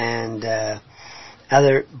and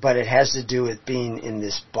but it has to do with being in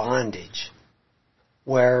this bondage.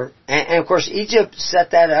 And of course Egypt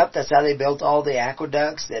set that up. That's how they built all the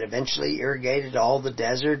aqueducts that eventually irrigated all the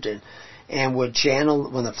desert and would channel,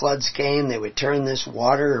 when the floods came, they would turn this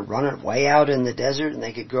water and run it way out in the desert and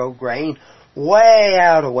they could grow grain way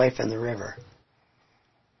out away from the river.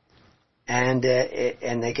 And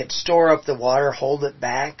they could store up the water, hold it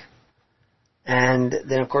back. And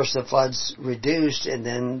then, of course, the floods reduced, and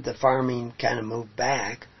then the farming kind of moved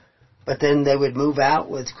back. But then they would move out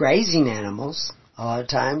with grazing animals a lot of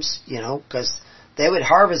times, because they would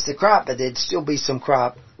harvest the crop, but there'd still be some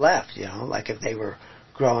crop left, like if they were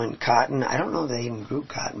growing cotton. I don't know if they even grew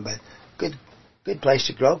cotton, but good place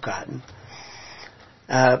to grow cotton.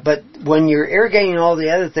 But when you're irrigating all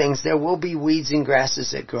the other things, there will be weeds and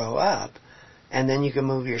grasses that grow up. And then you can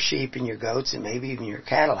move your sheep and your goats and maybe even your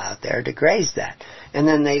cattle out there to graze that. And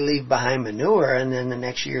then they leave behind manure, and then the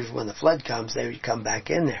next years when the flood comes, they would come back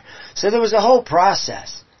in there. So there was a whole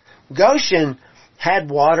process. Goshen had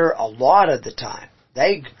water a lot of the time.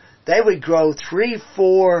 They would grow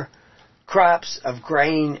 3-4 crops of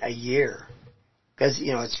grain a year. Because,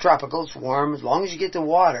 it's tropical, it's warm. As long as you get the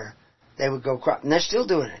water, they would go crop. And they're still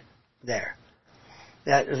doing it there.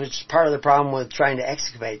 That is part of the problem with trying to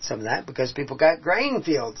excavate some of that, because people got grain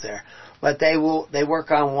fields there, but they work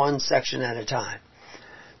on one section at a time.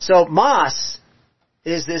 So Mas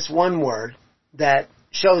is this one word that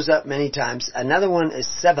shows up many times. Another one is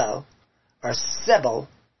Sebel, or Sebel.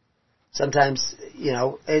 Sometimes,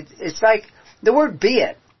 it's like the word be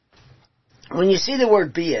it. When you see the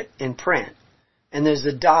word be it in print, and there's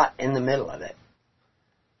a dot in the middle of it,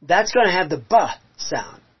 that's going to have the B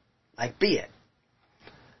sound, like be it.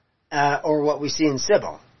 Or what we see in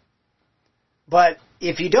Sybil. But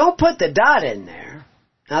if you don't put the dot in there,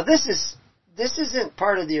 now this isn't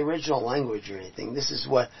part of the original language or anything. This is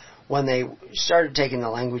when they started taking the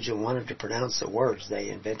language and wanted to pronounce the words, they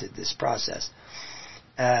invented this process.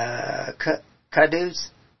 Kadus,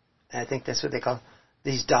 I think that's what they call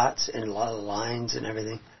these dots and a lot of lines and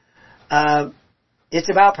everything. It's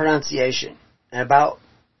about pronunciation and about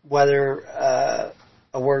whether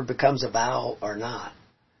a word becomes a vowel or not.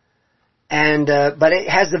 And but it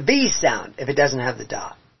has the V sound if it doesn't have the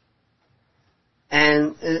dot.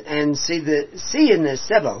 And see, the C in the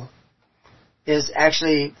Sebel is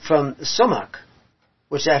actually from sumak,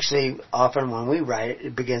 which actually often when we write it,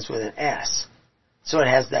 it begins with an S. So it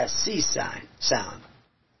has that C sound.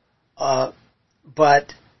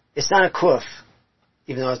 But it's not a kuf,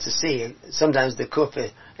 even though it's a C. Sometimes the kuf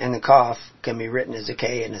and the kaf can be written as a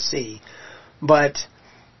K and a C. But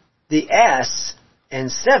the S in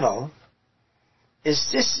Sebel is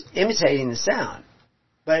just imitating the sound.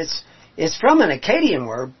 But it's from an Akkadian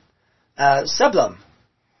word, sublum,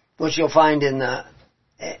 which you'll find in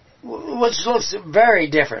which looks very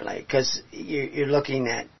differently, because you're looking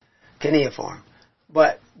at cuneiform.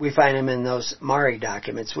 But we find them in those Mari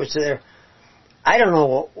documents, which I don't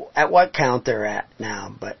know at what count they're at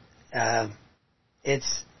now, but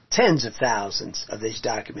it's tens of thousands of these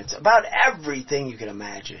documents, about everything you can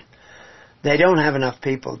imagine. They don't have enough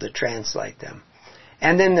people to translate them.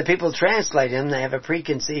 And then the people translate them, they have a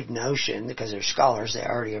preconceived notion, because they're scholars, they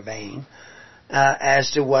already are vain,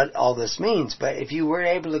 as to what all this means. But if you were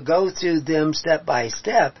able to go through them step by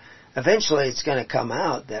step, eventually it's going to come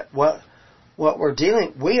out that what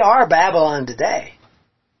we are Babylon today,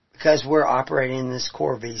 because we're operating in this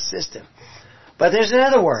core V system. But there's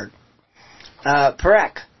another word,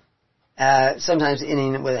 perek, sometimes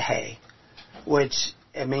ending with a hey, which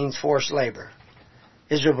it means forced labor.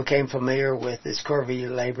 Israel became familiar with this core V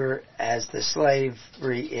labor as the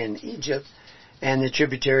slavery in Egypt and the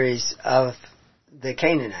tributaries of the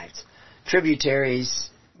Canaanites. Tributaries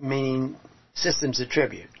meaning systems of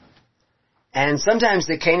tribute. And sometimes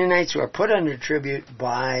the Canaanites were put under tribute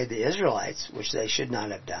by the Israelites, which they should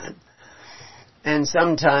not have done. And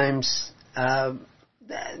sometimes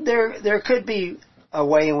there could be a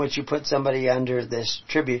way in which you put somebody under this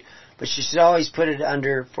tribute, but you should always put it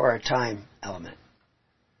under for a time element,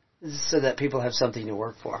 so that people have something to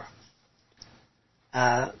work for.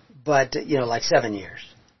 But, like 7 years.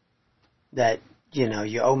 That,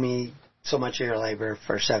 you owe me so much of your labor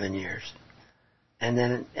for 7 years. And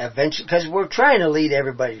then eventually, because we're trying to lead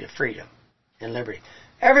everybody to freedom and liberty.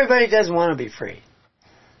 Everybody doesn't want to be free.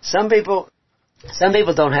 Some people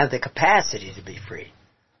don't have the capacity to be free.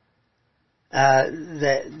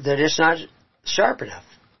 They're just not sharp enough.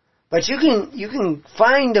 But you can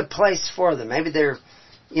find a place for them. Maybe they're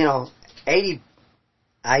 80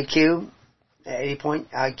 IQ,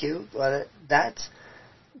 80-point IQ. Well,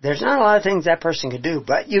 there's not a lot of things that person could do,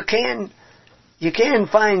 but you can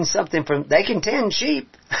find something from. They can tend sheep.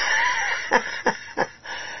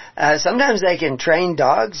 Sometimes they can train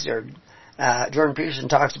dogs. Or Jordan Peterson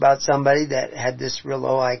talks about somebody that had this real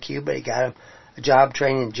low IQ, but he got a job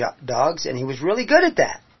training dogs, and he was really good at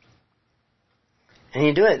that. And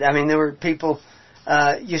he do it. I mean, there were people.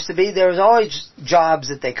 There was always jobs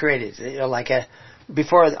that they created,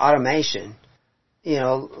 before the automation,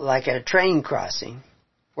 like at a train crossing,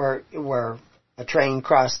 where a train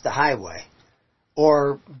crossed the highway,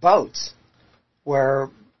 or boats, where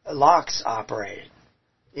locks operated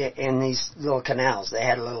in these little canals. They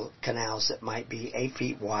had little canals that might be 8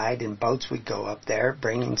 feet wide, and boats would go up there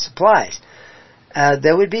bringing supplies.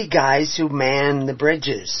 There would be guys who man the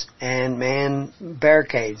bridges and man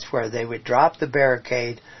barricades, where they would drop the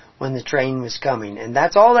barricade when the train was coming. And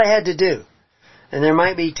that's all they had to do. And there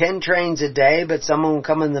might be 10 trains a day, but someone would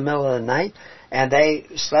come in the middle of the night, and they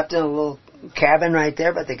slept in a little cabin right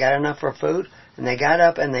there, but they got enough for food, and they got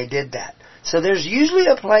up and they did that. So there's usually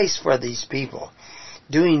a place for these people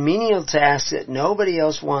doing menial tasks that nobody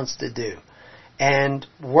else wants to do. And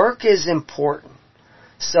work is important.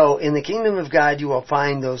 So in the kingdom of God, you will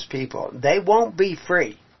find those people. They won't be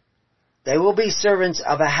free. They will be servants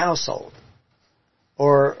of a household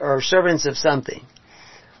or servants of something.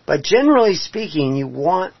 But generally speaking, you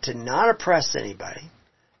want to not oppress anybody,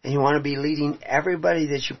 and you want to be leading everybody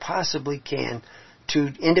that you possibly can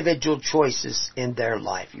to individual choices in their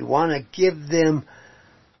life. You want to give them,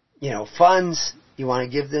 funds. You want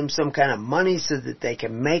to give them some kind of money so that they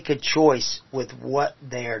can make a choice with what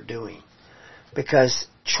they are doing. Because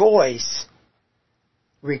choice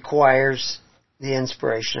requires the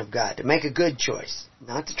inspiration of God to make a good choice,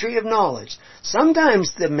 not the tree of knowledge.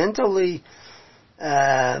 Sometimes the mentally,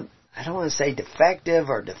 I don't want to say defective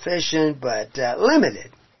or deficient, but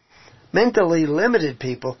limited, mentally limited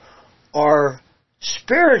people are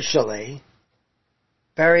spiritually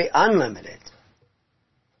very unlimited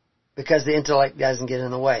because the intellect doesn't get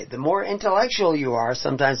in the way. The more intellectual you are,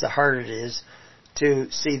 sometimes the harder it is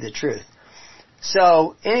to see the truth.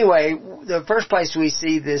 So, anyway, the first place we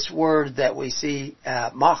see this word that we see,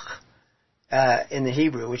 mach, in the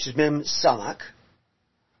Hebrew, which is mem samak,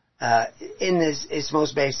 in its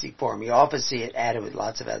most basic form. You often see it added with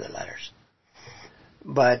lots of other letters.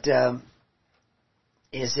 But,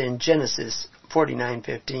 is in Genesis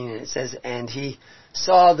 49:15, and it says, "And he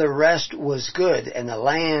saw the rest was good, and the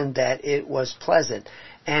land that it was pleasant,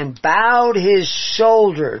 and bowed his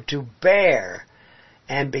shoulder to bear,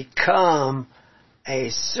 and become a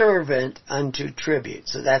servant unto tribute."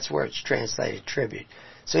 So that's where it's translated tribute.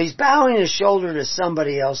 So he's bowing his shoulder to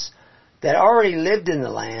somebody else that already lived in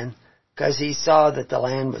the land because he saw that the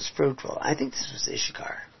land was fruitful. I think this was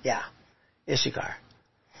Issachar. Yeah, Issachar.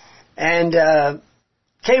 And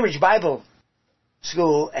Cambridge Bible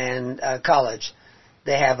School and College,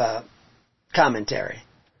 they have a commentary.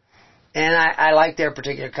 And I like their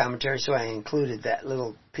particular commentary, so I included that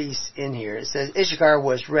little piece in here. It says, Issachar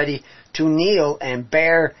was ready to kneel and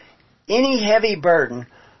bear any heavy burden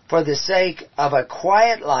for the sake of a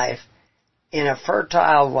quiet life in a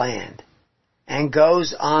fertile land. And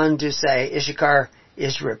goes on to say, Issachar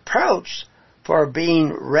is reproached for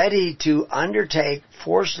being ready to undertake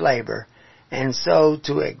forced labor and so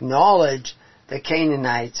to acknowledge the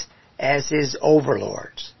Canaanites as his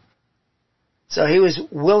overlords. So he was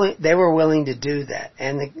willing. They were willing to do that,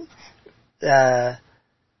 and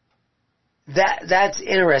that's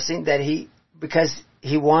interesting. Because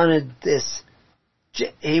he wanted this,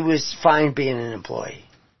 he was fine being an employee,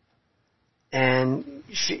 and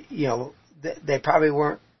they probably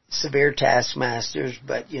weren't severe taskmasters,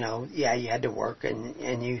 but you had to work,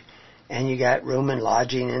 and you got room and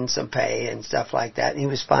lodging and some pay and stuff like that, and he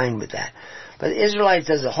was fine with that. But the Israelites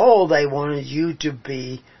as a whole, they wanted you to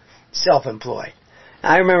be self-employed.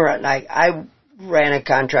 I remember, I ran a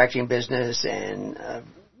contracting business and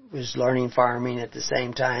was learning farming at the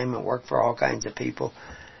same time and worked for all kinds of people.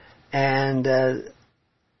 And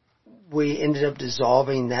we ended up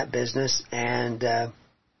dissolving that business, and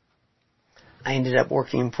I ended up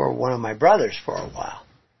working for one of my brothers for a while.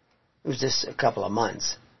 It was just a couple of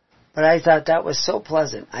months. But I thought that was so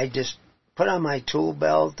pleasant. I just put on my tool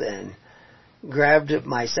belt and grabbed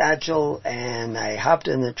my satchel, and I hopped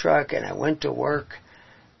in the truck, and I went to work.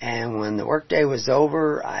 And when the workday was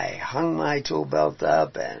over, I hung my tool belt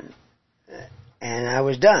up, and I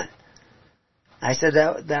was done. I said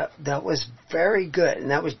that was very good,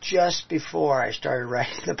 and that was just before I started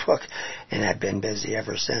writing the book, and I've been busy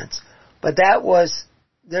ever since. But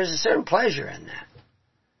there's a certain pleasure in that.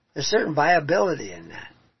 There's a certain viability in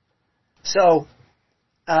that. So,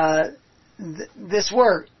 this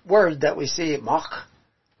word that we see, mach,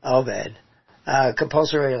 oved,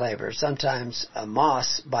 compulsory labor, sometimes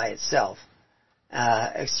mas by itself,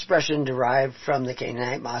 expression derived from the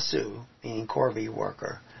Canaanite masu, meaning corvée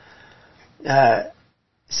worker.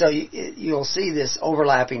 So you'll see this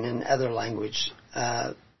overlapping in other language,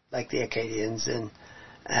 like the Akkadians and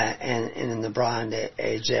in the Bronze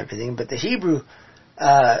Age and everything. But the Hebrew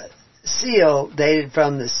seal, dated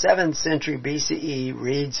from the 7th century BCE,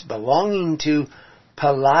 reads, belonging to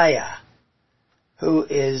Peliah, who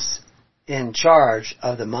is in charge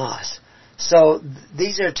of the mas. So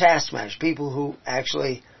these are taskmasters, people who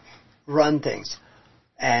actually run things.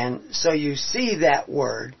 And so you see that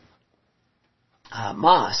word,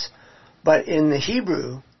 mas, but in the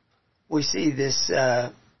Hebrew, we see this,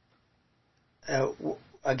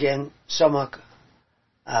 again, samak,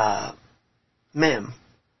 mem.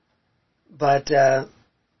 But I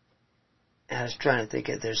was trying to think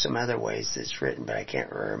if there's some other ways it's written, but I can't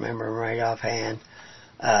remember them right offhand.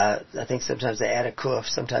 I think sometimes they add a kuf,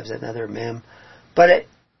 sometimes another mem. But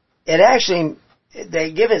it actually,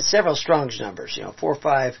 they give it several Strong's numbers,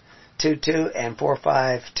 4522 and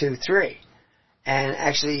 4523. And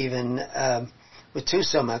actually even with two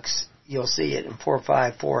samaks, you'll see it in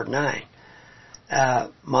 4549.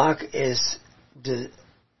 Mach is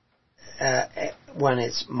when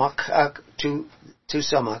it's makhak to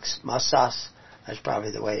somaks, masas, that's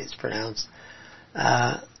probably the way it's pronounced,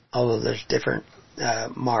 although there's different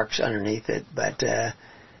marks underneath it, but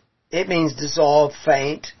it means dissolve,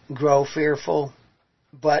 faint, grow fearful,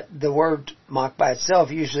 but the word mak by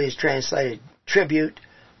itself usually is translated tribute,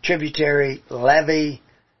 tributary, levy,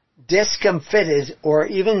 discomfited, or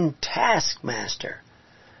even taskmaster.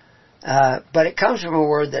 But it comes from a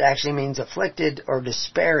word that actually means afflicted or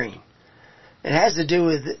despairing. It has to do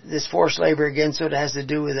with this forced labor again, so it has to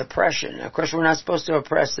do with oppression. Of course, we're not supposed to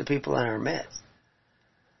oppress the people in our midst.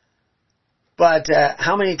 But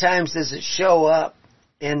how many times does it show up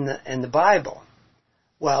in the Bible?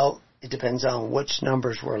 Well, it depends on which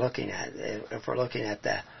numbers we're looking at. If we're looking at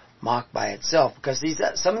the mak by itself, because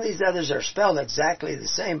some of these others are spelled exactly the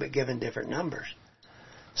same but given different numbers.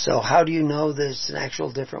 So how do you know there's an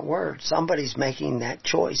actual different word? Somebody's making that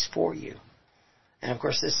choice for you. And of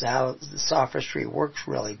course, this is how the sophistry works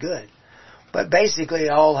really good. But basically,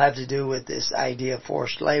 it all have to do with this idea of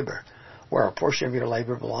forced labor, where a portion of your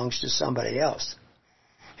labor belongs to somebody else,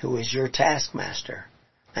 who is your taskmaster.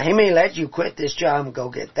 Now, he may let you quit this job and go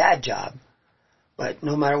get that job, but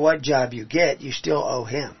no matter what job you get, you still owe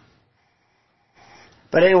him.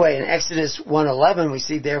 But anyway, in Exodus 1:11, we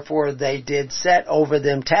see, therefore, they did set over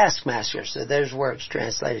them taskmasters. So there's where it's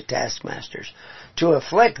translated taskmasters, to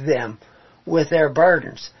afflict them with their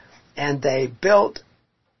burdens. And they built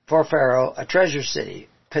for Pharaoh a treasure city,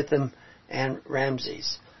 Pithom and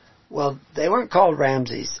Ramses. Well, they weren't called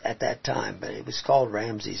Ramses at that time, but it was called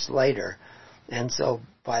Ramses later. And so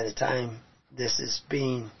by the time this is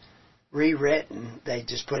being rewritten, they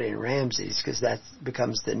just put in Ramses, because that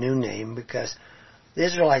becomes the new name, because the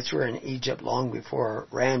Israelites were in Egypt long before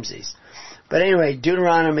Ramses. But anyway,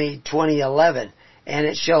 Deuteronomy 20:11, and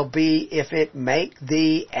it shall be, if it make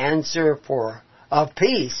thee answer of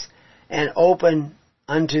peace and open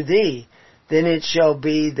unto thee, then it shall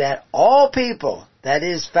be that all people that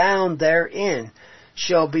is found therein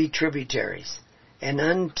shall be tributaries, and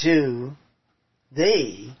unto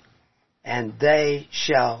thee, and they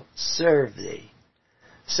shall serve thee.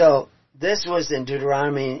 So this was in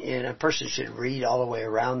Deuteronomy, and a person should read all the way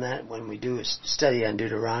around that. When we do a study on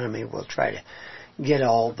Deuteronomy, we'll try to get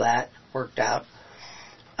all that worked out.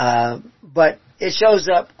 But it shows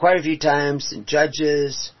up quite a few times in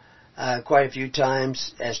Judges, quite a few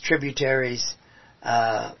times as tributaries,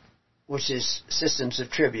 which is systems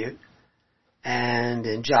of tribute, and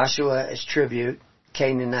in Joshua as tribute,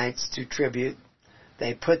 Canaanites to tribute.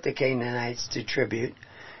 They put the Canaanites to tribute.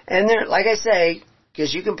 And they're, like I say,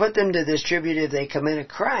 because you can put them to this tribute if they commit a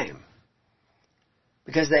crime,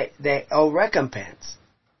 because they owe recompense.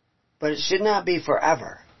 But it should not be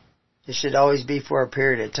forever. It should always be for a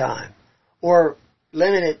period of time, or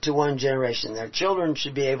limit it to one generation. Their children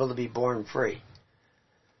should be able to be born free,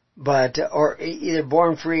 or either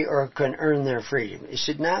born free or can earn their freedom. It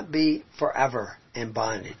should not be forever in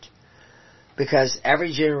bondage, because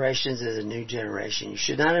every generation is a new generation. You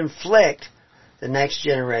should not inflict the next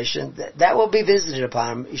generation. That will be visited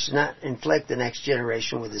upon them. You should not inflict the next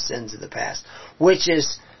generation with the sins of the past, which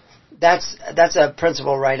is, that's a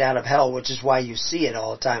principle right out of hell, which is why you see it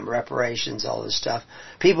all the time, reparations, all this stuff.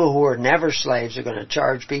 People who were never slaves are going to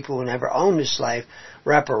charge people who never owned a slave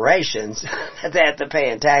reparations that they have to pay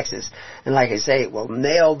in taxes. And like I say, it will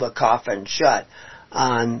nail the coffin shut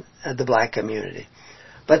on the black community.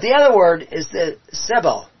 But the other word is the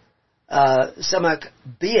sebel, samak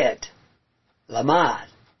biet, lamad,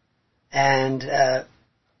 and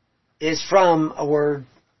is from a word,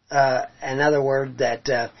 another word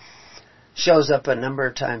that shows up a number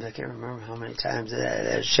of times. I can't remember how many times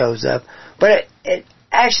it shows up, but it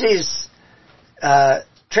actually is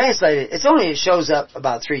translated. It shows up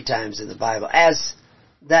about 3 times in the Bible as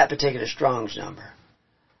that particular Strong's number,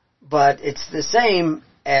 but it's the same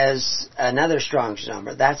as another Strong's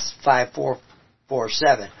number. That's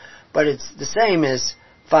 5447, but it's the same as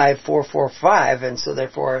 5445, and so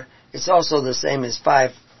therefore it's also the same as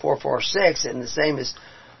 5446, and the same as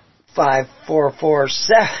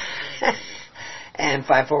 5447 and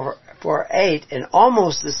 5448, and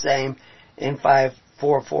almost the same in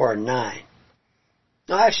 5449.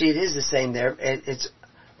 No, actually it is the same there. It's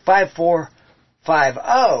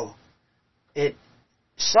 5450. It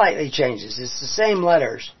slightly changes. It's the same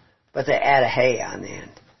letters, but they add a hey on the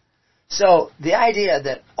end. So the idea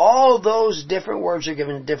that all those different words are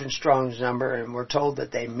given a different Strong's number, and we're told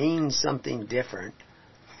that they mean something different,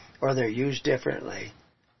 or they're used differently,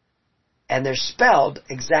 and they're spelled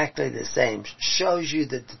exactly the same, shows you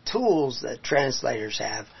that the tools that translators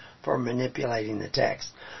have for manipulating the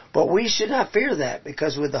text. But we should not fear that,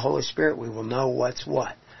 because with the Holy Spirit we will know what's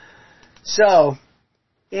what. So,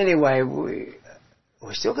 anyway, we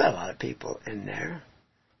still got a lot of people in there.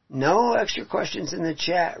 No extra questions in the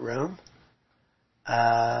chat room.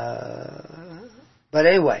 But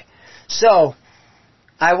anyway, so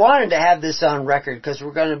I wanted to have this on record because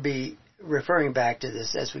we're going to be referring back to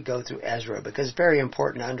this as we go through Ezra, because it's very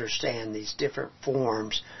important to understand these different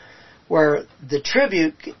forms where the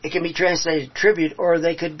tribute, it can be translated tribute, or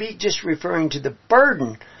they could be just referring to the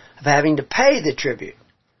burden of having to pay the tribute.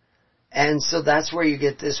 And so that's where you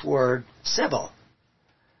get this word sebel.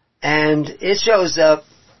 And it shows up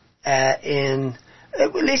in,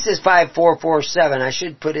 at least it's 5447. I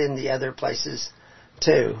should put in the other places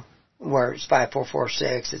too, where it's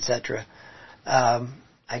 5446, etc.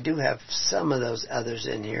 I do have some of those others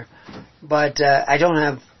in here, but I don't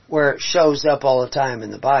have where it shows up all the time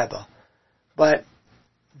in the Bible. But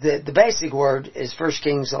the basic word is 1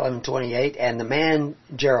 Kings 11:28, and the man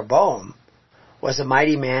Jeroboam was a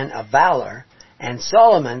mighty man of valor, and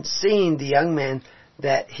Solomon, seeing the young man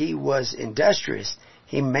that he was industrious,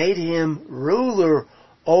 he made him ruler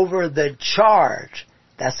over the charge.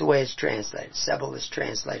 That's the way it's translated. Sebel is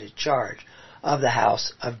translated charge of the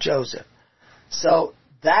house of Joseph. So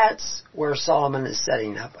that's where Solomon is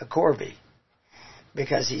setting up a corvée,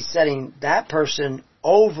 because he's setting that person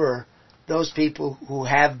over those people who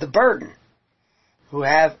have the burden, who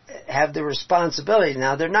have the responsibility.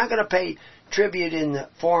 Now, they're not going to pay tribute in the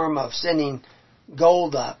form of sending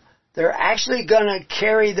gold up. They're actually going to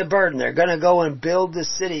carry the burden. They're going to go and build the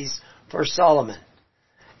cities for Solomon.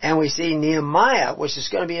 And we see Nehemiah, which is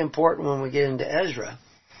going to be important when we get into Ezra,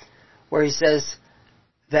 where he says,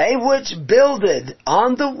 they which builded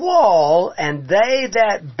on the wall, and they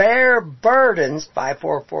that bear burdens,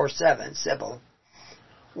 5447, Sebel,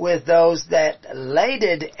 with those that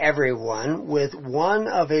laded everyone with one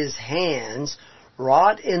of his hands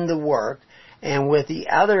wrought in the work, and with the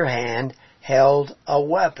other hand held a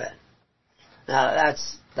weapon. Now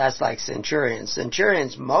that's like centurions.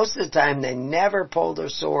 Centurions, most of the time, they never pulled a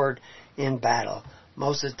sword in battle.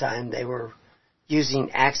 Most of the time they were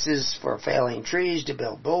using axes for felling trees to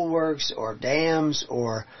build bulwarks or dams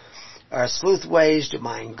or sleuthways to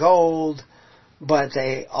mine gold. But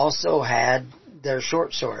they also had their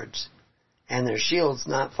short swords and their shields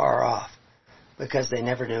not far off, because they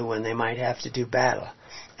never knew when they might have to do battle.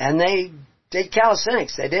 And they did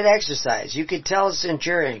calisthenics. They did exercise. You could tell a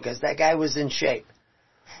centurion because that guy was in shape.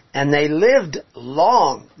 And they lived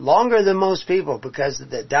longer than most people because of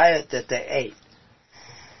the diet that they ate.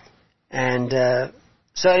 And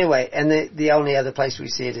so anyway, and the only other place we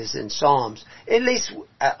see it is in Psalms. At least,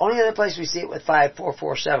 only other place we see it with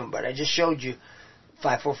 5447, but I just showed you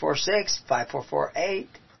 5446, 5448.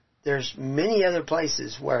 There's many other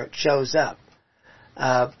places where it shows up.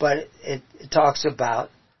 But it talks about,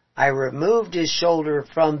 I removed his shoulder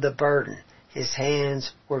from the burden. His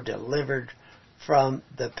hands were delivered from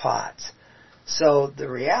the pots. So the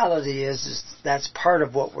reality is that's part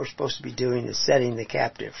of what we're supposed to be doing, is setting the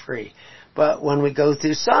captive free. But when we go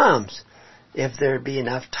through Psalms, if there be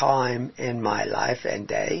enough time in my life and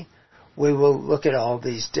day, we will look at all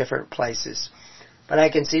these different places. But I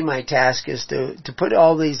can see my task is to put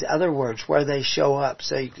all these other words where they show up,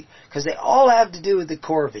 so because they all have to do with the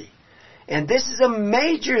corvée. And this is a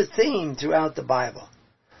major theme throughout the Bible.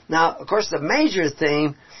 Now, of course, the major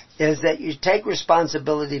theme is that you take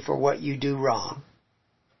responsibility for what you do wrong.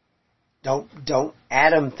 Don't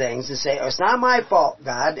Adam things and say, oh, it's not my fault,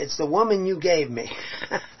 God. It's the woman you gave me.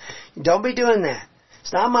 Don't be doing that.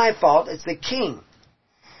 It's not my fault. It's the king.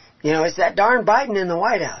 You know, it's that darn Biden in the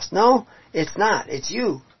White House. No, it's not. It's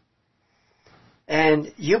you.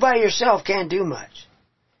 And you by yourself can't do much.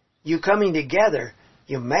 You coming together,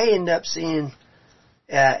 you may end up seeing,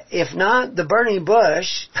 if not the burning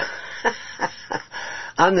bush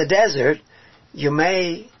on the desert, you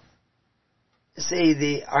may see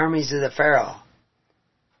the armies of the Pharaoh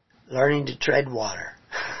learning to tread water.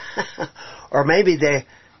 Or maybe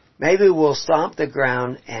we'll stomp the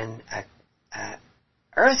ground and an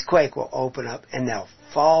earthquake will open up and they'll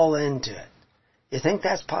fall into it. You think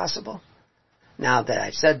that's possible? Now that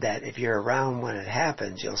I've said that, if you're around when it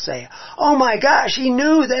happens, you'll say, oh my gosh, he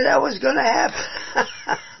knew that was going to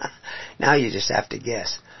happen. Now you just have to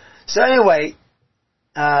guess. So anyway,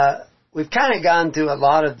 we've kind of gone through a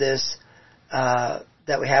lot of this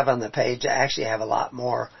that we have on the page. I actually have a lot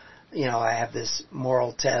more. You know, I have this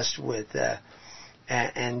moral test with,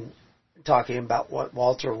 and talking about what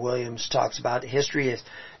Walter Williams talks about. History is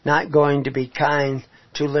not going to be kind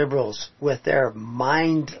to liberals with their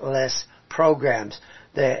mindless programs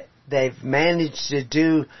that they've managed to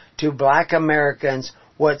do to black Americans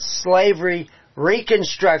what slavery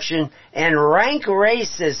Reconstruction, and rank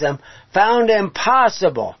racism found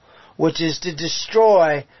impossible, which is to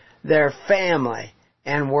destroy their family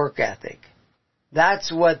and work ethic.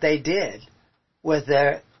 That's what they did with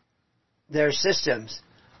their systems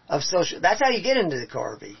of social. That's how you get into the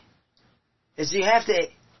Corby. Is you have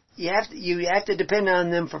to depend on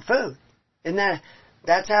them for food. And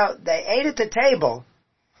that's how they ate at the table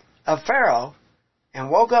of Pharaoh and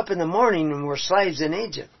woke up in the morning and were slaves in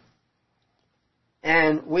Egypt.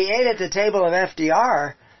 And we ate at the table of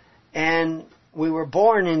FDR, and we were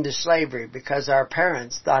born into slavery because our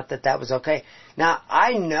parents thought that was okay. Now,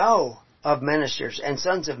 I know of ministers and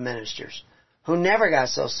sons of ministers who never got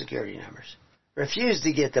Social Security numbers, refused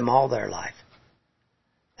to get them all their life.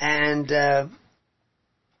 And, they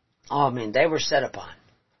were set upon.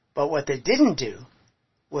 But what they didn't do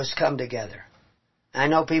was come together. I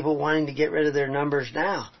know people wanting to get rid of their numbers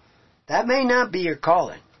now. That may not be your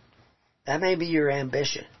calling. That may be your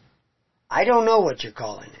ambition. I don't know what your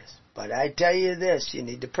calling is, but I tell you this, you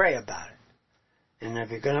need to pray about it. And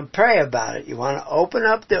if you're going to pray about it, you want to open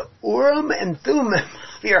up the Urim and Thummim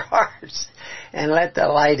of your hearts and let the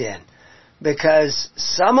light in. Because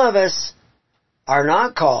some of us are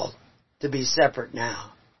not called to be separate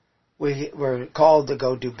now. We're called to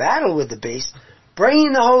go do battle with the beast,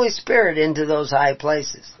 bringing the Holy Spirit into those high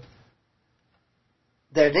places.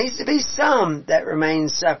 There needs to be some that remain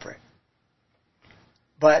separate.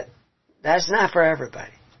 But that's not for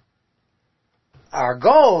everybody. Our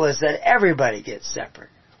goal is that everybody gets separate.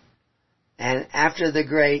 And after the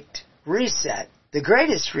great reset, the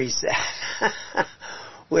greatest reset,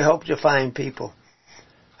 we hope to find people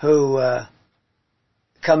who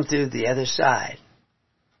come through the other side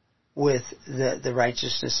with the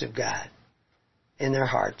righteousness of God in their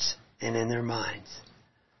hearts and in their minds.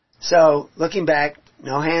 So, looking back,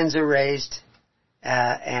 no hands are raised,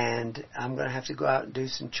 and I'm going to have to go out and do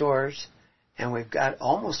some chores, and we've got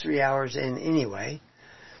almost 3 hours in anyway.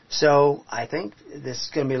 So, I think this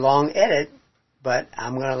is going to be a long edit, but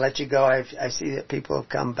I'm going to let you go. I see that people have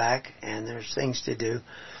come back, and there's things to do.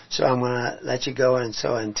 So, I'm going to let you go, and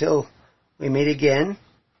so until we meet again,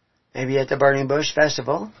 maybe at the Burning Bush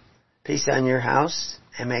Festival, peace on your house,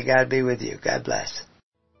 and may God be with you. God bless.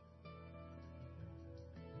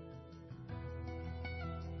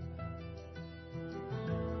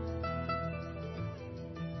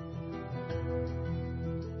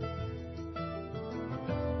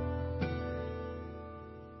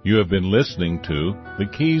 You have been listening to The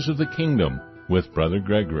Keys of the Kingdom with Brother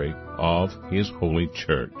Gregory of His Holy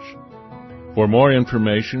Church. For more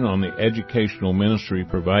information on the educational ministry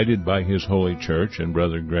provided by His Holy Church and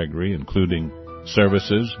Brother Gregory, including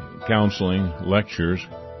services, counseling, lectures,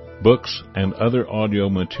 books, and other audio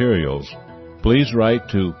materials, please write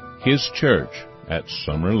to His Church at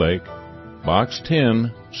Summer Lake, Box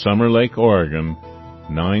 10, Summer Lake, Oregon,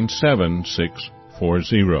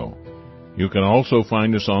 97640. You can also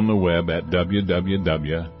find us on the web at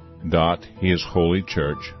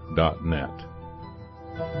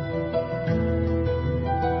www.hisholychurch.net.